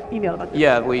ahead. We emailed about that.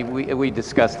 Yeah, we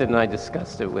discussed it, and I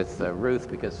discussed it with Ruth,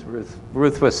 because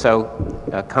Ruth was so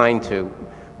kind to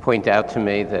point out to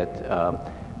me that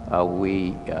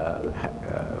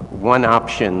one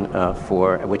option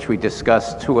for, which we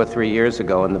discussed 2 or 3 years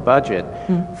ago in the budget,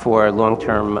 for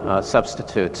long-term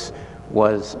substitutes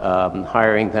was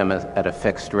hiring them at a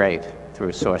fixed rate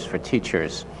through Source for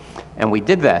Teachers. And we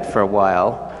did that for a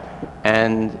while,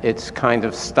 and it's kind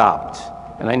of stopped.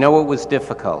 And I know it was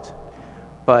difficult,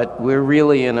 but we're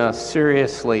really in a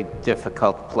seriously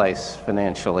difficult place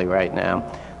financially right now.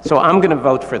 So I'm going to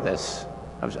vote for this.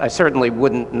 I certainly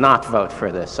wouldn't not vote for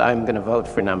this. I'm going to vote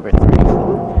for number 3.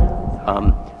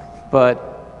 But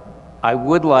I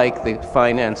would like the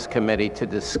Finance Committee to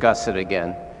discuss it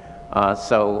again.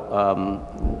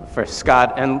 For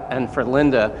Scott and for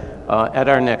Linda, at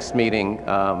our next meeting,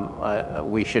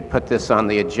 we should put this on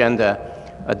the agenda,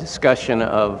 a discussion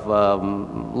of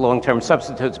long-term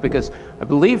substitutes, because I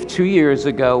believe 2 years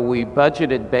ago we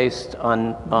budgeted based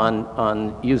on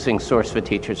using Source for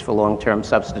Teachers for long-term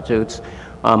substitutes.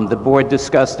 The board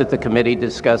discussed it, the committee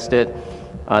discussed it.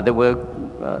 There were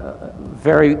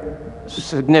very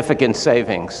significant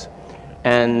savings.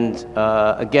 And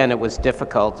again, it was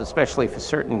difficult, especially for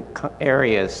certain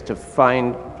areas, to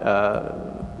find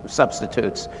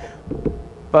substitutes.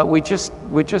 But we're in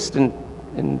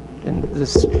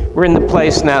the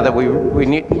place now that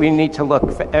we need to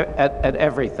look at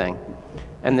everything,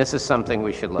 and this is something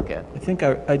we should look at. I think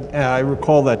I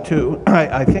recall that too.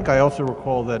 I think I also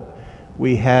recall that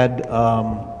we had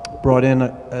brought in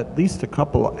at least a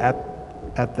couple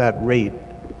at that rate,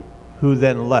 who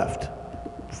then left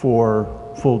for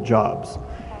full jobs.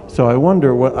 So I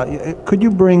wonder, could you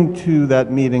bring to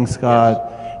that meeting, Scott,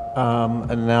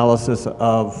 an analysis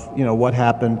of what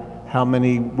happened, how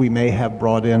many we may have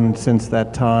brought in since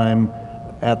that time,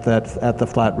 at the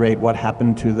flat rate, what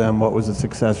happened to them, what was the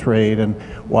success rate, and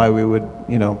why we would,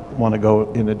 want to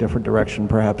go in a different direction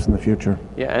perhaps in the future.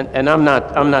 Yeah, and I'm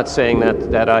not saying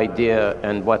that idea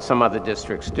and what some other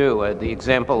districts do. The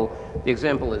example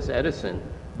is Edison,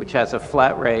 which has a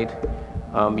flat rate.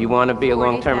 You want to be a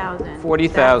long-term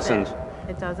 40,000.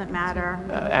 It doesn't matter.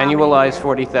 Annualized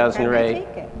 40,000 rate.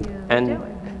 And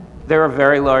they're a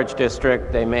very large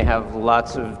district. They may have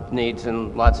lots of needs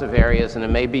in lots of areas, and it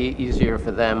may be easier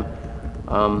for them.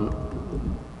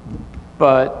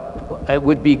 But it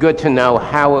would be good to know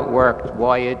how it worked,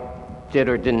 why it did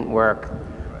or didn't work,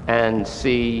 and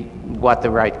see what the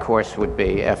right course would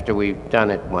be after we've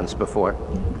done it once before.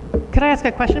 Could I ask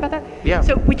a question about that? Yeah.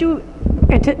 So would you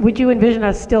envision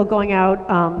us still going out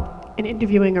and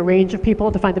interviewing a range of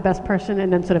people to find the best person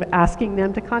and then sort of asking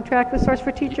them to contract with Source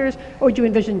for Teachers? Or would you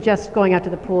envision just going out to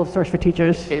the pool of Source for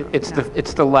Teachers?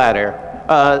 It's the latter.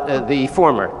 The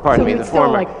former, pardon me, the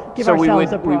former. So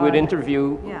we would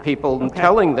interview people,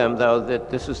 telling them though that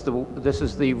this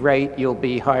is the rate you'll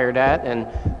be hired at, and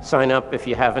sign up if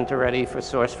you haven't already for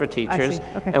Source for Teachers,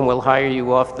 and we'll hire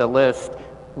you off the list.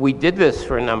 We did this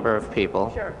for a number of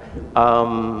people. Sure.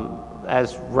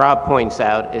 As Rob points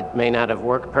out, it may not have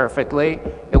worked perfectly.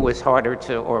 It was harder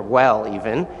to, or well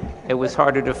even, it was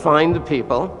harder to find the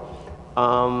people.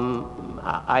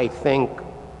 I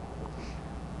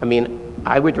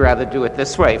would rather do it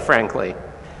this way, frankly.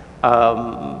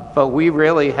 But we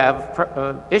really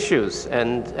have issues,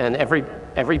 and every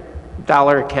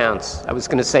dollar counts. I was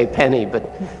going to say penny,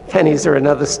 but pennies are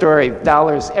another story.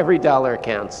 Every dollar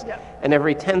counts, and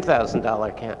every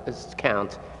 $10,000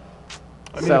 counts.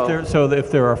 So if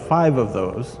there are 5 of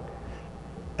those,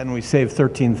 and we save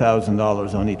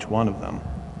 $13,000 on each one of them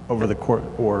over the course,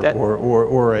 or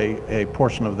a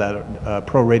portion of that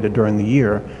prorated during the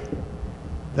year,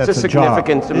 that's it's a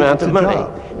significant amount of money.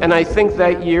 And I think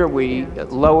that year we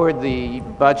lowered the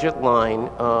budget line,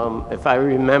 if I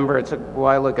remember, it's a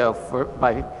while ago,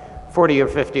 by $40 or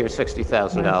 $50 or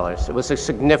 $60,000. It was a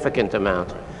significant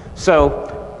amount.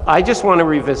 So I just want to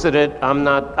revisit it.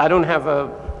 I don't have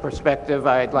a perspective.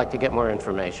 I'd like to get more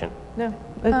information. No,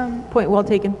 point well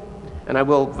taken. And I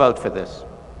will vote for this.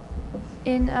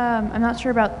 I'm not sure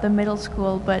about the middle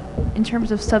school, but in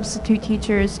terms of substitute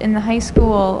teachers in the high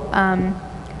school,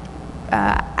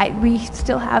 we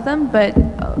still have them, but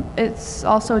it's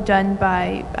also done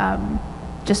by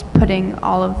just putting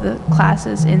all of the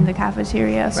classes in the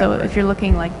cafeteria. So if you're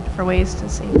looking for ways to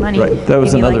save money, that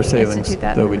was another savings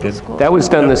that we did. That was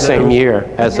done the same year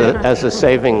as a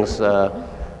savings.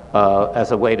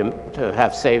 As a way to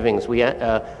have savings.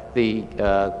 The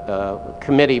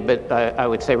committee, but I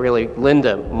would say really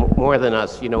Linda, more than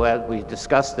us, as we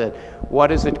discussed it, what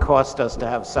does it cost us to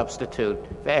have substitute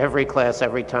for every class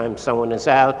every time someone is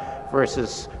out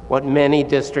versus what many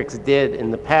districts did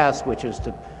in the past, which is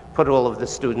to put all of the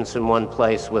students in one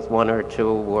place with 1 or 2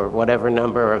 or whatever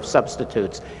number of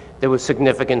substitutes. There was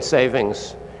significant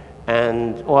savings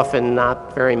and often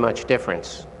not very much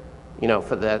difference,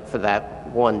 for that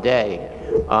one day.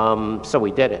 So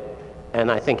we did it,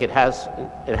 and I think it has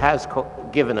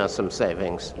given us some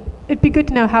savings. It'd be good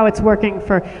to know how it's working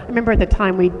I remember at the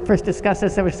time we first discussed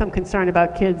this, there was some concern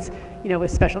about kids,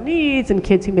 with special needs and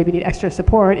kids who maybe need extra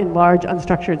support in large,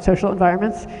 unstructured social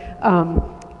environments.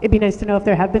 It'd be nice to know if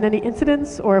there have been any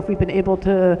incidents or if we've been able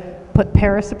to put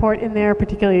para support in there,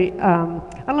 particularly, I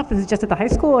don't know if this is just at the high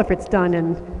school or if it's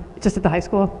done just at the high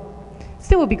school.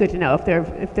 Still would be good to know if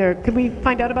there, could we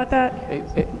find out about that?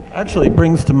 It actually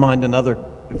brings to mind another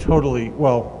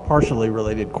partially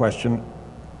related question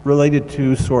related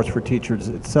to Source for Teachers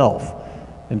itself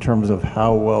in terms of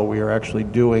how well we are actually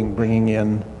doing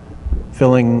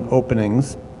filling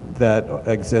openings that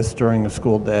exist during a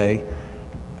school day.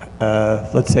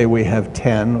 Let's say we have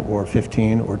 10 or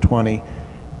 15 or 20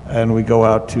 and we go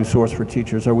out to Source for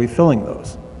Teachers. Are we filling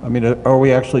those? I mean,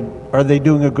 are they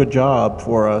doing a good job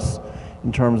for us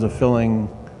in terms of filling,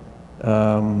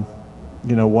 1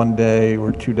 day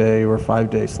or 2 day or 5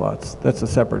 day slots? That's a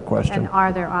separate question. And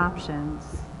are there options?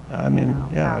 I mean,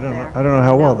 I don't know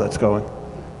how well that's going.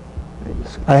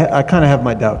 I kind of have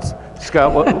my doubts.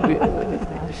 Scott,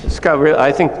 Scott,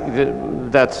 I think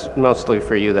that's mostly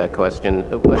for you, that question.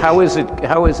 How is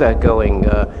that going?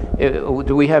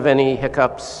 Do we have any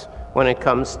hiccups when it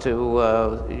comes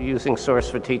to using Source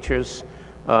for Teachers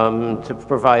to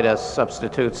provide us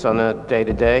substitutes on a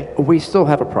day-to-day? We still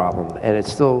have a problem, and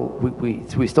it's still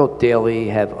we still daily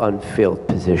have unfilled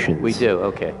positions. We do,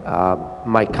 okay.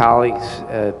 My colleagues,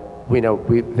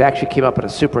 we've actually came up with a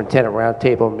superintendent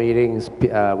roundtable meetings.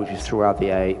 We just threw out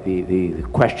the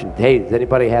question, hey, does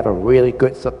anybody have a really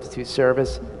good substitute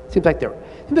service? seems like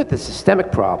the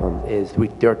systemic problem is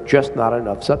there are just not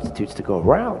enough substitutes to go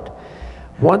around.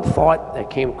 One thought that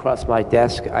came across my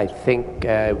desk, I think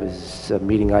it was a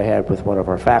meeting I had with one of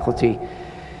our faculty,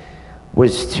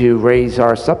 was to raise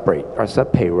our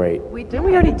sub-pay rate. Didn't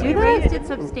we already do We that? raised it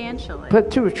substantially.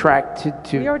 But to attract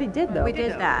to We already did, though. We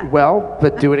did that. well,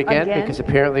 but do it again, Again? because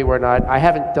apparently we're not. I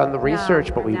haven't done the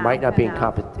research, but we no, might not be in no.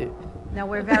 competition. No,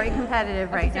 we're very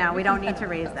competitive right now. We don't need to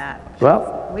raise that.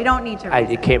 Well, We don't need to raise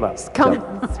it came up.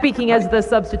 Come, speaking as the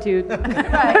substitute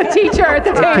teacher at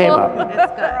the It came table. up.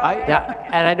 It's good. Yeah,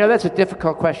 and I know that's a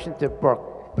difficult question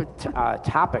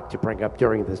topic to bring up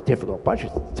during this difficult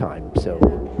budget time. So,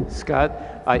 Scott,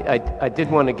 I did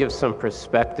want to give some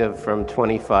perspective from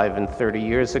 25 and 30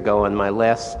 years ago on my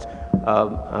last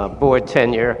board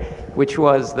tenure, which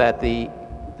was that the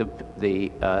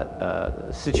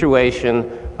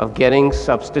situation of getting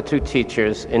substitute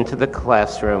teachers into the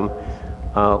classroom,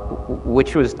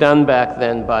 which was done back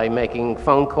then by making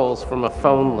phone calls from a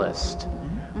phone list.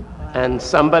 And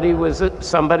somebody was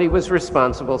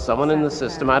responsible, someone in the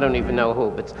system, I don't even know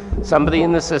who, but somebody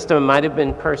in the system, it might have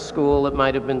been per school, it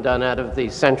might have been done out of the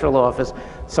central office.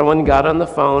 Someone got on the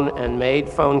phone and made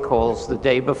phone calls the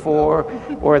day before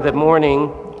or the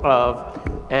morning of,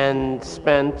 and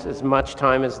spent as much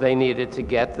time as they needed to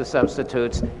get the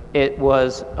substitutes. It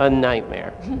was a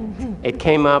nightmare. It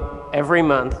came up every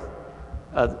month.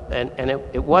 And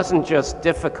it wasn't just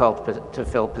difficult to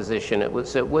fill position, it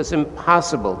was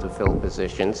impossible to fill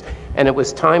positions, and it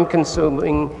was time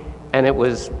consuming, and it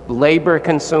was labor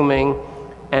consuming,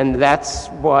 and that's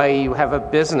why you have a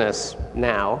business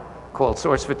now called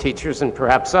Source for Teachers and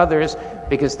perhaps others,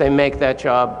 because they make that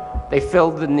job, they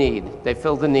filled the need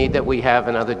that we have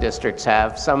and other districts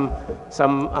have. Some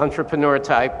entrepreneur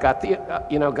type got the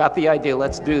idea,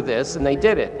 let's do this, and they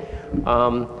did it.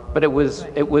 But it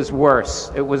was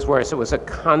worse. It was a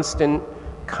constant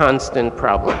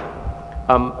problem.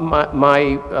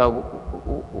 My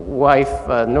wife,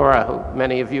 Nora, who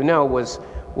many of you know, was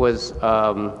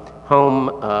home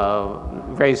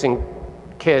raising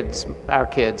our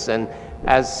kids, and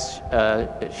as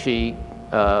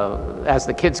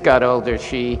the kids got older,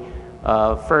 she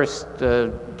first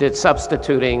did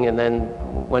substituting, and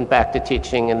then went back to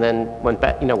teaching, and then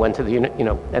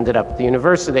ended up at the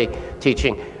university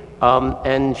teaching.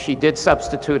 And she did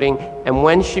substituting, and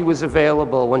when she was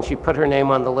available, when she put her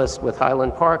name on the list with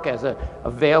Highland Park as an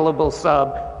available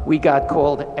sub, we got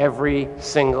called every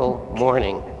single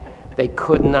morning. They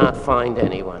could not find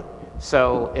anyone.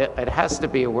 So it has to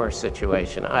be a worse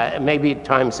situation. Maybe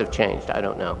times have changed, I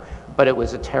don't know. But it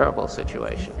was a terrible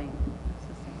situation.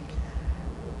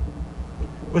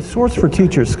 With Source for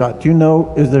Teachers, Scott, do you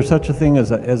know, is there such a thing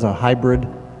as a hybrid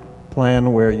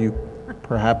plan where you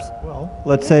perhaps,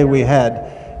 let's say we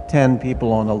had 10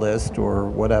 people on a list or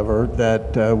whatever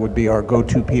that would be our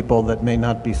go-to people that may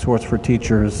not be Source for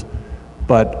Teachers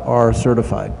but are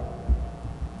certified,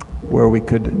 where we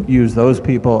could use those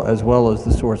people as well as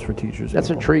the Source for Teachers that's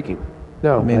people? intriguing.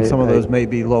 No, I mean, some of those may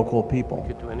be local people. We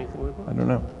could do anything we want. I don't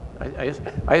know.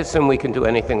 I assume we can do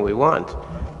anything we want.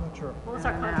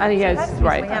 Yes,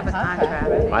 right. We have a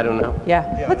contract. I don't know.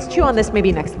 Yeah. Let's chew on this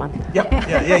maybe next month. Yeah.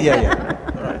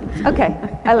 Okay,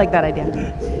 I like that idea.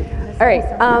 All right,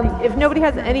 if nobody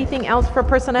has anything else for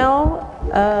personnel,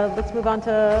 let's move on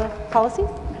to policy.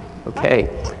 Okay,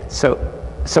 so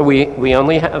we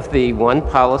only have the one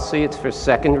policy. It's for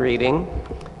second reading.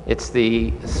 It's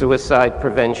the suicide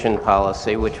prevention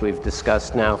policy, which we've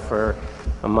discussed now for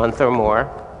a month or more,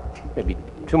 maybe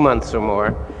 2 months or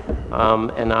more.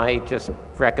 And I just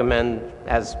recommend,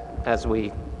 as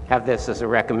we have this as a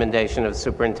recommendation of the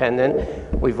superintendent,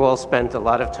 we've all spent a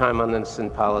lot of time on this in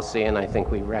policy, and I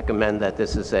think we recommend that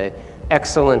this is an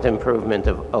excellent improvement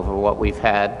over what we've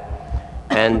had.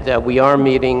 And we are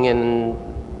meeting in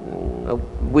a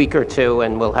week or two,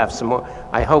 and we'll have some more.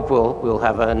 I hope we'll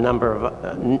have a number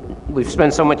of, we've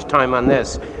spent so much time on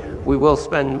this, we will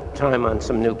spend time on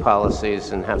some new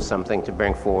policies and have something to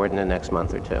bring forward in the next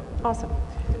month or two. Awesome.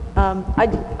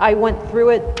 I went through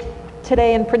it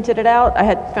today and printed it out. I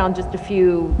had found just a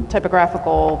few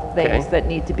typographical things that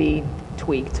need to be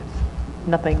tweaked.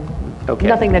 Nothing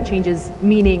that changes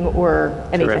meaning or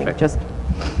anything. Terrific.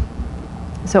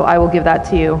 So I will give that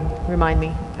to you. Remind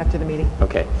me after the meeting.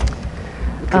 Okay.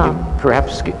 Could you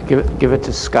perhaps give it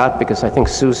to Scott, because I think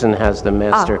Susan has the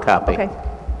master copy. Okay,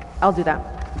 I'll do that.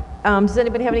 Does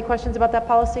anybody have any questions about that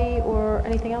policy or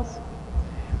anything else?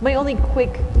 My only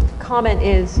quick comment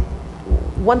is,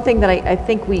 one thing that I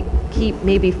think we keep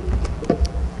maybe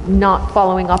not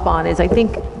following up on is, I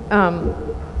think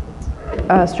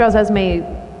Strauss Esme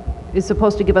is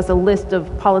supposed to give us a list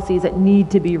of policies that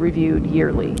need to be reviewed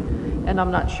yearly. And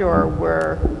I'm not sure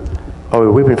we're Oh,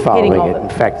 we've been following all it. the- In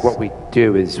fact, what we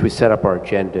do is we set up our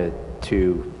agenda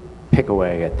to pick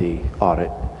away at the audit.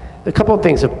 A couple of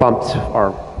things have bumped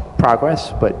our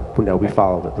progress, but we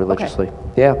follow it religiously.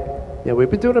 Yeah,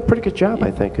 we've been doing a pretty good job, I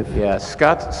think. Yeah,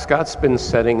 Scott's been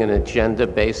setting an agenda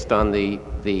based on the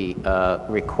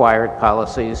required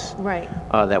policies Right.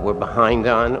 that we're behind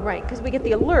on. Right, because we get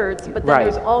the alerts, but then Right.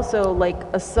 there's also like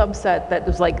a subset that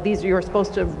is like, these you're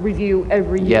supposed to review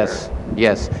every year.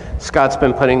 Yes. Scott's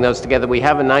been putting those together. We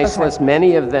have a nice Okay. list.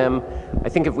 Many of them, I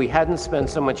think if we hadn't spent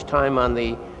so much time on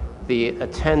the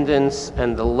attendance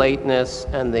and the lateness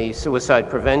and the suicide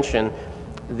prevention,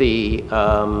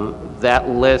 that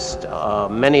list,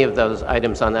 many of those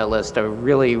items on that list are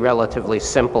really relatively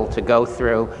simple to go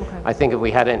through. I think if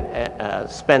we hadn't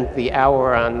spent the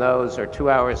hour on those or 2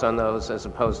 hours on those as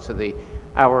opposed to the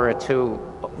hour or two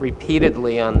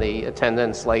repeatedly on the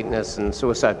attendance, lateness, and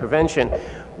suicide prevention,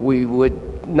 we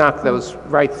would knock those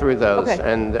right through those. Okay.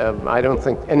 And I don't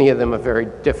think any of them are very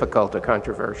difficult or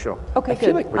controversial. Okay,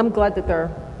 good. I'm glad that they're,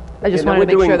 I just Yeah, no, wanted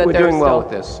to make sure that we're they're doing well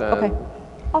still- with this. Okay,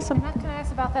 awesome. Can I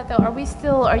ask about that though?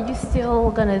 Are you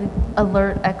still going to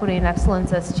alert equity and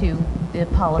excellence as to the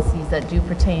policies that do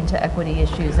pertain to equity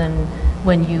issues and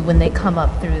when they come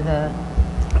up through the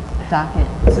docket,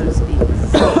 so to speak?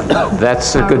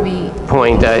 That's a Are good we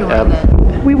point. ensuring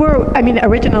that- We were, I mean,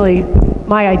 originally,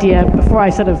 my idea, before I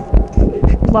sort of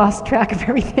lost track of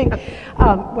everything,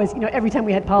 was, every time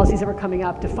we had policies that were coming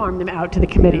up, to farm them out to the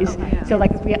committees. So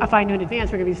like, if I knew in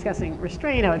advance we're going to be discussing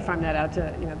restraint, I would farm that out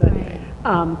to,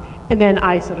 and then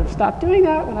I sort of stopped doing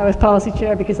that when I was policy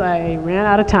chair because I ran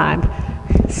out of time.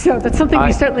 So that's something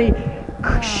we certainly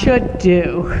should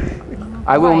do.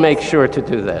 I will make sure to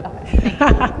do that.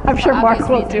 I'm sure Mark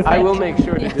will do it. I will make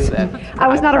sure to do that. I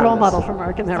was not a role promise. model for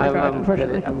Mark in that regard,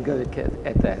 unfortunately. I'm good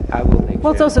at that. I will make sure.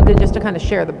 Well, it's also good just to kind of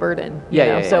share the burden. you Yeah,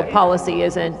 know, yeah, So yeah. policy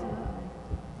isn't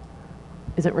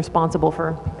responsible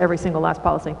for every single last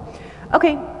policy.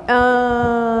 Okay,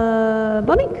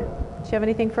 Monique, do you have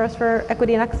anything for us for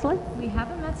equity and excellence? We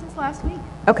haven't met since last week.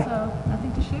 Okay. So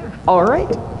nothing to share. All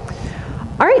right.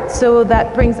 All right, so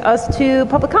that brings us to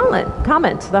public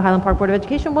comment. The Highland Park Board of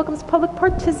Education welcomes public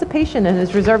participation and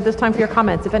is reserved this time for your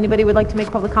comments. If anybody would like to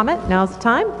make public comment, now's the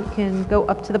time. You can go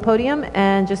up to the podium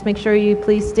and just make sure you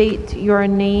please state your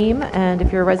name and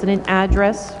if you're a resident,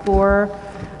 address for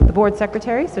the board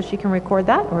secretary so she can record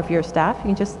that, or if you're staff, you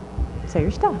can just say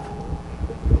your staff.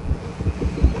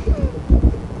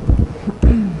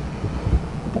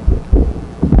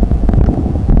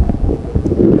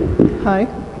 Hi.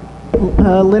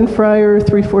 Lynn Fryer,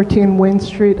 314 Wayne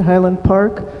Street, Highland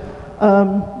Park.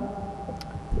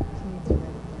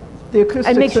 The acoustics...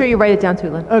 And make sure you write it down too,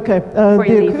 Lynn. Okay. before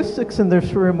you The leave. acoustics in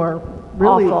this room are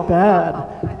really Awful. bad.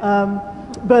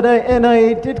 But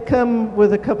I did come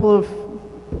with a couple of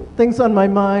things on my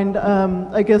mind.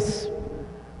 I guess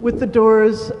with the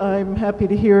doors, I'm happy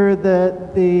to hear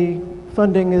that the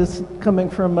funding is coming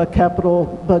from a capital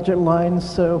budget line,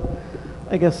 so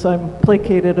I guess I'm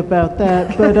placated about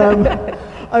that. But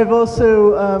I've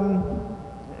also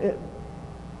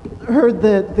heard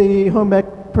that the home ec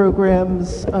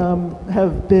programs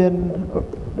have been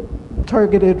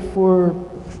targeted for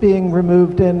being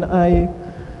removed, and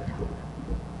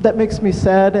that makes me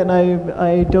sad, and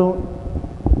I don't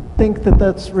think that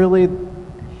that's really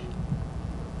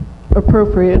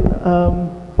appropriate.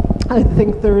 I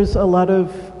think there's a lot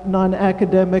of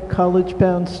non-academic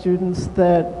college-bound students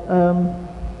that,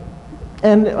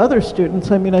 and other students,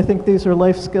 I mean, I think these are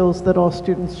life skills that all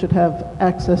students should have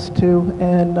access to,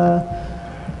 and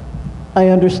I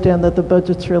understand that the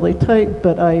budget's really tight,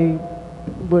 but I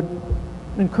would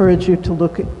encourage you to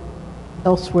look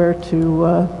elsewhere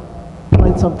to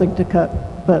find something to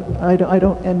cut, but I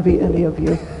don't envy any of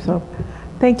you, so.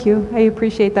 Thank you. I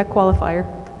appreciate that qualifier.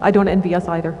 I don't envy us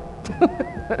either.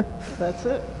 That's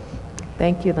it.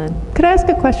 Thank you, Lynn. Could I ask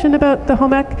a question about the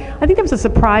home ec? I think that was a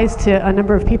surprise to a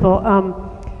number of people.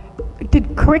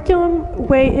 Did curriculum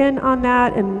weigh in on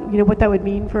that, and what that would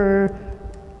mean for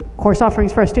course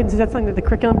offerings for our students? Is that something that the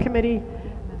curriculum committee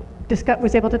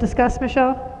was able to discuss,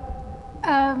 Michelle?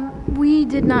 We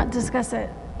did not discuss it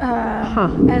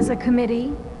as a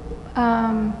committee,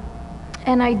 and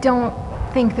I don't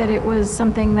think that it was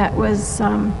something that was,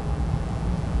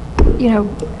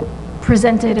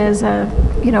 presented as a,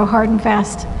 hard and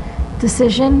fast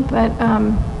decision, but,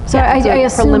 so Yeah, it's I a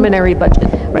assumed... preliminary budget.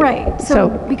 Right, so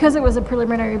because it was a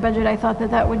preliminary budget, I thought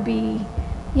that would be,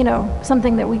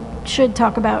 something that we should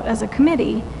talk about as a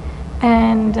committee.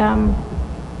 And,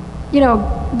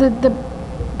 the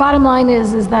bottom line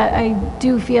is that I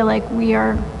do feel like we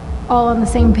are all on the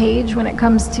same page when it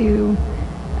comes to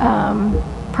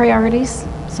priorities.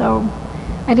 So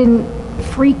I didn't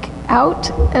freak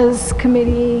out as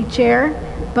committee chair,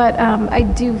 but I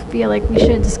do feel like we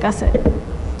should discuss it.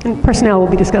 And personnel will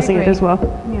be discussing it as well.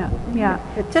 Yeah, yeah.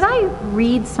 Did I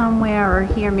read somewhere or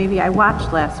hear, maybe I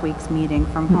watched last week's meeting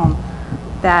from home,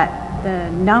 that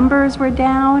the numbers were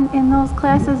down in those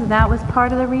classes? That was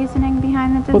part of the reasoning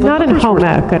behind the decision? Well, not in home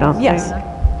ec, I don't think. Yes.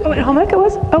 Oh, in home ec it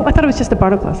was? Oh, I thought it was just the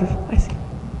Bartle classes. I see.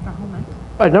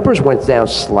 Our numbers went down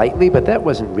slightly, but that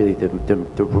wasn't really the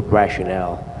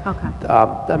rationale. Okay.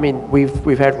 I mean,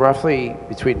 we've had roughly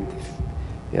between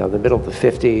the middle of the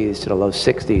 50s to the low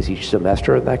 60s each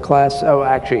semester in that class. Oh,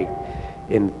 actually,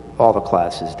 in all the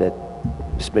classes that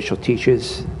Ms. Mitchell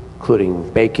teaches, including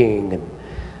baking and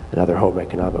other home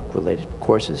economic related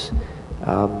courses.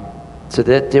 So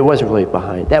that it wasn't really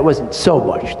behind. That wasn't so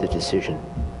much the decision,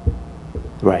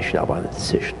 the rationale behind the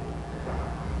decision.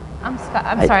 I'm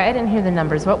sorry, I didn't hear the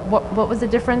numbers. What was the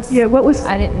difference? Yeah, what was?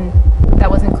 That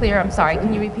wasn't clear. I'm sorry.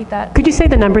 Can you repeat that? Could you say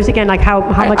the numbers again, like how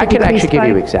much I it can decreased actually give by?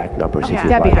 you exact numbers if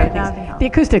you'd That'd be like. good. Thanks. The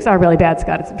acoustics are really bad,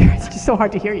 Scott. It's just so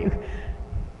hard to hear you.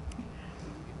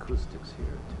 Acoustics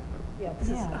here,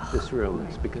 too. This room,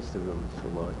 it's because the room is so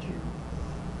large.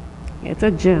 It's a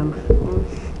gym.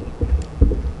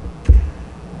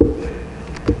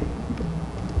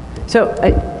 So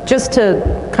just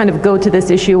to kind of go to this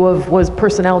issue of was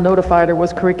personnel notified or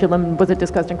was it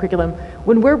discussed in curriculum?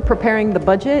 When we're preparing the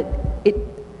budget,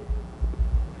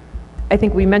 I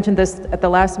think we mentioned this at the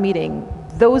last meeting,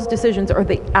 those decisions are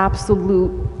the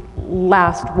absolute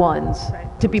last ones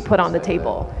to be put on the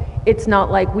table. It's not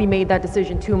like we made that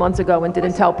decision 2 months ago and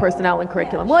didn't tell personnel and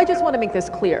curriculum. Well, I just want to make this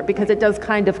clear because it does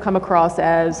kind of come across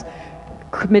as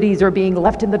committees are being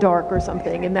left in the dark or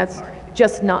something, and that's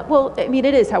just not, well, I mean,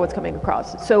 it is how it's coming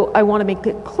across. So I want to make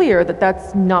it clear that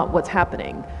that's not what's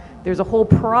happening. There's a whole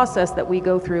process that we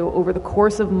go through over the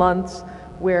course of months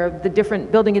where the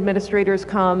different building administrators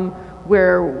come,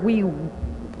 where we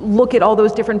look at all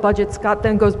those different budgets. Scott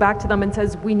then goes back to them and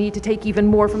says, we need to take even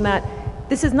more from that.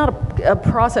 This is not a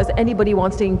process anybody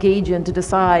wants to engage in to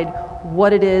decide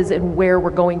what it is and where we're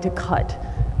going to cut.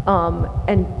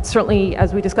 And certainly,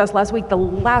 as we discussed last week, the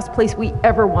last place we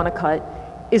ever want to cut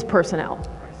is personnel.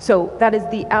 So that is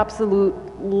the absolute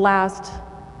last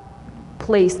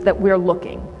place that we're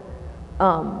looking.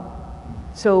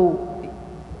 So,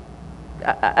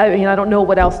 I mean, I don't know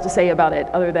what else to say about it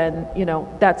other than,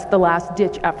 that's the last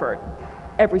ditch effort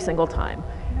every single time.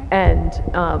 And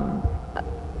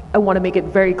I want to make it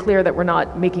very clear that we're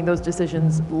not making those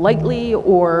decisions lightly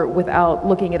or without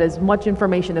looking at as much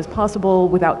information as possible,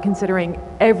 without considering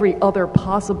every other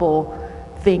possible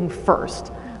thing first.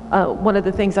 One of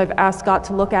the things I've asked Scott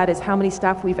to look at is how many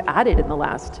staff we've added in the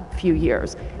last few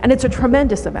years. And it's a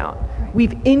tremendous amount.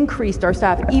 We've increased our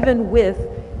staff, even with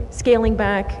scaling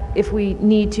back, if we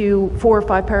need to, 4 or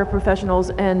 5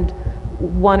 paraprofessionals and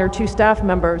 1 or 2 staff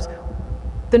members.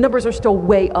 The numbers are still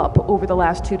way up over the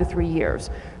last 2 to 3 years.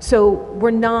 So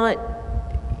we're not,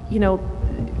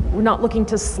 we're not looking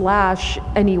to slash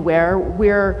anywhere.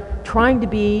 We're trying to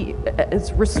be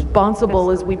as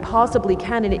responsible as we possibly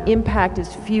can and impact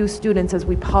as few students as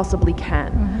we possibly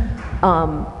can.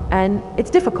 And it's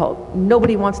difficult.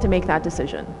 Nobody wants to make that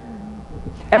decision.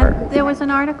 Ever. And there was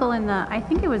an article in I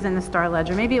think it was in the Star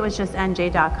Ledger, maybe it was just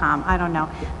NJ.com, I don't know.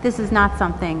 This is not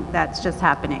something that's just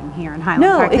happening here in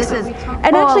Highland Park. This is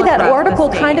and actually that article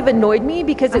kind of annoyed me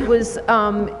because it was,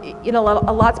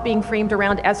 a lot's being framed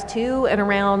around S2 and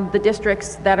around the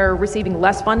districts that are receiving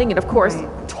less funding, and of course,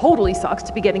 totally sucks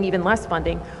to be getting even less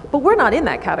funding, but we're not in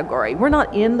that category. We're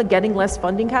not in the getting less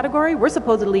funding category. We're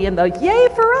supposedly in the, yay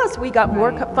for us, we got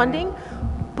more funding.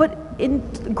 But in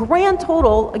grand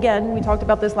total, again, we talked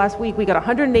about this last week, we got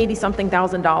 $180-something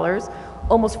thousand.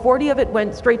 Almost 40 of it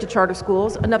went straight to charter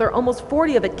schools. Another almost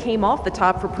 40 of it came off the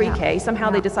top for pre-K.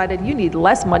 Somehow they decided you need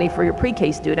less money for your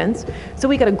pre-K students. So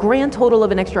we got a grand total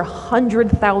of an extra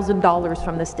 $100,000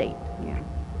 from the state.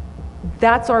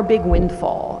 That's our big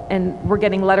windfall. And we're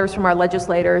getting letters from our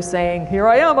legislators saying, here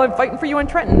I am, I'm fighting for you in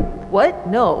Trenton. What?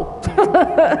 No.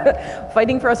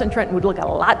 Fighting for us in Trenton would look a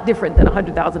lot different than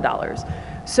 $100,000.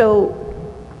 So,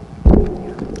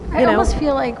 I almost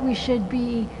feel like we should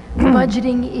be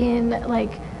budgeting in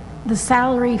like the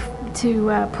salary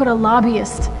to put a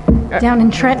lobbyist down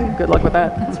in Trenton. Good luck with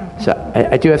that. So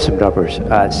I do have some numbers.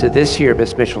 So this year,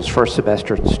 Ms. Mitchell's first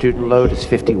semester student load is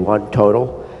 51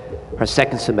 total. Her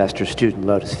second semester student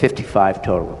load is 55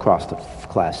 total across the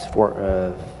class.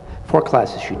 Four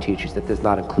classes she teaches. That does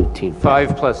not include team pep.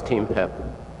 5 plus team pep.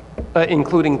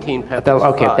 Including Teen Pep.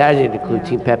 Okay, is that 5. didn't include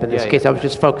Teen Pep in this case. I was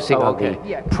just focusing on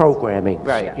the programming,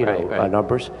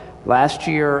 numbers. Last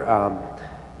year,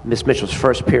 Ms. Mitchell's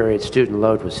first period student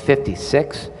load was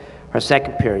 56. Her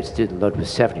second period student load was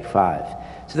 75.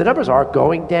 So the numbers are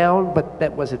going down, but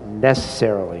that wasn't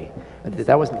necessarily,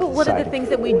 that wasn't But one of the things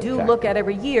that we do look at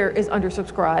every year is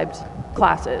undersubscribed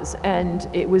classes. And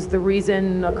it was the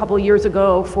reason a couple of years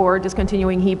ago for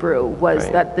discontinuing Hebrew was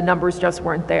that the numbers just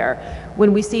weren't there.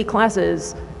 When we see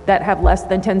classes that have less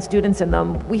than 10 students in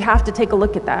them, we have to take a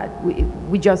look at that.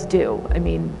 We just do. I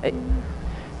mean...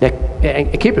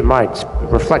 And keep in mind,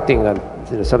 reflecting on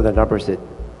some of the numbers that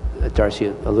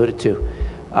Darcy alluded to,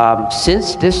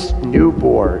 since this new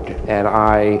board and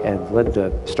I and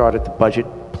Linda started the budget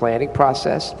planning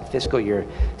process, the fiscal year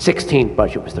 16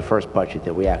 budget was the first budget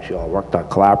that we actually all worked on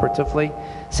collaboratively.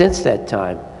 Since that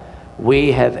time,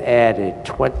 we have added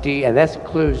 20, and that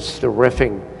includes the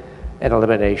riffing and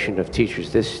elimination of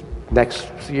teachers. This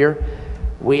next year,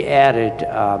 we added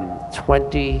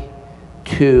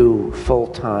 22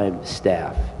 full-time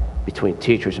staff between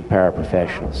teachers and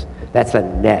paraprofessionals. That's a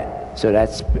net. So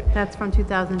that's from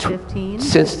 2015?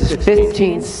 Since the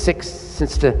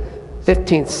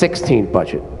 15-16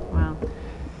 budget. Wow.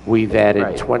 We've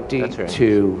added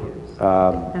 22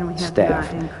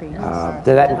 staff.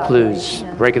 That includes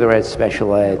regular ed,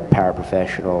 special ed,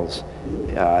 paraprofessionals,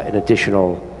 an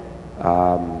additional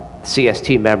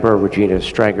CST member, Regina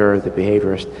Strenger, the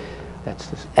behaviorist.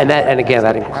 And again,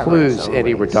 that includes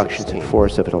any reductions in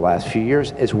force over the last few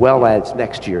years, as well as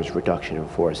next year's reduction in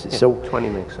force. So 20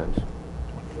 makes sense.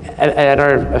 And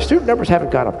our student numbers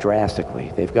haven't gone up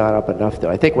drastically. They've gone up enough, though.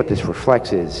 I think what this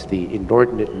reflects is the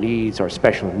inordinate needs our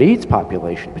special needs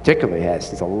population particularly has.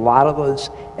 There's a lot of those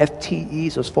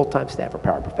FTEs, those full-time staff, are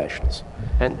paraprofessionals.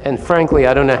 And frankly,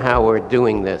 I don't know how we're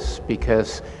doing this,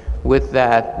 because with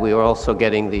that, we are also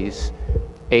getting these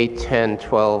 8, 10,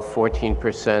 12,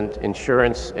 14%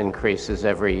 insurance increases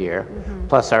every year,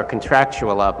 plus our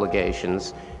contractual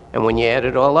obligations. And when you add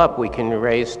it all up, we can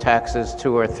raise taxes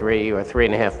 2 or 3 or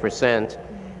 3.5%.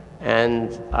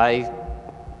 And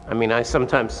I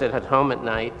sometimes sit at home at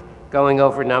night going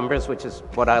over numbers, which is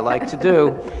what I like to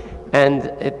do. And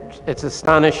it's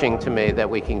astonishing to me that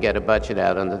we can get a budget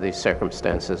out under these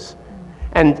circumstances.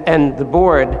 And the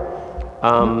board,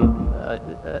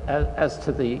 as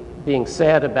to the being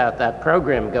sad about that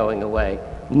program going away,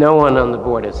 no one on the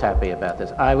board is happy about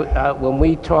this. When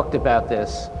we talked about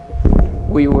this,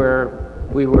 we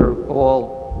were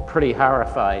all pretty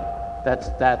horrified.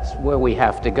 That's where we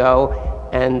have to go.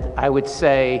 And I would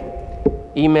say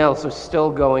emails are still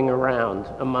going around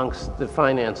amongst the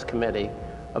finance committee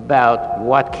about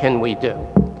what can we do,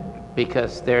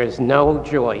 because there is no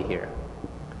joy here.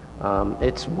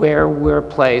 It's where we're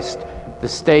placed. The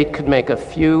state could make a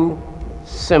few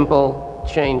simple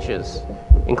changes,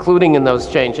 including in those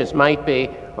changes might be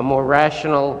a more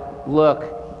rational look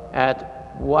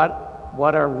at what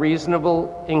are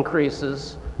reasonable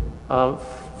increases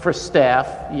for staff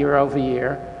year over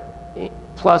year,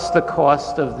 plus the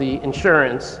cost of the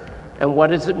insurance, and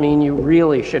what does it mean you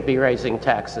really should be raising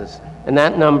taxes. And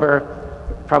that number,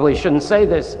 probably shouldn't say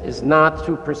this, is not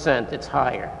 2%, it's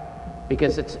higher,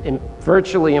 because it's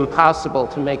virtually impossible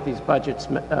to make these budgets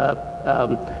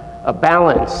a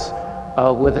balance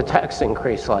with a tax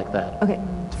increase like that. Okay.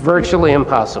 It's virtually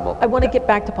impossible. I want to get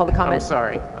back to public comment. I'm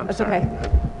sorry. That's sorry.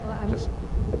 okay.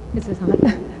 Is this on?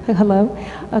 Hello?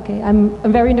 Okay, I'm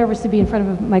very nervous to be in front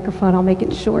of a microphone. I'll make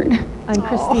it short. I'm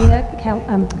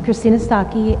Christina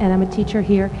Stocky, and I'm a teacher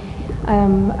here.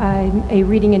 I'm a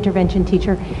reading intervention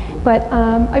teacher. But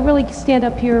I really stand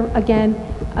up here again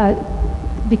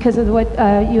because of what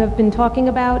you have been talking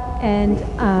about and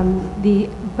the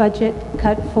budget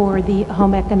cut for the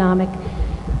home economic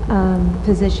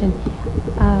position.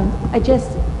 I'm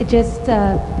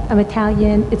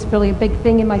Italian. It's really a big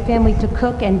thing in my family to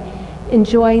cook and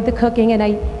enjoy the cooking.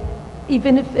 And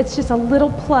even if it's just a little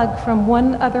plug from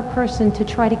one other person to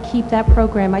try to keep that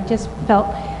program, I just felt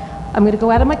I'm going to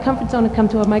go out of my comfort zone and come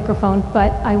to a microphone.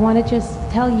 But I want to just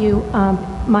tell you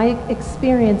my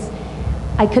experience.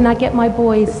 I could not get my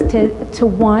boys to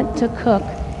want to cook.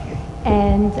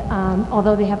 And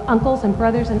although they have uncles and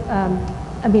brothers and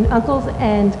uncles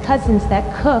and cousins that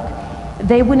cook,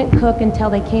 they wouldn't cook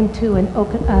until they came to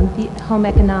the home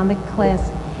economic class,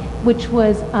 which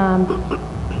was,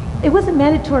 it wasn't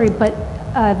mandatory, but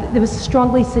it was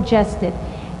strongly suggested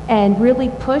and really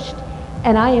pushed.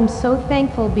 And I am so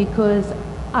thankful because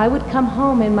I would come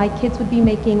home and my kids would be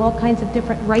making all kinds of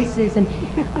different rices. And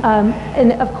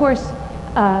of course,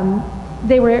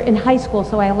 they were in high school,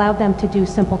 so I allowed them to do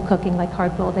simple cooking like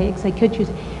hard-boiled eggs. They could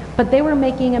choose. but they were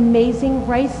making amazing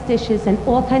rice dishes and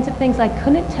all kinds of things. I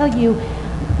couldn't tell you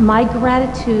my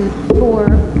gratitude for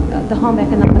the home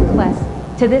economic class.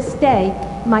 To this day,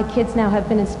 my kids now have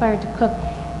been inspired to cook.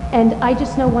 And I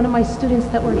just know one of my students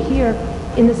that were here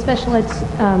in the special ed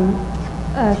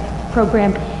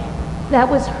program, that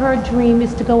was her dream,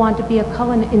 is to go on to be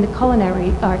in the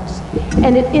culinary arts.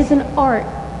 And it is an art,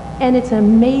 and it's an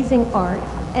amazing art.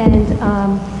 And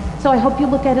so I hope you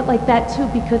look at it like that too,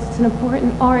 because it's an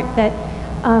important art that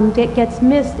gets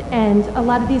missed, and a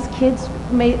lot of these kids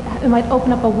it might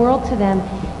open up a world to them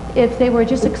if they were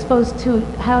just exposed to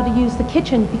how to use the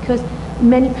kitchen, because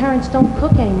many parents don't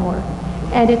cook anymore.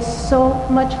 And it's so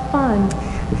much fun.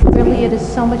 Really, it is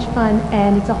so much fun,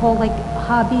 and it's a whole like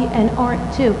hobby and art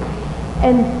too.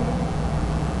 And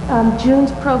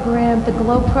June's program, the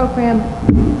GLOW program,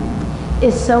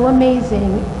 is so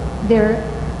amazing. They're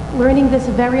learning this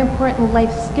very important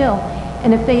life skill,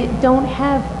 and if they don't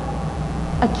have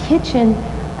a kitchen,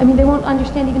 I mean, they won't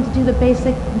understand even to do the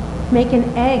basic make an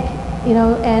egg, you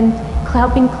know, and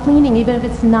helping cleaning, even if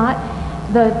it's not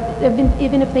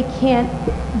even if they can't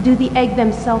do the egg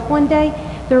themselves one day,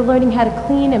 they're learning how to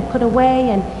clean and put away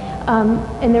and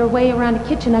their way around a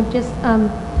kitchen. I'm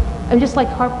just like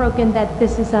heartbroken that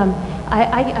this is,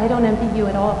 I don't envy you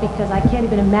at all, because I can't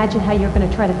even imagine how you're going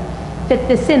to try to fit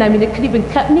this in. I mean, it could even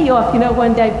cut me off, you know,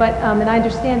 one day, but, and I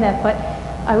understand that, but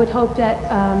I would hope that,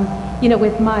 you know,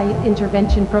 with my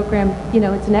intervention program, you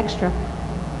know, it's an extra.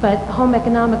 But home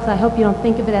economics, I hope you don't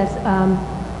think of it as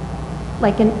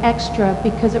like an extra,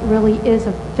 because it really is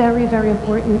a very, very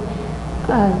important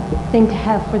thing to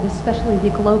have for especially the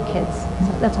GLOW kids.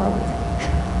 So that's all I want to say.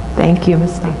 Thank you,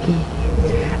 Ms. Stuckey.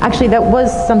 Actually, that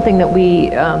was something that we,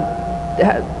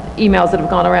 emails that have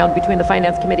gone around between the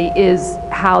Finance Committee, is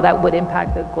how that would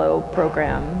impact the GLOW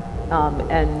program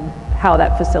and how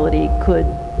that facility could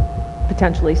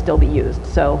potentially still be used.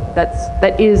 So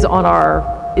that is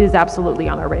absolutely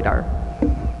on our radar.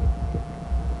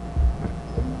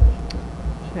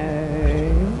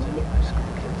 Okay.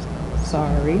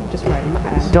 Sorry, just writing my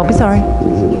address. Don't be sorry.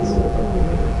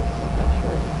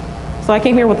 So I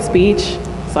came here with a speech.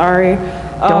 Sorry.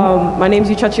 My name is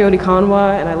Uchechi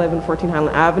Odikanwa, and I live in 14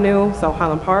 Highland Avenue, South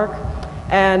Highland Park.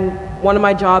 And one of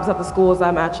my jobs at the school is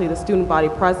I'm actually the student body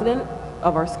president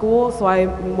of our school. So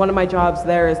one of my jobs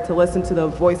there is to listen to the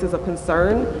voices of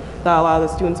concern that a lot of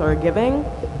the students are giving.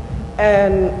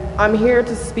 And I'm here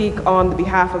to speak on the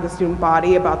behalf of the student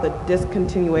body about the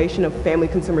discontinuation of family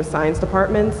consumer science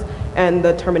departments and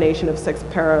the termination of 6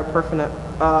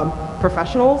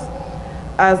 professionals.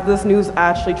 As this news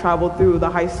actually traveled through the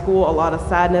high school, a lot of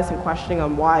sadness and questioning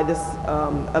on why this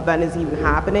event is even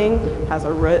happening has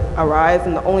arisen,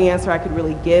 and the only answer I could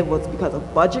really give was because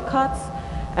of budget cuts.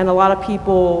 And a lot of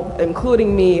people,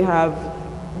 including me,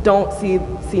 don't see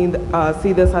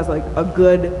this as like a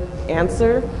good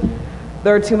answer.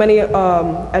 There are too many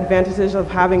advantages of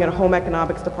having a home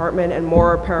economics department and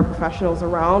more paraprofessionals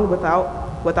around.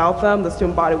 Without them, the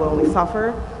student body will only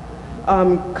suffer.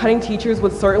 Cutting teachers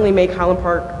would certainly make Highland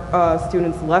Park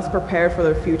students less prepared for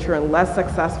their future and less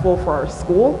successful for our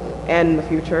school and in the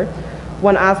future.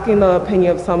 When asking the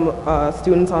opinion of some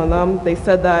students on them, they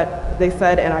said,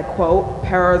 and I quote,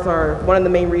 "Paras are one of the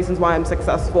main reasons why I'm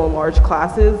successful in large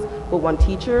classes with one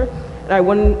teacher, and I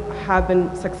wouldn't have been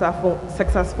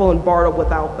successful in Bartle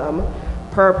without them.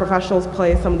 Paraprofessionals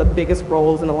play some of the biggest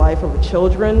roles in the life of the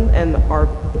children and are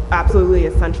absolutely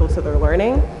essential to their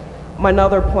learning." My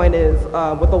another point is,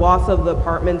 with the loss of the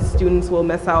department, students will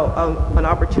miss out on an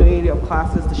opportunity of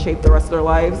classes to shape the rest of their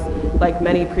lives, like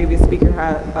many previous speakers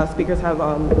have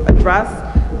addressed.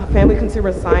 Family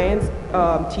consumer science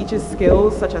teaches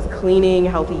skills such as cleaning,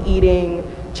 healthy eating,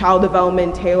 child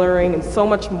development, tailoring, and so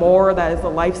much more that is a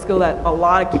life skill that a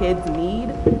lot of kids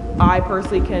need. I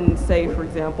personally can say, for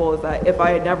example, is that if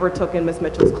I had never taken Ms.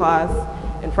 Mitchell's class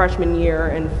in freshman year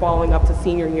and following up to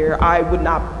senior year, I would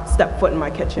not step foot in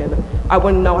my kitchen. I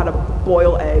wouldn't know how to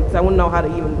boil eggs. I wouldn't know how to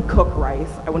even cook rice.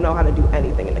 I wouldn't know how to do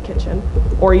anything in the kitchen,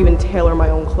 or even tailor my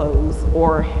own clothes,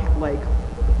 or like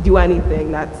do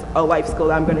anything that's a life skill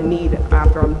that I'm going to need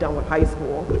after I'm done with high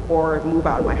school or move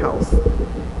out of my house.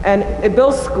 And it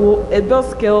builds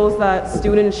skills that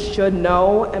students should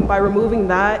know, and by removing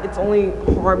that, it's only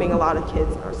harming a lot of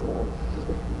kids in our school.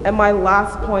 And my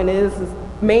last point is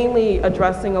mainly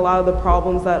addressing a lot of the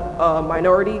problems that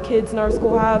minority kids in our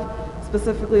school have,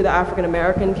 specifically the African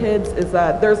American kids, is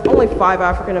that there's only 5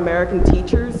 African American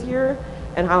teachers here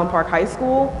in Highland Park High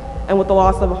School, and with the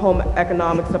loss of a home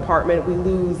economics department, we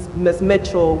lose Ms.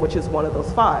 Mitchell, which is one of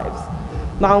those 5s.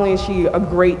 Not only is she a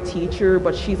great teacher,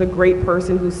 but she's a great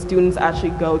person who students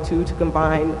actually go to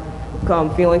combine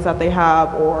feelings that they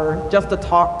have or just to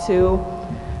talk to.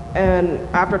 And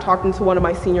after talking to one of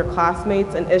my senior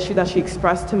classmates, an issue that she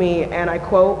expressed to me, and I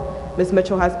quote, "Ms.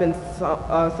 Mitchell has been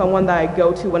someone that I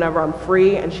go to whenever I'm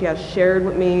free, and she has shared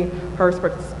with me her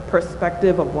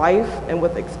perspective of life and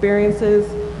with experiences.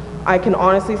 I can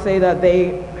honestly say that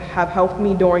they have helped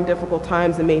me during difficult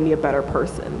times and made me a better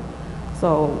person."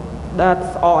 So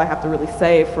that's all I have to really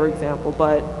say, for example,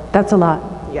 but... That's a lot.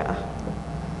 Yeah.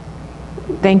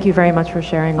 Thank you very much for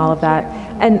sharing all of that.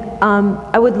 And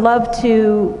I would love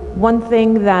to, one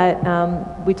thing that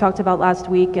we talked about last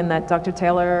week and that Dr.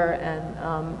 Taylor and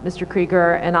Mr.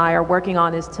 Krieger and I are working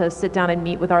on is to sit down and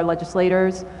meet with our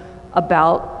legislators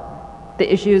about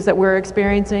the issues that we're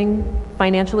experiencing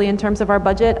financially in terms of our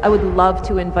budget. I would love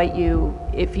to invite you,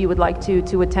 if you would like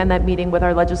to attend that meeting with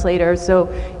our legislators so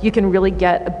you can really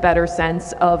get a better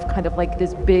sense of kind of like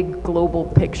this big global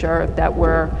picture that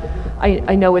we're,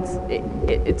 I know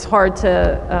it's hard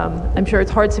to, I'm sure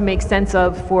it's hard to make sense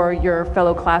of for your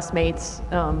fellow classmates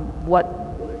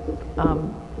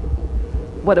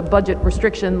what a budget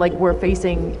restriction like we're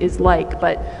facing is like,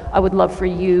 but I would love for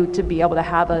you to be able to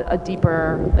have a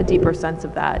deeper sense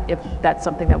of that if that's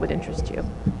something that would interest you.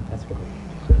 That's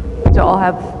great. So I'll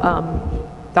have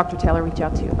Dr. Taylor reach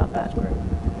out to you about that.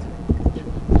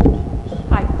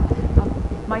 Hi,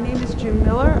 my name is June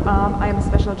Miller. I am a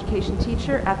special education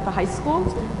teacher at the high school.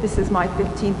 This is my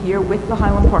 15th year with the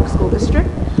Highland Park School District.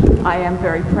 I am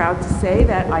very proud to say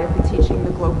that I have been teaching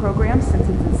the GLOW program since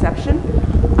its inception.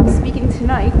 I'm speaking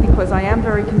tonight because I am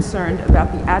very concerned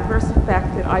about the adverse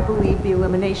effect that I believe the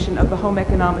elimination of the home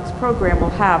economics program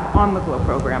will have on the GLOW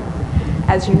program.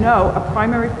 As you know, a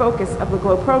primary focus of the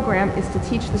GLOW program is to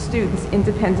teach the students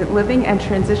independent living and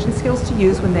transition skills to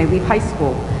use when they leave high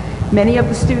school. Many of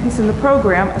the students in the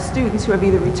program are students who have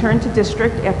either returned to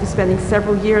district after spending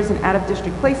several years in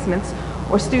out-of-district placements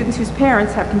or students whose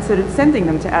parents have considered sending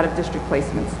them to out-of-district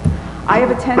placements. I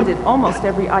have attended almost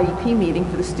every IEP meeting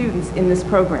for the students in this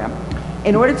program.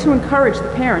 In order to encourage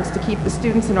the parents to keep the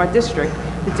students in our district,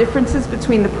 the differences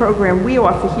between the program we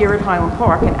offer here at Highland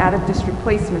Park and out-of-district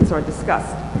placements are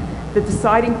discussed. The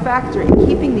deciding factor in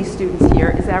keeping these students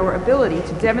here is our ability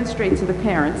to demonstrate to the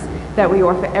parents that we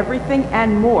offer everything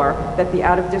and more that the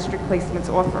out-of-district placements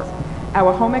offer.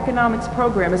 Our home economics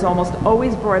program is almost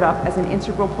always brought up as an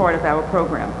integral part of our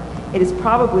program. It is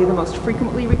probably the most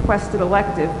frequently requested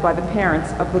elective by the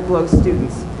parents of the GLOW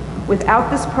students. Without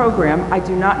this program, I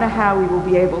do not know how we will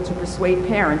be able to persuade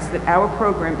parents that our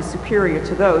program is superior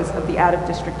to those of the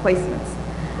out-of-district placements.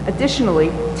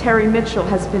 Additionally, Terry Mitchell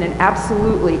has been an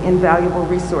absolutely invaluable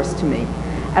resource to me.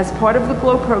 As part of the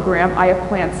GLOW program, I have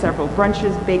planned several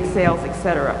brunches, bake sales,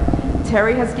 etc.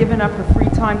 Terry has given up her free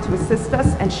time to assist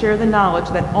us and share the knowledge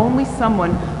that only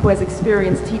someone who has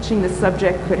experience teaching this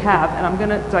subject could have. And I'm going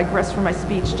to digress from my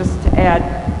speech just to add,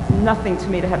 it's nothing to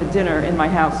me to have a dinner in my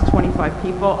house, 25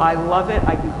 people. I love it.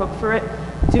 I can cook for it.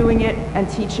 Doing it and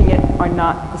teaching it are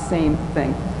not the same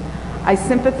thing. I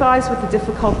sympathize with the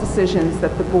difficult decisions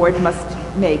that the board must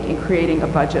make in creating a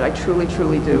budget. I truly,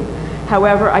 truly do.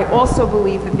 However, I also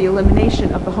believe that the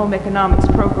elimination of the home economics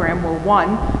program will,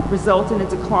 1, result in a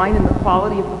decline in the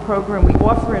quality of the program we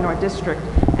offer in our district,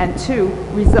 and 2,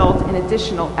 result in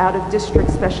additional out-of-district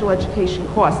special education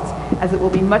costs, as it will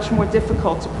be much more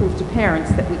difficult to prove to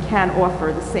parents that we can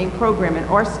offer the same program in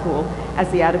our school as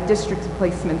the out-of-district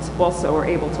placements also are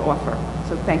able to offer.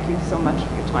 So thank you so much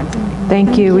for your time tonight.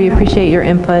 Thank you. We appreciate your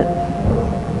input.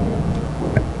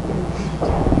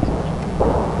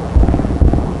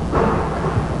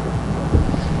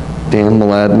 Dan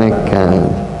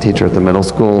Mladnick, teacher at the middle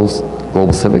schools,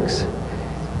 Global Civics,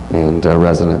 and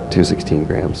resident 216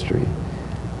 Graham Street.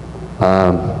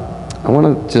 I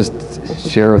want to just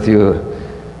share with you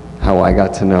how I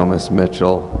got to know Miss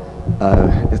Mitchell.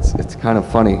 It's kind of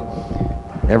funny.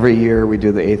 Every year we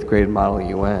do the 8th grade Model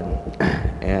UN,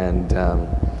 and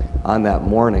on that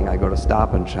morning I go to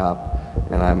Stop and Shop,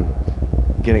 and I'm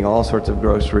getting all sorts of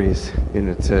groceries, you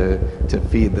know, to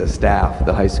feed the staff,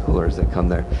 the high schoolers that come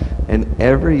there. And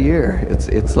every year,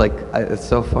 it's like, it's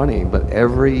so funny, but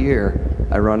every year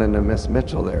I run into Miss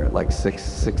Mitchell there at like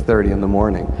 6:30 in the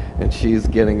morning, and she's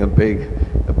getting a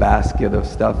basket of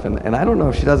stuff, and I don't know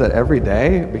if she does that every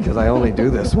day, because I only do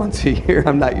this once a year.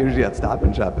 I'm not usually at Stop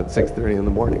and Shop at 6:30 in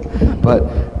the morning, but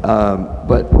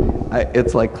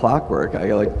it's like clockwork.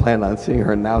 I like plan on seeing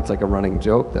her, and now it's like a running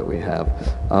joke that we have.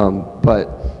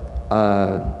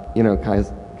 You know, kind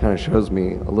of shows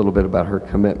me a little bit about her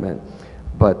commitment.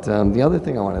 But the other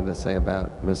thing I wanted to say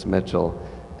about Miss Mitchell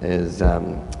is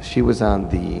she was on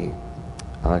the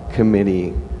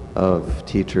committee of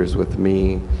teachers with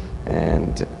me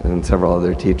and several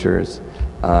other teachers,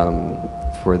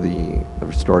 for the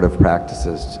restorative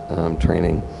practices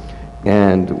training.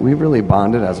 And we really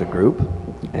bonded as a group,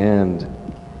 and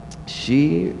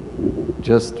she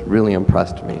just really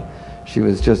impressed me. She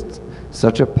was just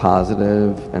such a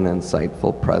positive and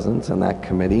insightful presence in that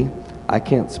committee. I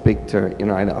can't speak to,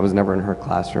 I was never in her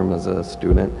classroom as a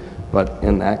student, but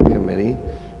in that committee,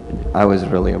 I was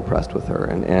really impressed with her,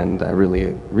 and I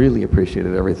really, really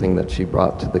appreciated everything that she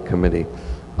brought to the committee.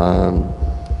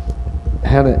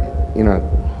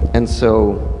 And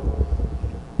so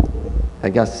I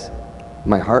guess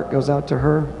my heart goes out to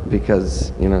her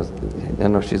because, I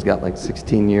know she's got like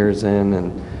 16 years in,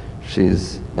 and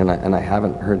I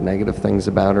haven't heard negative things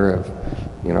about her.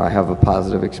 I have a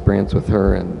positive experience with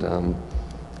her,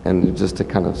 and just to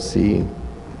kind of see,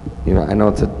 I know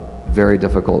it's a very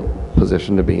difficult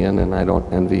position to be in, and I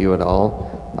don't envy you at all.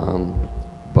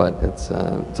 But it's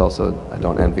also, I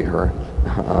don't envy her,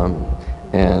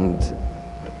 and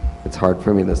it's hard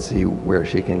for me to see where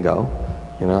she can go.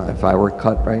 If I were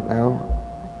cut right now,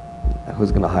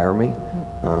 who's going to hire me?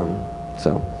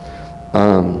 So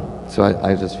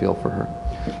I just feel for her.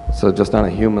 So just on a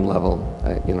human level,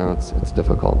 it's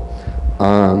difficult.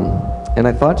 And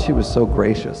I thought she was so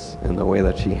gracious in the way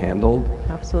that she handled,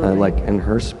 Absolutely. like in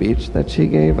her speech that she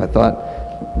gave. I thought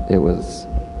it was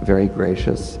very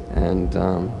gracious, and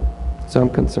so I'm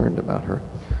concerned about her.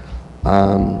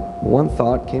 One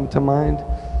thought came to mind.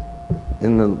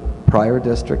 In the prior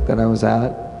district that I was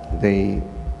at, they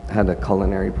had a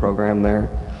culinary program there,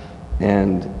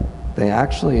 and they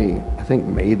actually, I think,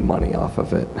 made money off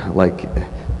of it. Like,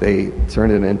 they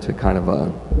turned it into kind of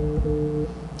a,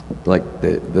 like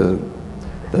the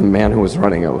man who was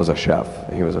running it was a chef.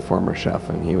 He was a former chef,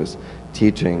 and he was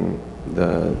teaching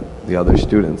the other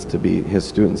students to be, his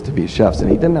students to be chefs.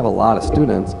 And he didn't have a lot of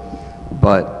students,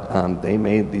 but they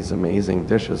made these amazing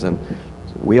dishes, and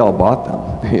we all bought them.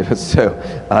 So,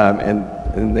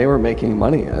 and they were making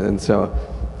money. And so,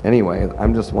 anyway,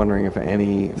 I'm just wondering if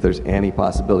there's any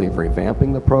possibility of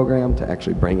revamping the program to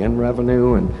actually bring in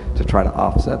revenue and to try to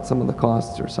offset some of the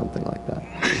costs or something like that.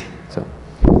 So,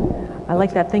 I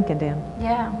like that thinking, Dan.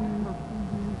 Yeah. I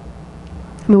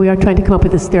mean, we are trying to come up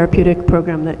with this therapeutic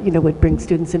program that, would bring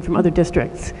students in from other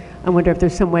districts. I wonder if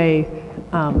there's some way,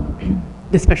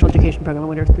 the special education program, I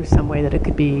wonder if there's some way that it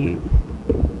could be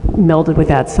melded with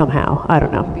that somehow. I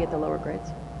don't know. Be at the lower grades.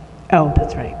 Oh,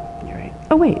 that's right. You're right.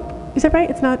 Oh, wait. Is that right?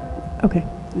 It's not? Okay.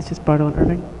 It's just Bartle and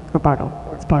Irving? Or Bartle?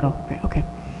 It's Bartle. Right. Okay.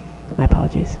 My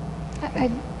apologies.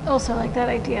 I also like that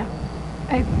idea.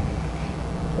 I'd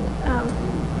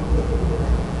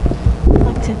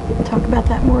like to talk about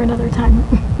that more another time.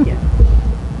 Yeah.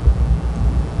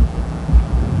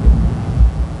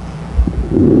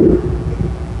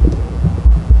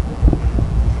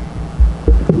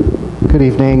 Good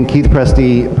evening, Keith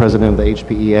Presti, President of the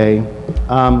HPEA.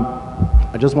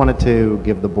 I just wanted to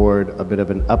give the board a bit of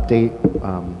an update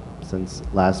since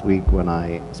last week when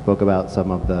I spoke about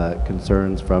some of the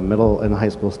concerns from middle and high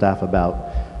school staff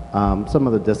about some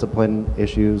of the discipline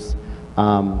issues.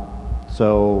 I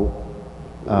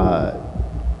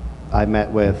met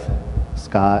with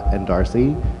Scott and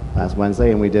Darcy last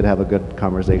Wednesday, and we did have a good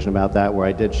conversation about that, where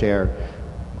I did share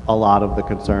a lot of the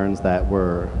concerns that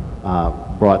were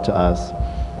brought to us.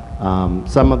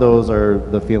 Some of those are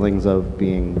the feelings of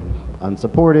being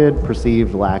unsupported,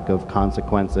 perceived lack of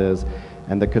consequences,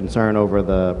 and the concern over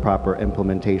the proper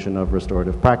implementation of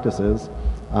restorative practices.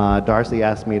 Darcy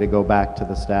asked me to go back to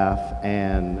the staff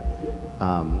and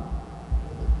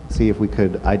see if we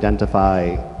could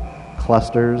identify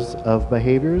clusters of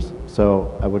behaviors.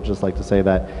 So I would just like to say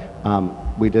that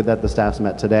we did that. The staffs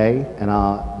met today, and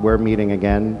we're meeting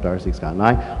again, Darcy, Scott, and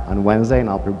I, on Wednesday, and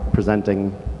I'll be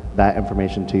presenting that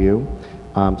information to you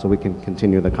so we can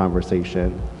continue the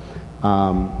conversation.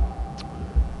 And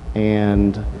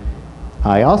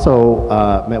I also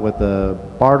met with the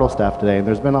Bartle staff today, and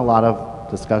there's been a lot of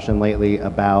discussion lately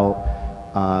about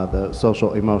the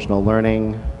social emotional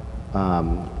learning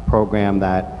program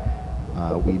that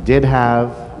we did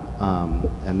have,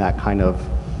 and that kind of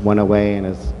went away and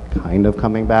is kind of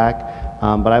coming back.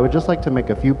 But I would just like to make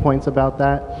a few points about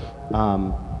that,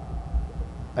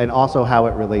 and also how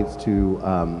it relates to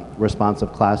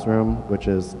Responsive Classroom, which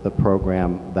is the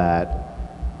program that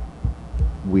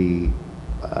we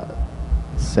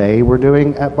say we're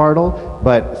doing at Bartle.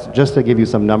 But just to give you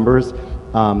some numbers,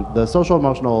 the Social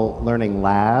Emotional Learning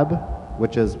Lab,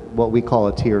 which is what we call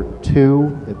a Tier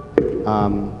 2,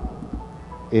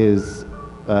 is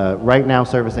right now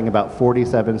servicing about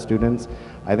 47 students.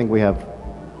 I think we have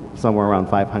somewhere around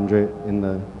 500 in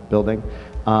the building.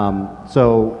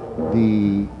 So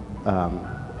the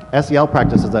SEL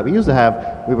practices that we used to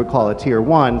have, we would call a tier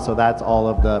 1, so that's all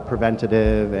of the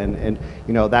preventative and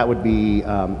you know, that would be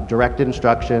direct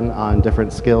instruction on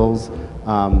different skills,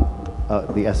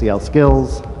 the SEL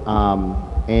skills,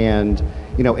 and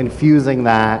you know, infusing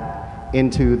that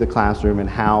into the classroom and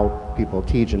how people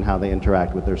teach and how they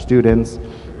interact with their students.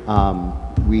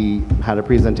 We had a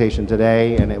presentation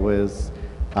today, and it was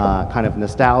kind of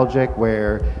nostalgic,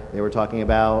 where they were talking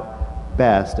about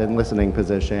best and listening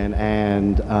position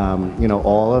and you know,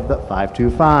 all of the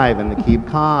 5-2-5 and the keep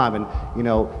calm, and you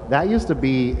know, that used to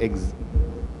be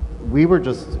we were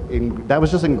just that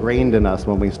was just ingrained in us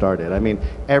when we started. I mean,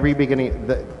 every beginning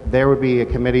there would be a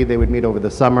committee, they would meet over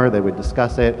the summer, they would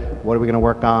discuss it, what are we going to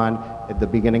work on at the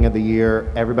beginning of the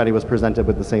year. Everybody was presented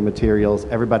with the same materials,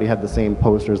 everybody had the same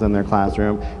posters in their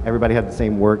classroom, everybody had the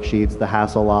same worksheets, the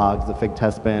hassle logs, the fig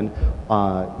test bin,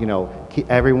 you know,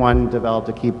 everyone developed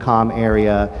a keep calm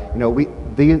area. You know,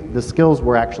 the skills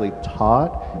were actually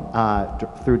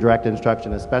taught through direct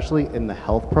instruction, especially in the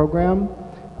health program.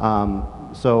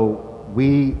 So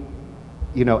we,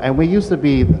 you know, and we used to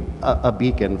be a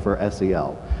beacon for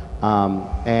SEL.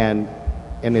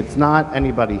 And it's not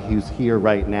anybody who's here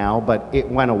right now, but it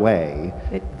went away.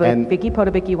 Vicky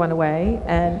Podobicki went away,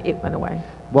 and it went away.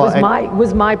 Well,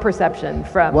 was my perception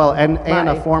from and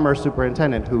a former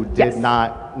superintendent who did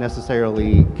not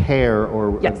necessarily care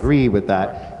or agree with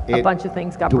that. A bunch of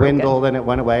things got dwindled broken. And it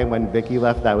went away. When Vicky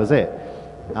left, that was it.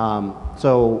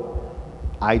 So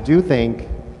I do think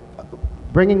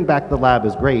bringing back the lab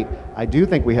is great. I do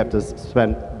think we have to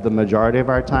spend the majority of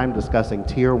our time discussing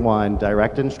tier 1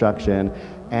 direct instruction,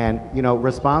 and you know,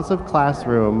 responsive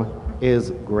classroom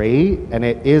is great, and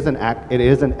it is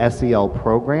an SEL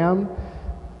program.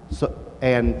 So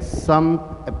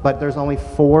but there's only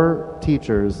 4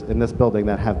 teachers in this building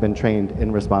that have been trained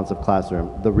in responsive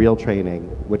classroom, the real training,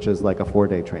 which is like a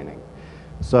 4-day training.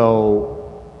 So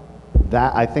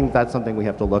I think that's something we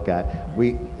have to look at.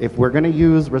 If we're going to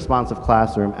use responsive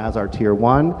classroom as our tier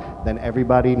 1, then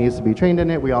everybody needs to be trained in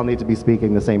it. We all need to be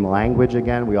speaking the same language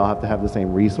again. We all have to have the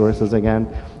same resources again.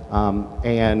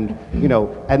 And you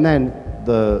know, and then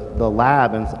the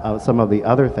lab and some of the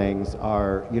other things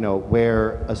are, you know,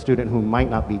 where a student who might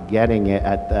not be getting it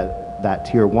at that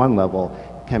tier 1 level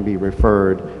can be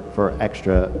referred for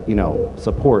extra, you know,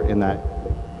 support in that.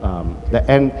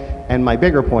 And my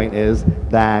bigger point is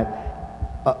that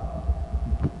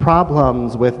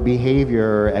problems with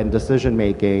behavior and decision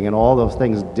making and all those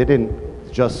things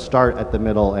didn't just start at the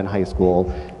middle and high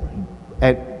school.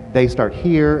 And they start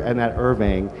here and at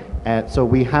Irving. And so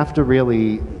we have to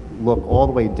really look all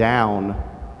the way down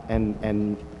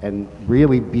and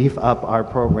really beef up our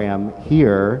program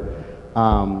here.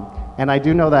 And I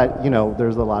do know that, you know,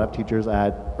 there's a lot of teachers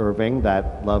at Irving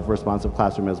that love responsive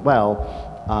classroom as well.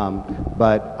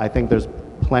 But I think there's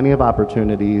plenty of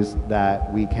opportunities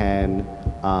that we can,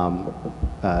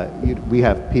 we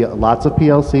have lots of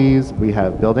PLCs, we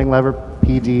have building level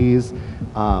PDs,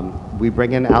 we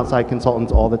bring in outside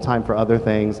consultants all the time for other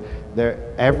things.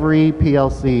 Every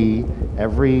PLC,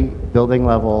 every building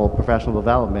level professional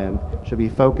development should be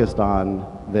focused on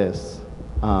this.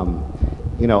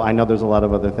 You know, I know there's a lot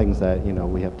of other things that, you know,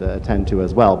 we have to attend to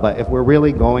as well, but if we're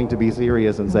really going to be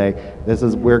serious and say,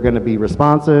 we're going to be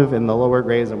responsive in the lower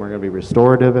grades and we're going to be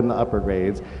restorative in the upper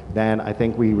grades, then I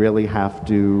think we really have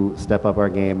to step up our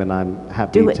game, and I'm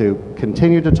happy to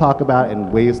continue to talk about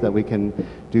in ways that we can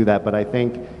do that. But I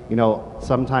think, you know,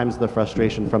 sometimes the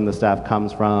frustration from the staff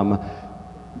comes from,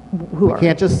 we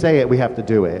can't just say it, we have to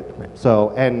do it. Right.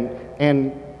 So,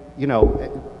 and you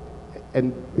know,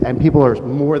 and people are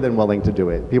more than willing to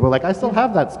do it. People are like, I still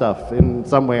have that stuff in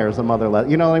some way or some other,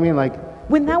 you know what I mean? Like,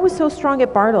 when that was so strong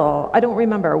at Bartle, I don't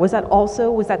remember, was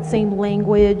that same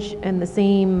language and the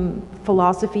same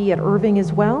philosophy at Irving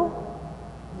as well?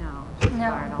 No.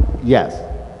 Yes.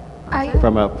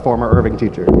 From a former Irving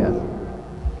teacher, yes.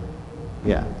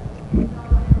 Yeah.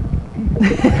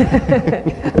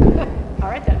 All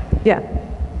right then. Yeah.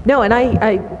 No, and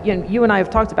you know, you and I have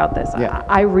talked about this. Yeah.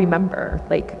 I remember,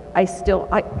 like, I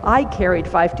carried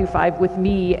 525 with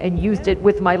me and used it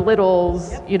with my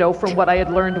littles, you know, from what I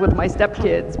had learned with my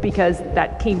stepkids, because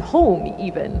that came home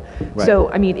even. Right. So,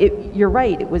 I mean, you're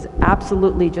right. It was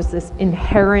absolutely just this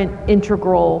inherent,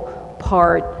 integral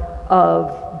part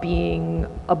of being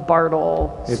a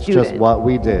Bartle student. It's just what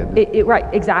we did.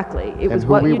 Right, exactly. It was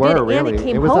what you did, and it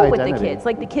came home with the kids.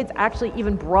 Like, the kids actually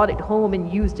even brought it home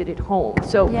and used it at home.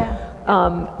 So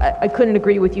I couldn't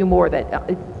agree with you more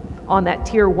that on that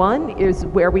tier 1 is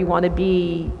where we want to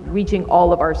be reaching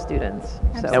all of our students.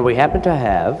 So. And we happen to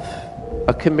have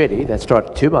a committee that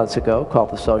started 2 months ago called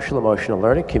the Social Emotional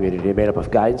Learning Community, made up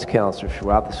of guidance counselors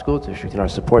throughout the school district and our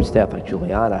support staff like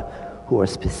Juliana, who are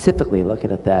specifically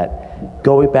looking at that,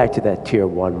 going back to that Tier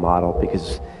 1 model,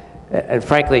 because, and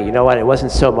frankly, you know what, it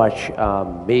wasn't so much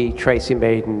me, Tracy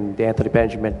Maiden, Anthony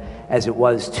Benjamin, as it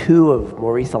was 2 of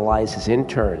Maurice Elias's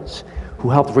interns who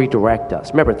helped redirect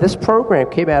us. Remember, this program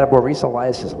came out of Maurice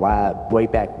Elias's lab way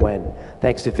back when,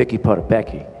 thanks to Vicky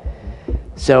Potapecki.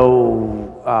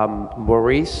 So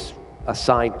Maurice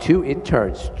assigned 2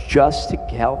 interns just to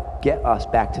help get us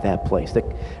back to that place.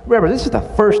 Remember, this is the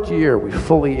first year we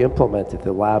fully implemented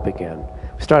the lab again.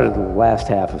 We started in the last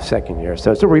half of second year,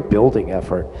 so it's a rebuilding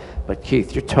effort. But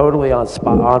Keith, you're totally on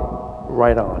spot,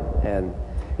 right on, and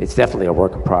it's definitely a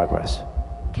work in progress.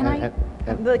 Can I?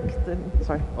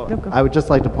 Sorry. I would just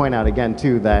like to point out again,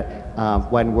 too, that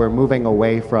when we're moving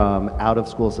away from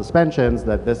out-of-school suspensions,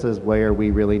 that this is where we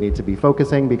really need to be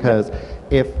focusing, because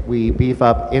if we beef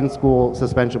up in-school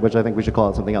suspension, which I think we should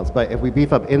call it something else, but if we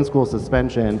beef up in-school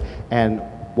suspension and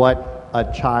what a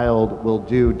child will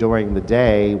do during the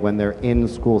day when they're in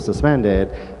school suspended,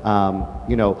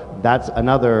 you know, that's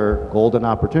another golden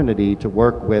opportunity to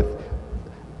work with.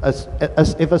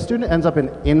 If a student ends up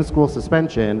in school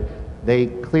suspension, they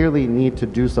clearly need to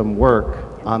do some work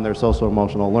on their social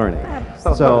emotional learning.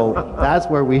 So that's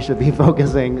where we should be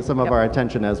focusing some of our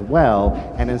attention as well.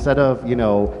 And instead of, you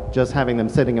know, just having them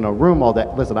sitting in a room all day,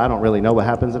 listen, I don't really know what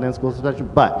happens in in-school suspension,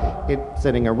 but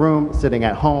sitting in a room, sitting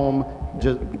at home,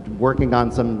 just working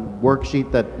on some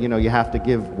worksheet that, you know, you have to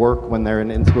give work when they're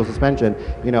in school suspension,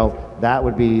 you know, that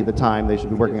would be the time they should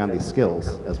be working on these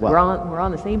skills as well. We're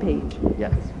on the same page.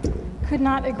 Yes. Could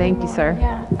not agree Thank you, more. sir.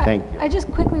 Yeah. Thank you. I just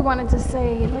quickly wanted to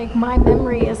say, like, my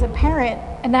memory as a parent,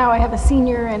 and now I have a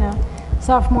senior and a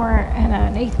sophomore and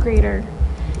an 8th grader,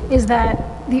 is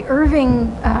that the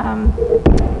Irving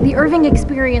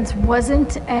experience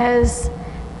wasn't as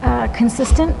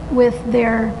consistent with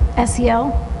their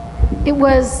SEL. It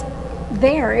was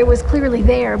there, it was clearly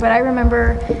there, but I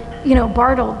remember, you know,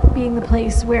 Bartle being the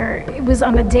place where it was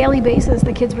on a daily basis,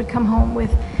 the kids would come home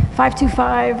with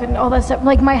 525 and all that stuff.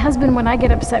 Like, my husband, when I get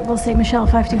upset, will say, Michelle,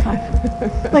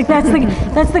 525. Like, that's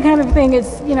the kind of thing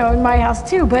it's, you know, in my house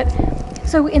too. But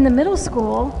so in the middle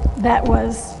school, that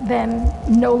was then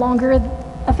no longer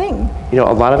a thing. You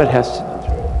know, a lot of it has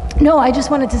to... No, I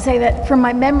just wanted to say that from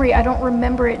my memory, I don't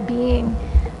remember it being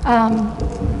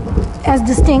as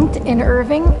distinct in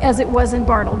Irving as it was in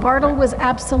Bartle. Bartle was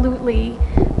absolutely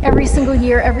every single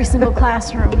year, every single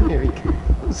classroom.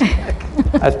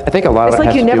 I think a lot of It's it like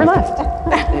has you to never do with, left.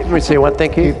 Let me say one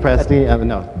thing, Keith. Presti,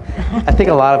 no. I think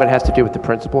a lot of it has to do with the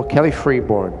principal. Kelly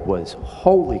Freeborn was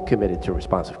wholly committed to a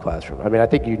responsive classroom. I mean, I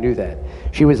think you knew that.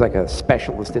 She was like a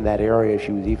specialist in that area.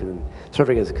 She was even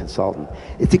serving as a consultant.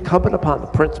 It's incumbent upon the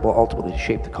principal ultimately to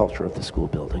shape the culture of the school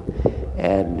building.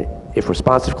 And if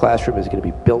responsive classroom is going to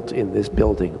be built in this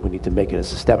building, we need to make it a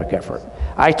systemic effort.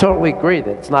 I totally agree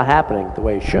that it's not happening the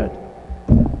way it should.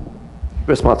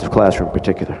 Responsive classroom in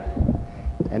particular.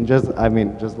 And just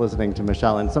listening to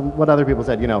Michelle and what other people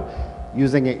said, you know,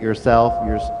 using it yourself,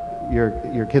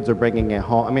 your kids are bringing it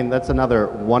home. I mean, that's another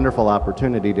wonderful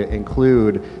opportunity to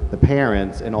include the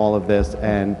parents in all of this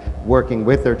and working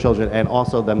with their children and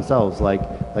also themselves,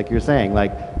 like you're saying,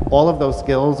 like all of those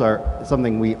skills are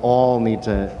something we all need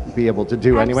to be able to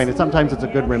do anyway. And sometimes it's a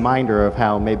good reminder of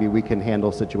how maybe we can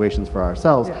handle situations for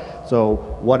ourselves. Yeah. So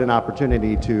what an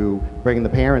opportunity to bring the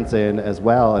parents in as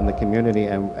well and the community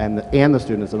and the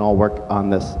students and all work on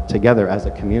this together as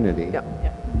a community. Yep.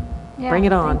 Yeah, Bring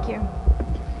it on. Thank you.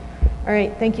 All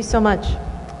right, thank you so much.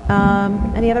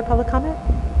 Any other public comment?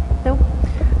 No?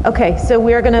 Okay, so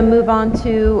we're going to move on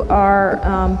to our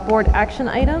board action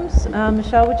items.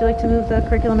 Michelle, would you like to move the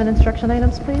curriculum and instruction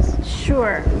items, please?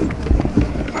 Sure.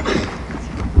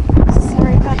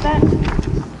 Sorry about that.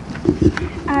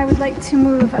 I would like to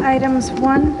move items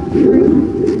 1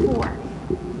 through 4.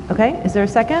 Okay, is there a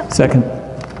second? Second.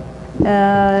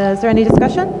 Is there any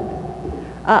discussion?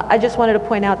 I just wanted to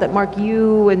point out that, Mark,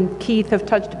 you and Keith have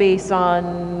touched base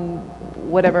on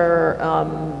whatever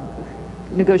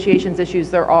negotiations issues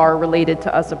there are related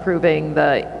to us approving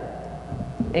the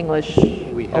English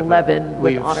 11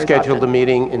 with honors We've scheduled option. a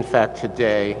meeting, in fact,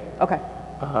 today. Okay.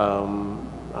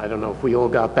 I don't know if we all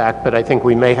got back, but I think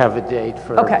we may have a date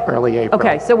for early April.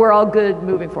 Okay, so we're all good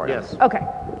moving forward? Yes. Okay,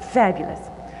 fabulous.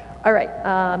 All right,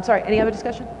 sorry, any other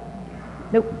discussion?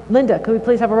 Nope. Linda, could we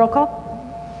please have a roll call?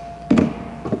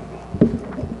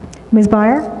 Ms.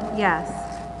 Byer? Yes.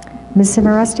 Ms.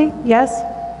 Cimarusti? Yes.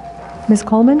 Ms.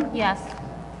 Coleman? Yes.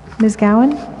 Ms.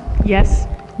 Gowan? Yes.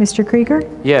 Mr. Krieger?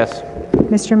 Yes.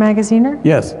 Mr. Magaziner?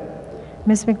 Yes.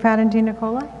 Ms. McFadden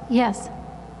DiNicola? Yes.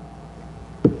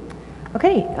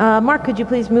 Okay, Mark, could you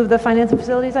please move the finance and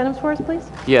facilities items for us, please?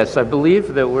 Yes, I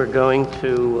believe that we're going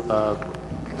to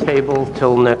table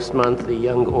till next month the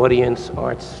Young Audience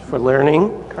Arts for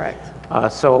Learning. Correct.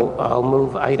 So I'll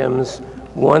move items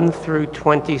 1 through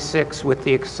 26 with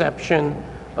the exception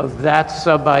of that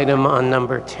sub-item on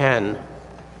number 10.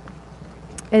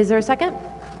 Is there a second?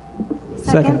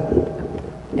 Second.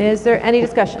 Is there any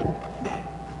discussion?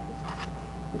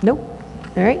 Nope.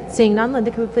 All right, seeing none, Linda,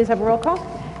 could we please have a roll call?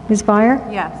 Ms. Byer?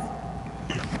 Yes.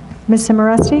 Ms.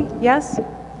 Simoresti? Yes?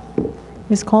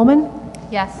 Ms. Coleman?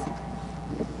 Yes.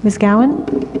 Ms. Gowan?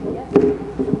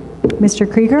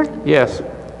 Mr. Krieger? Yes.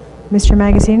 Mr.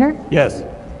 Magaziner? Yes.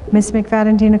 Ms.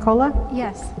 McFadden Nicola?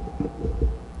 Yes.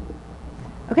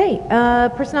 Okay,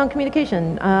 personnel and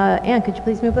communication. Ann, could you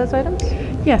please move those items?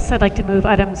 Yes, I'd like to move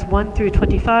items 1 through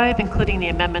 25, including the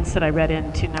amendments that I read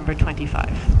into number 25.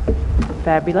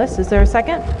 Fabulous. Is there a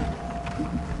second?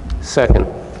 Second.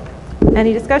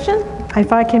 Any discussion?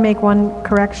 If I can make one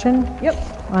correction? Yep.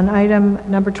 On item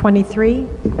number 23,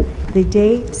 the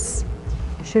dates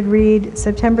should read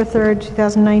September 3rd,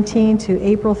 2019 to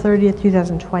April 30th,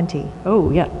 2020. Oh,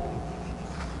 yeah.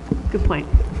 Good point.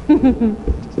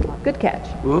 Good catch.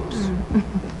 Oops.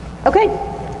 Okay,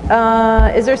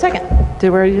 is there a second? Did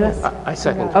we already do that? I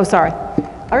second. Oh, sorry.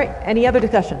 All right, any other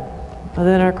discussion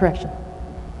other than our correction?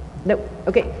 Nope.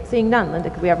 Okay, seeing none, Linda,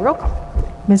 could we have a roll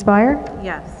call? Ms. Byer?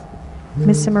 Yes.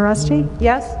 Ms. Simoresti?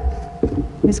 Yes?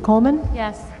 Ms. Coleman?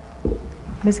 Yes.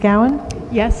 Ms. Gowan?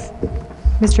 Yes.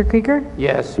 Mr. Krieger?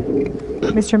 Yes.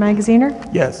 Mr. Magaziner?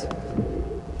 Yes.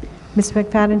 Ms.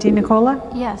 McFadden Nicola?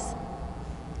 Yes.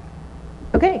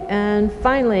 Okay, and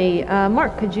finally,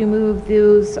 Mark, could you move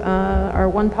those, our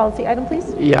one policy item,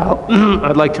 please? Yeah,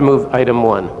 I'd like to move item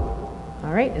 1. All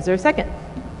right, is there a second?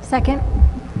 Second.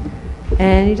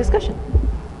 Any discussion?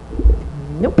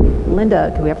 Nope.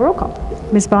 Linda, can we have a roll call?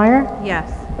 Ms. Byer?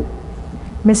 Yes.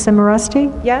 Ms.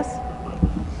 Simoresti? Yes?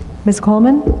 Ms.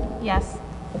 Coleman? Yes.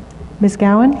 Ms.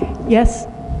 Gowan? Yes.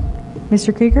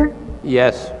 Mr. Krieger?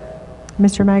 Yes.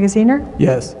 Mr. Magaziner?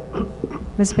 Yes.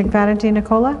 Ms. McFadden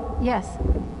Nicola? Yes.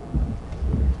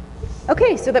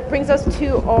 Okay, so that brings us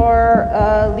to our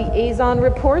liaison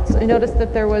reports. I noticed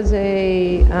that there was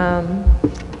an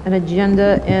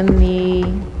agenda in the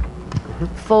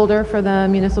folder for the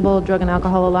Municipal Drug and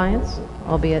Alcohol Alliance,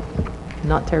 albeit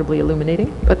not terribly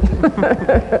illuminating, but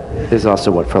There's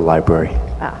also one for library.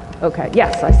 okay.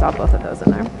 Yes, I saw both of those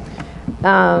in there.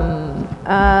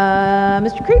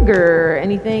 Mr. Krieger,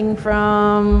 anything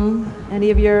from any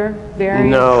of your various?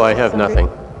 No, I have nothing.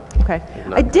 Okay.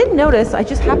 I did notice, I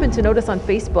just happened to notice on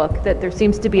Facebook that there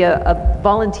seems to be a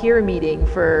volunteer meeting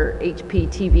for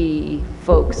HPTV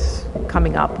folks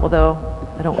coming up, although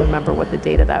I don't remember what the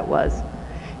date of that was.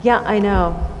 Yeah, I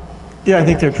know. Yeah, I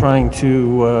think they're trying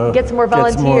to Get some more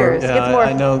volunteers.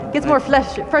 I know. Gets more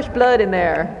fresh blood in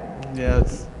there. Yeah,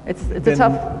 It's a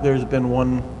tough. There's been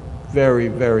one very,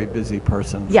 very busy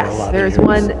person for a Yes, lot there's of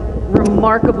years. one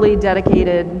remarkably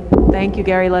dedicated. Thank you,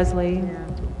 Gary Leslie.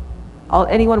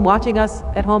 Anyone watching us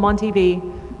at home on TV,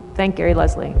 thank Gary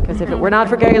Leslie, because if it were not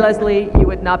for Gary Leslie, you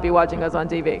would not be watching us on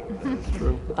TV. That's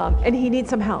true. And he needs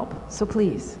some help, so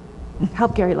please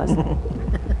help Gary Leslie.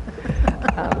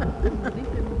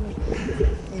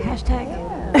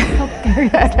 Hashtag.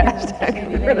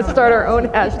 Hashtag. We're going to start our own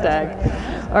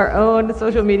hashtag, our own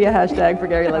social media hashtag for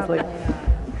Gary Leslie.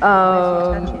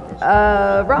 Rob,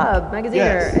 Magaziner,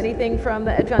 Yes. anything from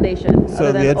the Ed Foundation, So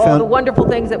other the than Ed all Found- the wonderful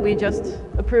things that we just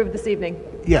approved this evening?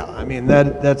 Yeah, I mean,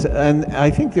 that's, and I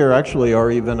think there actually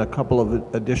are even a couple of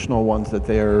additional ones that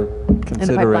they're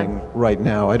considering right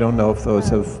now. I don't know if those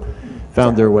have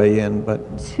found their way in, but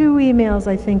 2 emails,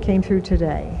 I think, came through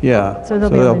today. yeah. So they'll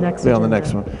be on the next be on the agenda.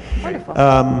 next one.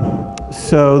 Wonderful.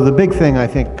 So the big thing, I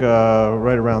think,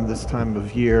 right around this time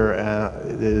of year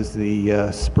is the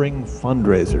spring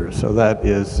fundraiser. So that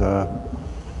is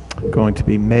going to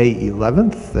be May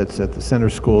 11th. That's at the Center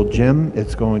School Gym.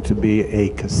 It's going to be a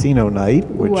casino night,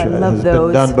 which I love has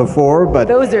those. been done before, but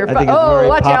Those are I think it's oh, very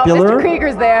watch popular. out, Mr.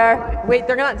 Krieger's there. Wait,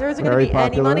 there isn't going to Very be any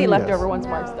popular, money left yes. over once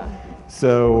Mark's done.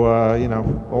 So, you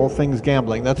know, all things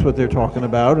gambling, that's what they're talking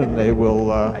about, and they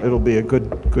will, it'll be a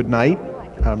good night,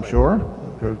 I'm sure.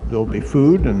 There'll be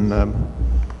food, and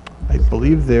I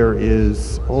believe there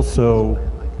is also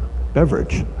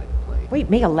beverage. Wait,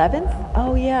 May 11th?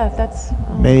 Oh, yeah, that's...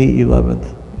 May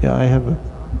 11th. Yeah, I have a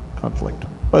conflict,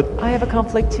 but... I have a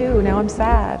conflict too, now I'm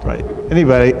sad. Right.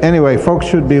 Anyway, folks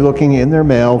should be looking in their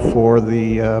mail for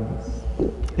the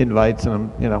invites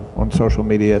and, you know, on social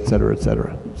media, et cetera,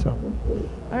 so.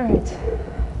 All right.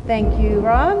 Thank you,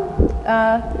 Rob.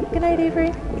 Good night,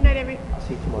 Avery. Good night, Avery. I'll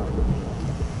see you tomorrow.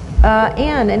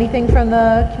 Anne, anything from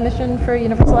the Commission for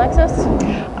Universal Access?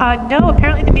 No,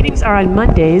 apparently the meetings are on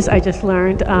Mondays. I just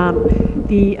learned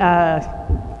the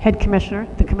head commissioner,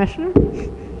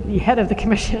 the head of the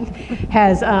commission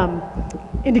has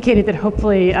indicated that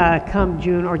hopefully come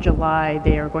June or July,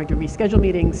 they are going to reschedule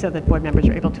meetings so that board members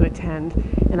are able to attend.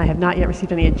 And I have not yet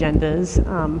received any agendas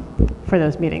for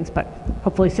those meetings, but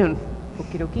hopefully soon.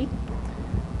 Okie dokie.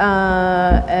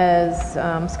 As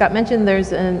Scott mentioned,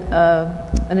 there's an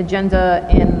agenda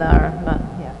in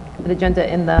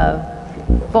the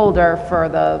folder for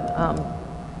the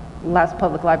last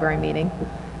public library meeting.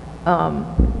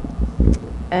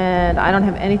 And I don't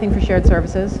have anything for shared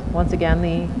services. Once again,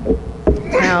 the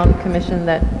town commission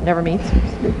that never meets.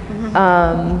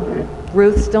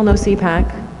 Ruth, still no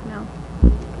CPAC. No.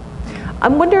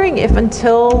 I'm wondering if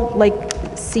until like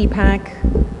CPAC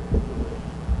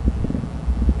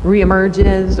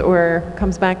reemerges or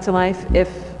comes back to life,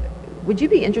 would you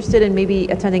be interested in maybe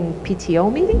attending PTO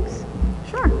meetings?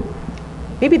 Sure.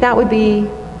 Maybe that would be,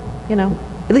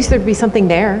 at least there'd be something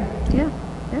there. Yeah.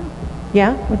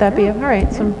 Yeah, would that be, all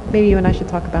right, so maybe you and I should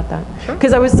talk about that.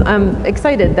 Because I was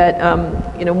excited that,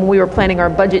 when we were planning our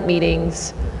budget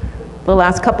meetings, the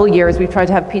last couple of years, we've tried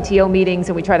to have PTO meetings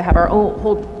and we try to have our own,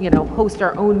 host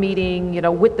our own meeting,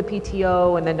 with the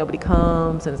PTO, and then nobody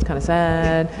comes and it's kind of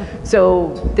sad.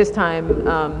 So this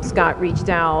time, Scott reached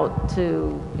out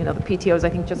to, the PTOs, I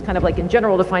think just kind of like in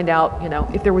general to find out,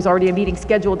 if there was already a meeting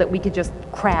scheduled that we could just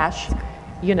crash,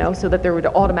 so that there would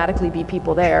automatically be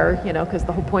people there, because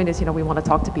the whole point is, we want to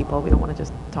talk to people. We don't want to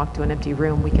just talk to an empty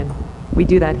room. We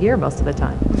do that here most of the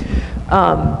time.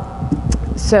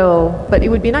 But it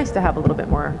would be nice to have a little bit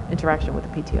more interaction with the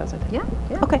PTOs, I think.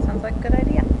 Yeah. Okay. Sounds like a good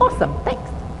idea. Awesome, thanks.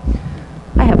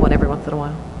 I have one every once in a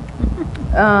while.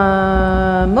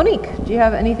 Monique, do you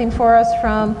have anything for us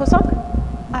from POSOC?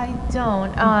 I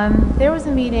don't. There was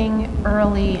a meeting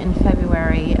early in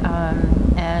February,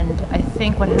 and I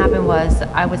think what happened was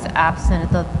I was absent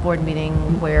at the board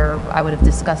meeting where I would have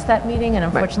discussed that meeting, and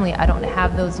unfortunately I don't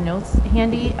have those notes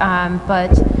handy.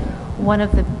 But one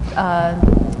of the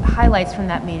highlights from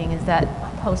that meeting is that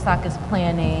POSOC is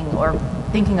planning or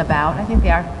thinking about, I think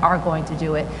they are going to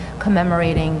do it,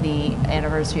 commemorating the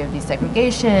anniversary of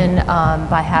desegregation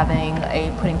by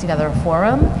putting together a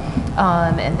forum.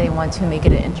 And they want to make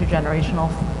it an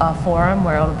intergenerational forum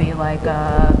where it'll be like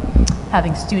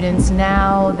having students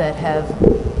now that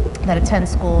attend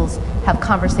schools have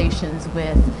conversations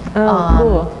with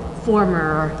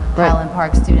former Highland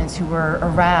Park students who were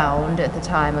around at the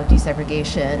time of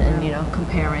desegregation and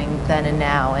comparing then and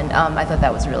now, and I thought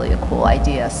that was really a cool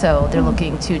idea. So they're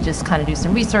looking to just kind of do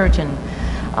some research and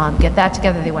get that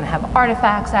together. They want to have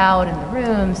artifacts out in the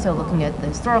room, so looking at the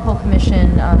historical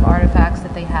commission artifacts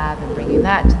that they have and bringing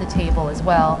that to the table as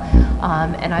well.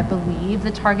 And I believe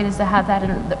the target is to have that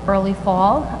in the early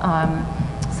fall.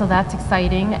 So that's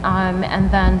exciting. And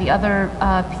then the other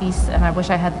piece, and I wish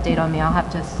I had the date on me, I'll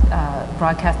have to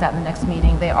broadcast that in the next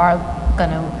meeting. They are going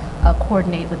to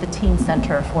coordinate with the Teen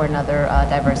Center for another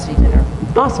diversity dinner.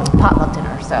 Awesome. Potluck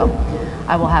dinner. So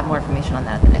I will have more information on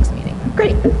that at the next meeting.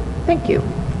 Great. Thank you.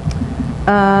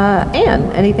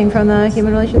 Anne, anything from the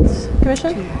Human Relations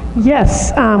Commission?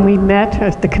 Yes, we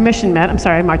met, the commission met,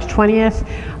 March 20th.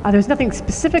 There's nothing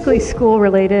specifically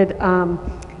school-related,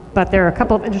 but there are a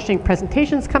couple of interesting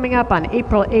presentations coming up on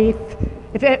April 8th.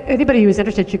 If anybody who is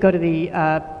interested should go to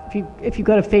if you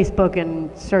go to Facebook and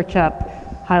search up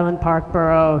Highland Park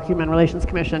Borough Human Relations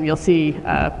Commission, you'll see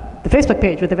the Facebook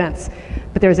page with events.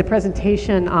 But there's a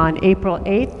presentation on April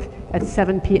 8th at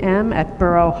 7 p.m. at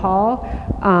Borough Hall.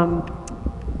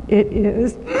 It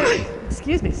is,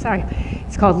 excuse me, sorry.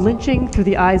 It's called Lynching Through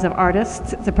the Eyes of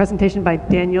Artists. It's a presentation by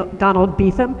Donald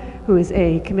Beetham, who is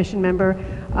a commission member.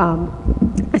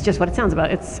 It's just what it sounds about.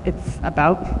 It's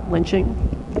about lynching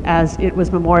as it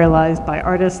was memorialized by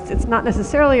artists. It's not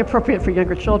necessarily appropriate for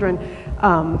younger children,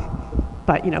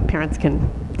 but parents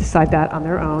can decide that on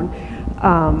their own.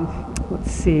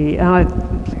 Let's see.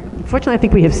 Unfortunately, I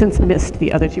think we have since missed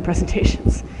the other two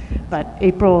presentations. But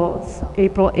April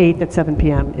 8th at 7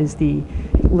 p.m. is the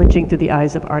Lynching Through the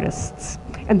Eyes of Artists.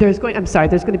 And they're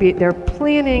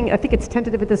planning, I think it's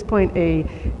tentative at this point, a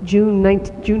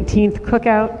Juneteenth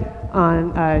cookout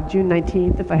on June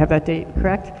 19th, if I have that date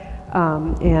correct.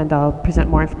 And I'll present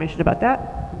more information about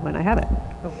that when I have it.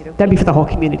 That'd be for the whole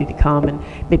community to come and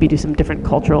maybe do some different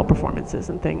cultural performances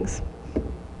and things.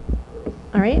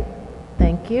 All right,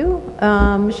 thank you.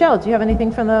 Michelle, do you have anything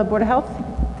from the Board of Health?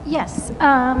 Yes.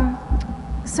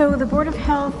 So the Board of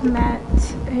Health met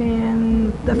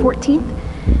in the 14th,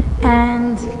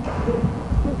 and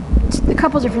a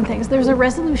couple different things. There's a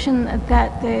resolution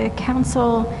that the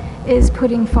council is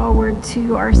putting forward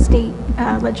to our state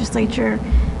legislature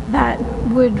that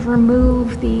would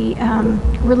remove the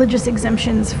religious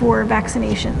exemptions for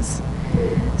vaccinations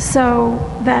so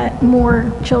that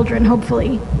more children,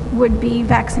 hopefully, would be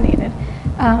vaccinated.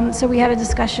 So we had a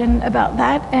discussion about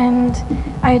that, and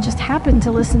I had just happened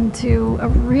to listen to a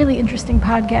really interesting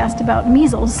podcast about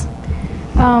measles,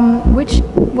 which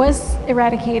was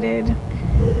eradicated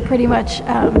pretty much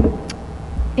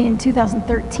in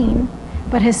 2013,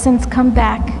 but has since come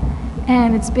back,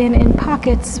 and it's been in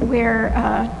pockets where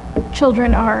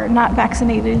children are not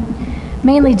vaccinated,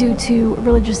 mainly due to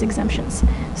religious exemptions.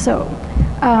 So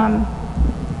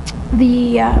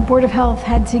the Board of Health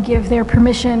had to give their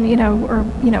permission,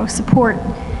 or support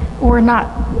or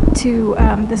not to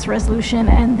this resolution,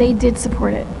 and they did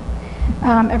support it.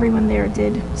 Everyone there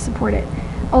did support it.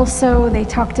 Also, they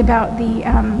talked about the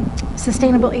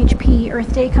Sustainable HP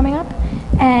Earth Day coming up,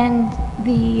 and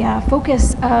the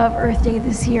focus of Earth Day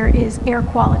this year is air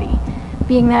quality.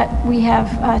 Being that we have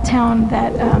a town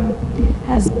that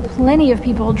has plenty of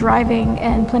people driving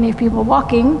and plenty of people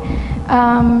walking,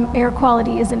 air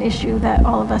quality is an issue that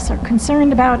all of us are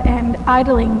concerned about, and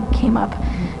idling came up.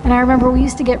 And I remember we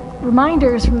used to get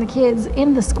reminders from the kids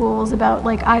in the schools about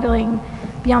like idling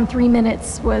beyond 3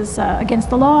 minutes was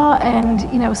against the law, and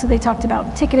so they talked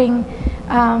about ticketing.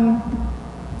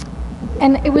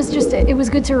 And it was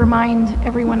good to remind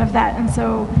everyone of that. And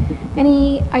so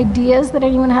any ideas that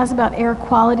anyone has about air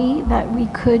quality that we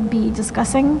could be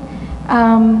discussing,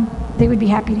 they would be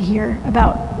happy to hear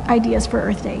about ideas for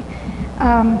Earth Day.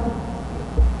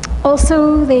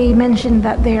 Also, they mentioned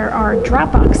that there are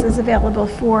drop boxes available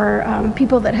for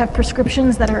people that have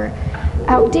prescriptions that are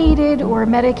outdated or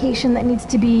medication that needs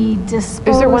to be disposed of.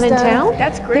 Is there one in town?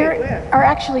 That's great. There are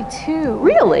actually 2.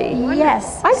 Really?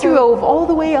 Yes. I drove all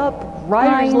the way up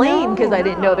Riders I Lane because know. I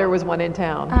didn't know there was one in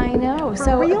town. I know. For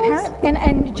So reals? apparently,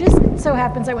 and just so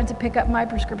happens I went to pick up my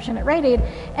prescription at Rite Aid,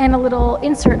 and a little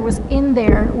insert was in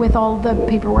there with all the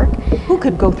paperwork. Who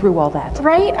could go through all that?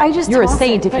 Right? I just You're a tossed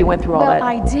saint it, if you went through all that. Well,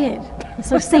 I did.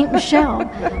 So Saint Michelle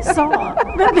saw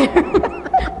that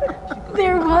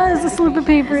there was a slip of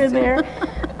paper in there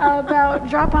about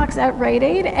Dropbox at Rite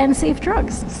Aid and safe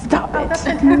drugs. Stop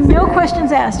it. No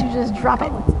questions asked. You just drop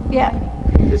it. Yeah.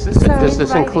 Does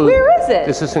this include? Where is it?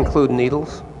 Does this include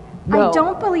needles? No. I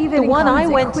don't believe it The one I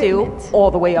includes went equipment. to,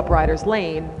 all the way up Riders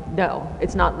Lane, no,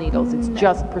 it's not needles, it's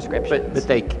just prescriptions. But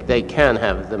they can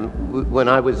have them. When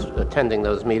I was attending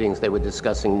those meetings, they were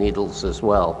discussing needles as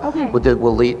well. Okay.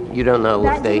 You don't know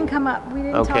That if they... didn't come up. We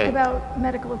didn't talk Okay. about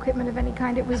medical equipment of any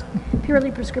kind. It was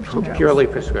purely prescription drugs. Purely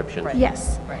prescription.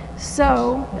 Yes.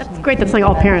 So That's great. That's something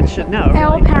all parents should know.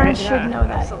 all really, parents right? should Yeah. know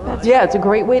that. That's Yeah, it's a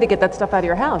great way to get that stuff out of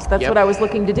your house. That's Yep. what I was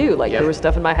looking to do. Like, Yep. there was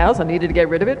stuff in my house, I needed to get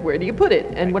rid of it, where do you put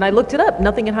it? And when I looked it up,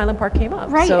 nothing in Highland Park came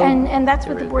up. right, So- and that's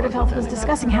what the Board of Health was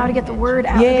discussing, how to get the word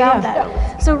out Yeah, about yeah.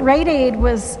 that. So Rite Aid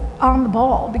was on the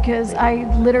ball because I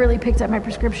literally picked up my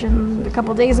prescription a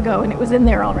couple days ago and it was in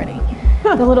there already.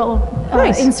 The little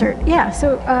Nice. insert. Yeah,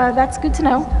 so that's good to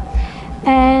know.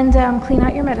 And clean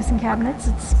out your medicine cabinets.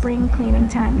 It's spring cleaning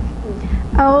time.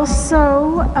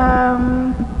 Also,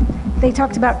 they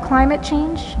talked about climate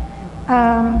change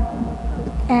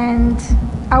and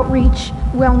outreach,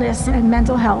 wellness, and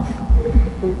mental health.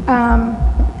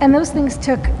 And those things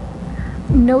took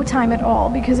no time at all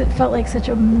because it felt like such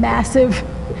a massive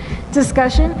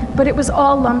discussion, but it was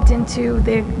all lumped into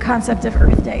the concept of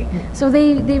Earth Day. So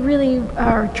they really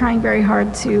are trying very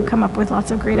hard to come up with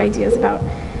lots of great ideas about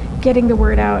getting the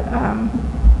word out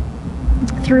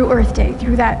through Earth Day,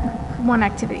 through that one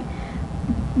activity.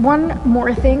 One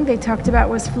more thing they talked about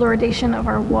was fluoridation of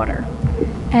our water.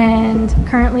 And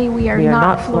currently we are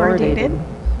not fluoridated,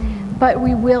 but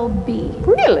we will be.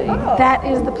 Really? That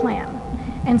is the plan.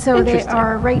 And so they Interesting.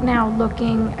 are right now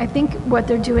looking, I think what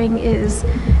they're doing is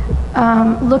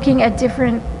looking at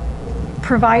different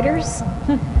providers.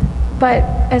 But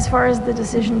as far as the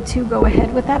decision to go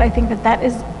ahead with that, I think that that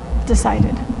is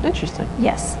decided. Interesting.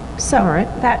 Yes. So All right.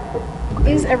 that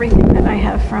is everything that I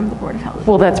have from the Board of Health.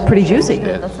 Well, that's pretty juicy.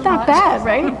 Not bad,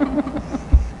 right?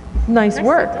 Nice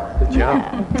work. Good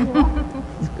job.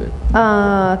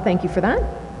 Thank you for that.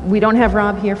 We don't have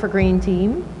Rob here for Green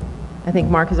Team. I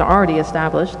think Mark has already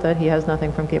established that he has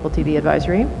nothing from Cable TV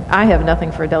Advisory. I have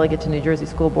nothing for Delegate to New Jersey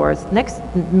School Boards. Next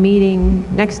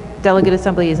Delegate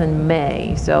Assembly is in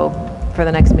May, so for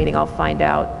the next meeting I'll find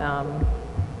out.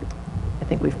 I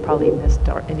think we've probably missed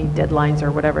any deadlines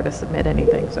or whatever to submit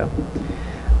anything, so.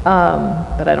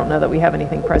 But I don't know that we have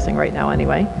anything pressing right now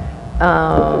anyway.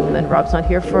 And Rob's not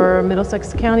here for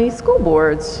Middlesex County School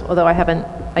Boards, although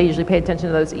I usually pay attention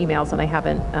to those emails and I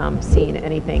haven't seen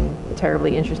anything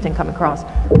terribly interesting come across.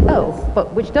 Oh,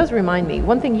 but which does remind me,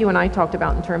 one thing you and I talked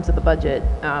about in terms of the budget,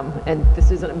 and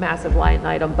this isn't a massive line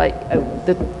item, but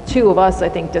the two of us, I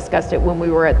think, discussed it when we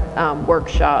were at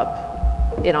workshop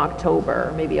in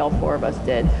October. Maybe all four of us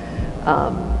did.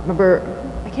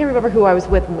 I can't remember who I was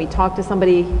with when we talked to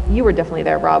somebody. You were definitely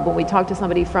there, Rob, when we talked to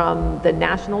somebody from the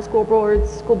National School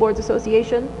Boards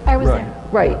Association. I was there.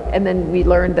 Right, and then we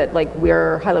learned that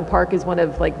Highland Park is one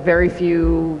of very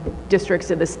few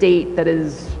districts in the state that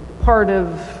is part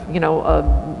of,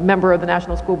 a member of the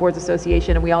National School Boards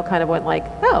Association, and we all kind of went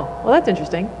oh, well, that's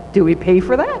interesting. Do we pay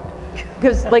for that?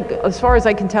 Because as far as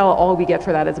I can tell, all we get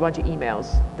for that is a bunch of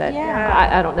emails that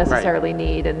I don't necessarily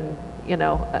need, and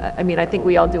I think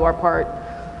we all do our part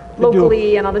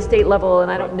locally and on the state level,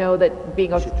 and I don't know that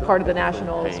being a part of the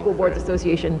National School Boards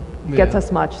Association gets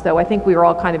us much. So I think we were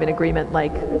all kind of in agreement,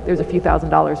 there's a few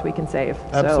 $1,000s we can save.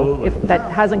 Absolutely. So if that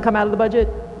hasn't come out of the budget,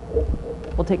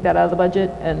 we'll take that out of the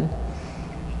budget and.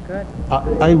 Good.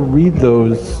 I read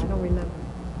those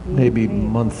maybe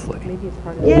monthly.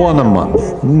 One a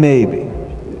month, maybe,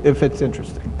 if it's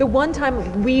interesting. The one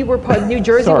time New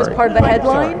Jersey was part of the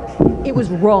headline, it was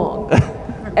wrong.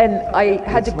 And I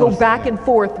had to go back and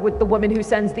forth with the woman who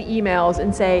sends the emails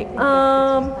and say,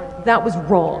 that was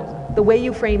wrong. The way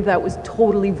you framed that was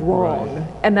totally wrong. Right.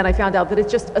 And then I found out that it's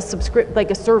just a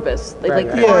a service. They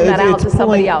farm that out to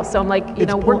somebody else. So I'm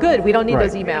we're good. We don't need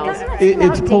those emails.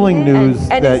 It's pulling news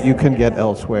that you can get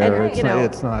elsewhere.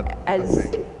 It's not.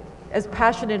 As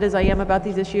passionate as I am about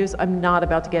these issues, I'm not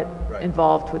about to get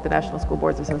involved with the National School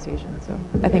Boards Association. So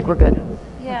I think we're good.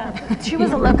 Yeah, she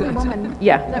was a lovely woman.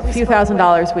 Yeah, a few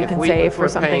 $1,000s we can save for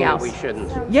something else. We shouldn't.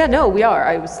 Yeah, no, we are.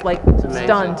 I was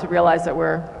stunned to realize that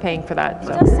we're paying for that. It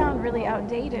does sound really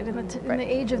outdated in the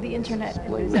age of the internet.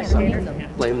 Blame this.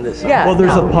 Yeah. Well,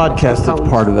 there's a podcast that's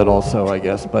part of it also, I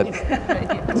guess, but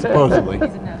supposedly.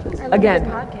 Again,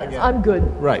 I'm good.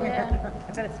 Right.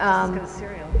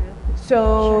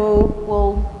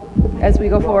 So as we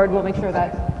go forward, we'll make sure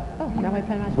that. Oh, now my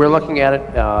pen matches. We're looking at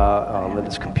it on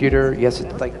this computer. Yes,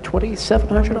 it's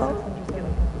 $2,700.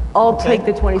 I'll take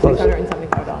the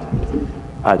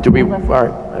 $2,675. Do we? All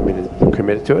right.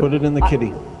 Committed to it. Put it in the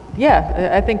kitty.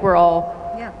 Yeah, I think we're all.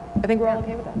 Yeah. I think we're all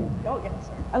okay with that. Oh, yes.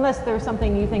 Unless there's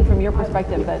something you think from your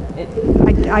perspective that it.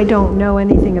 I don't know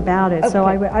anything about it, so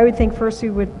Okay. I would think first we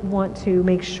would want to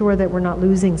make sure that we're not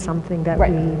losing something that we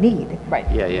need. Right.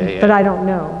 Yeah. But I don't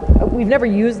know. We've never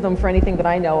used them for anything that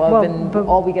I know of, Well, but-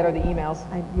 all we get are the emails.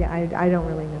 I don't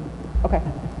really know. Okay.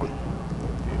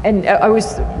 And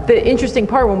the interesting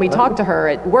part when we talked to her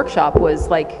at workshop was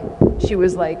she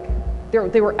was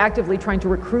they were actively trying to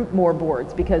recruit more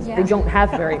boards because they don't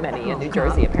have very many in New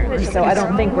Jersey apparently. So I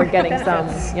don't think we're getting some,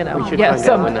 We should find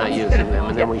out we're not using them,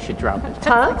 and then we should drop it.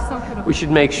 Huh? We should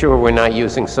make sure we're not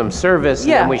using some service,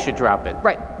 and then we should drop it.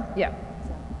 Right, yeah.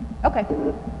 Okay.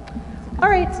 All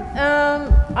right,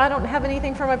 I don't have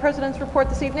anything for my president's report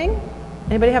this evening.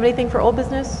 Anybody have anything for old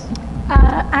business?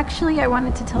 Actually, I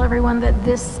wanted to tell everyone that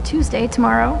this Tuesday,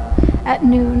 tomorrow, at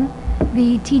noon,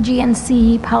 the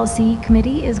TGNC Policy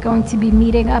Committee is going to be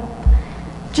meeting up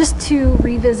just to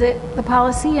revisit the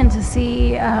policy and to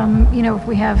see, if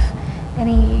we have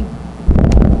any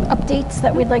updates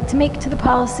that we'd like to make to the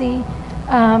policy.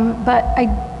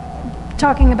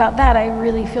 Talking about that, I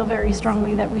really feel very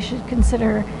strongly that we should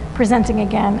consider presenting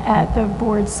again at the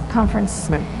board's conference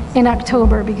in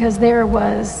October, because there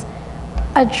was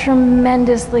a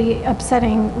tremendously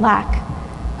upsetting lack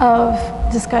of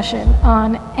discussion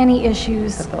on any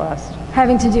issues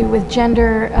having to do with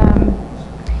gender.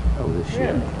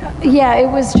 Yeah, it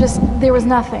was just, there was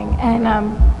nothing. And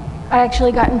I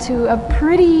actually got into a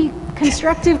pretty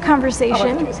constructive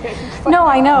conversation. No,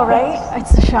 I know, right?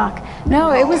 It's a shock.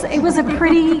 No, it was a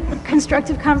pretty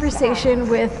constructive conversation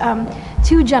with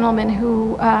two gentlemen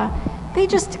who they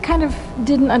just kind of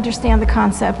didn't understand the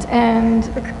concept, and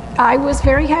I was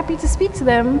very happy to speak to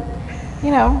them,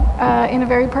 in a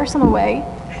very personal way,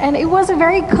 and it was a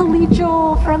very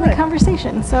collegial, friendly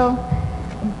conversation. So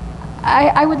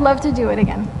I would love to do it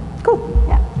again. Cool.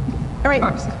 Yeah. All right.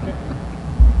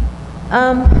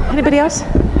 Anybody else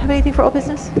have anything for old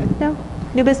business? No?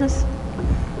 New business?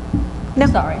 No?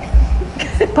 Sorry.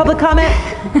 Public comment?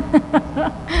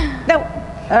 No.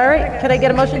 All right. Can I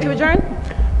get a motion to adjourn?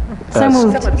 So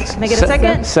moved. Can I get a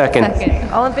second?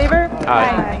 Second. All in favor?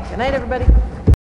 Aye. Good night, everybody.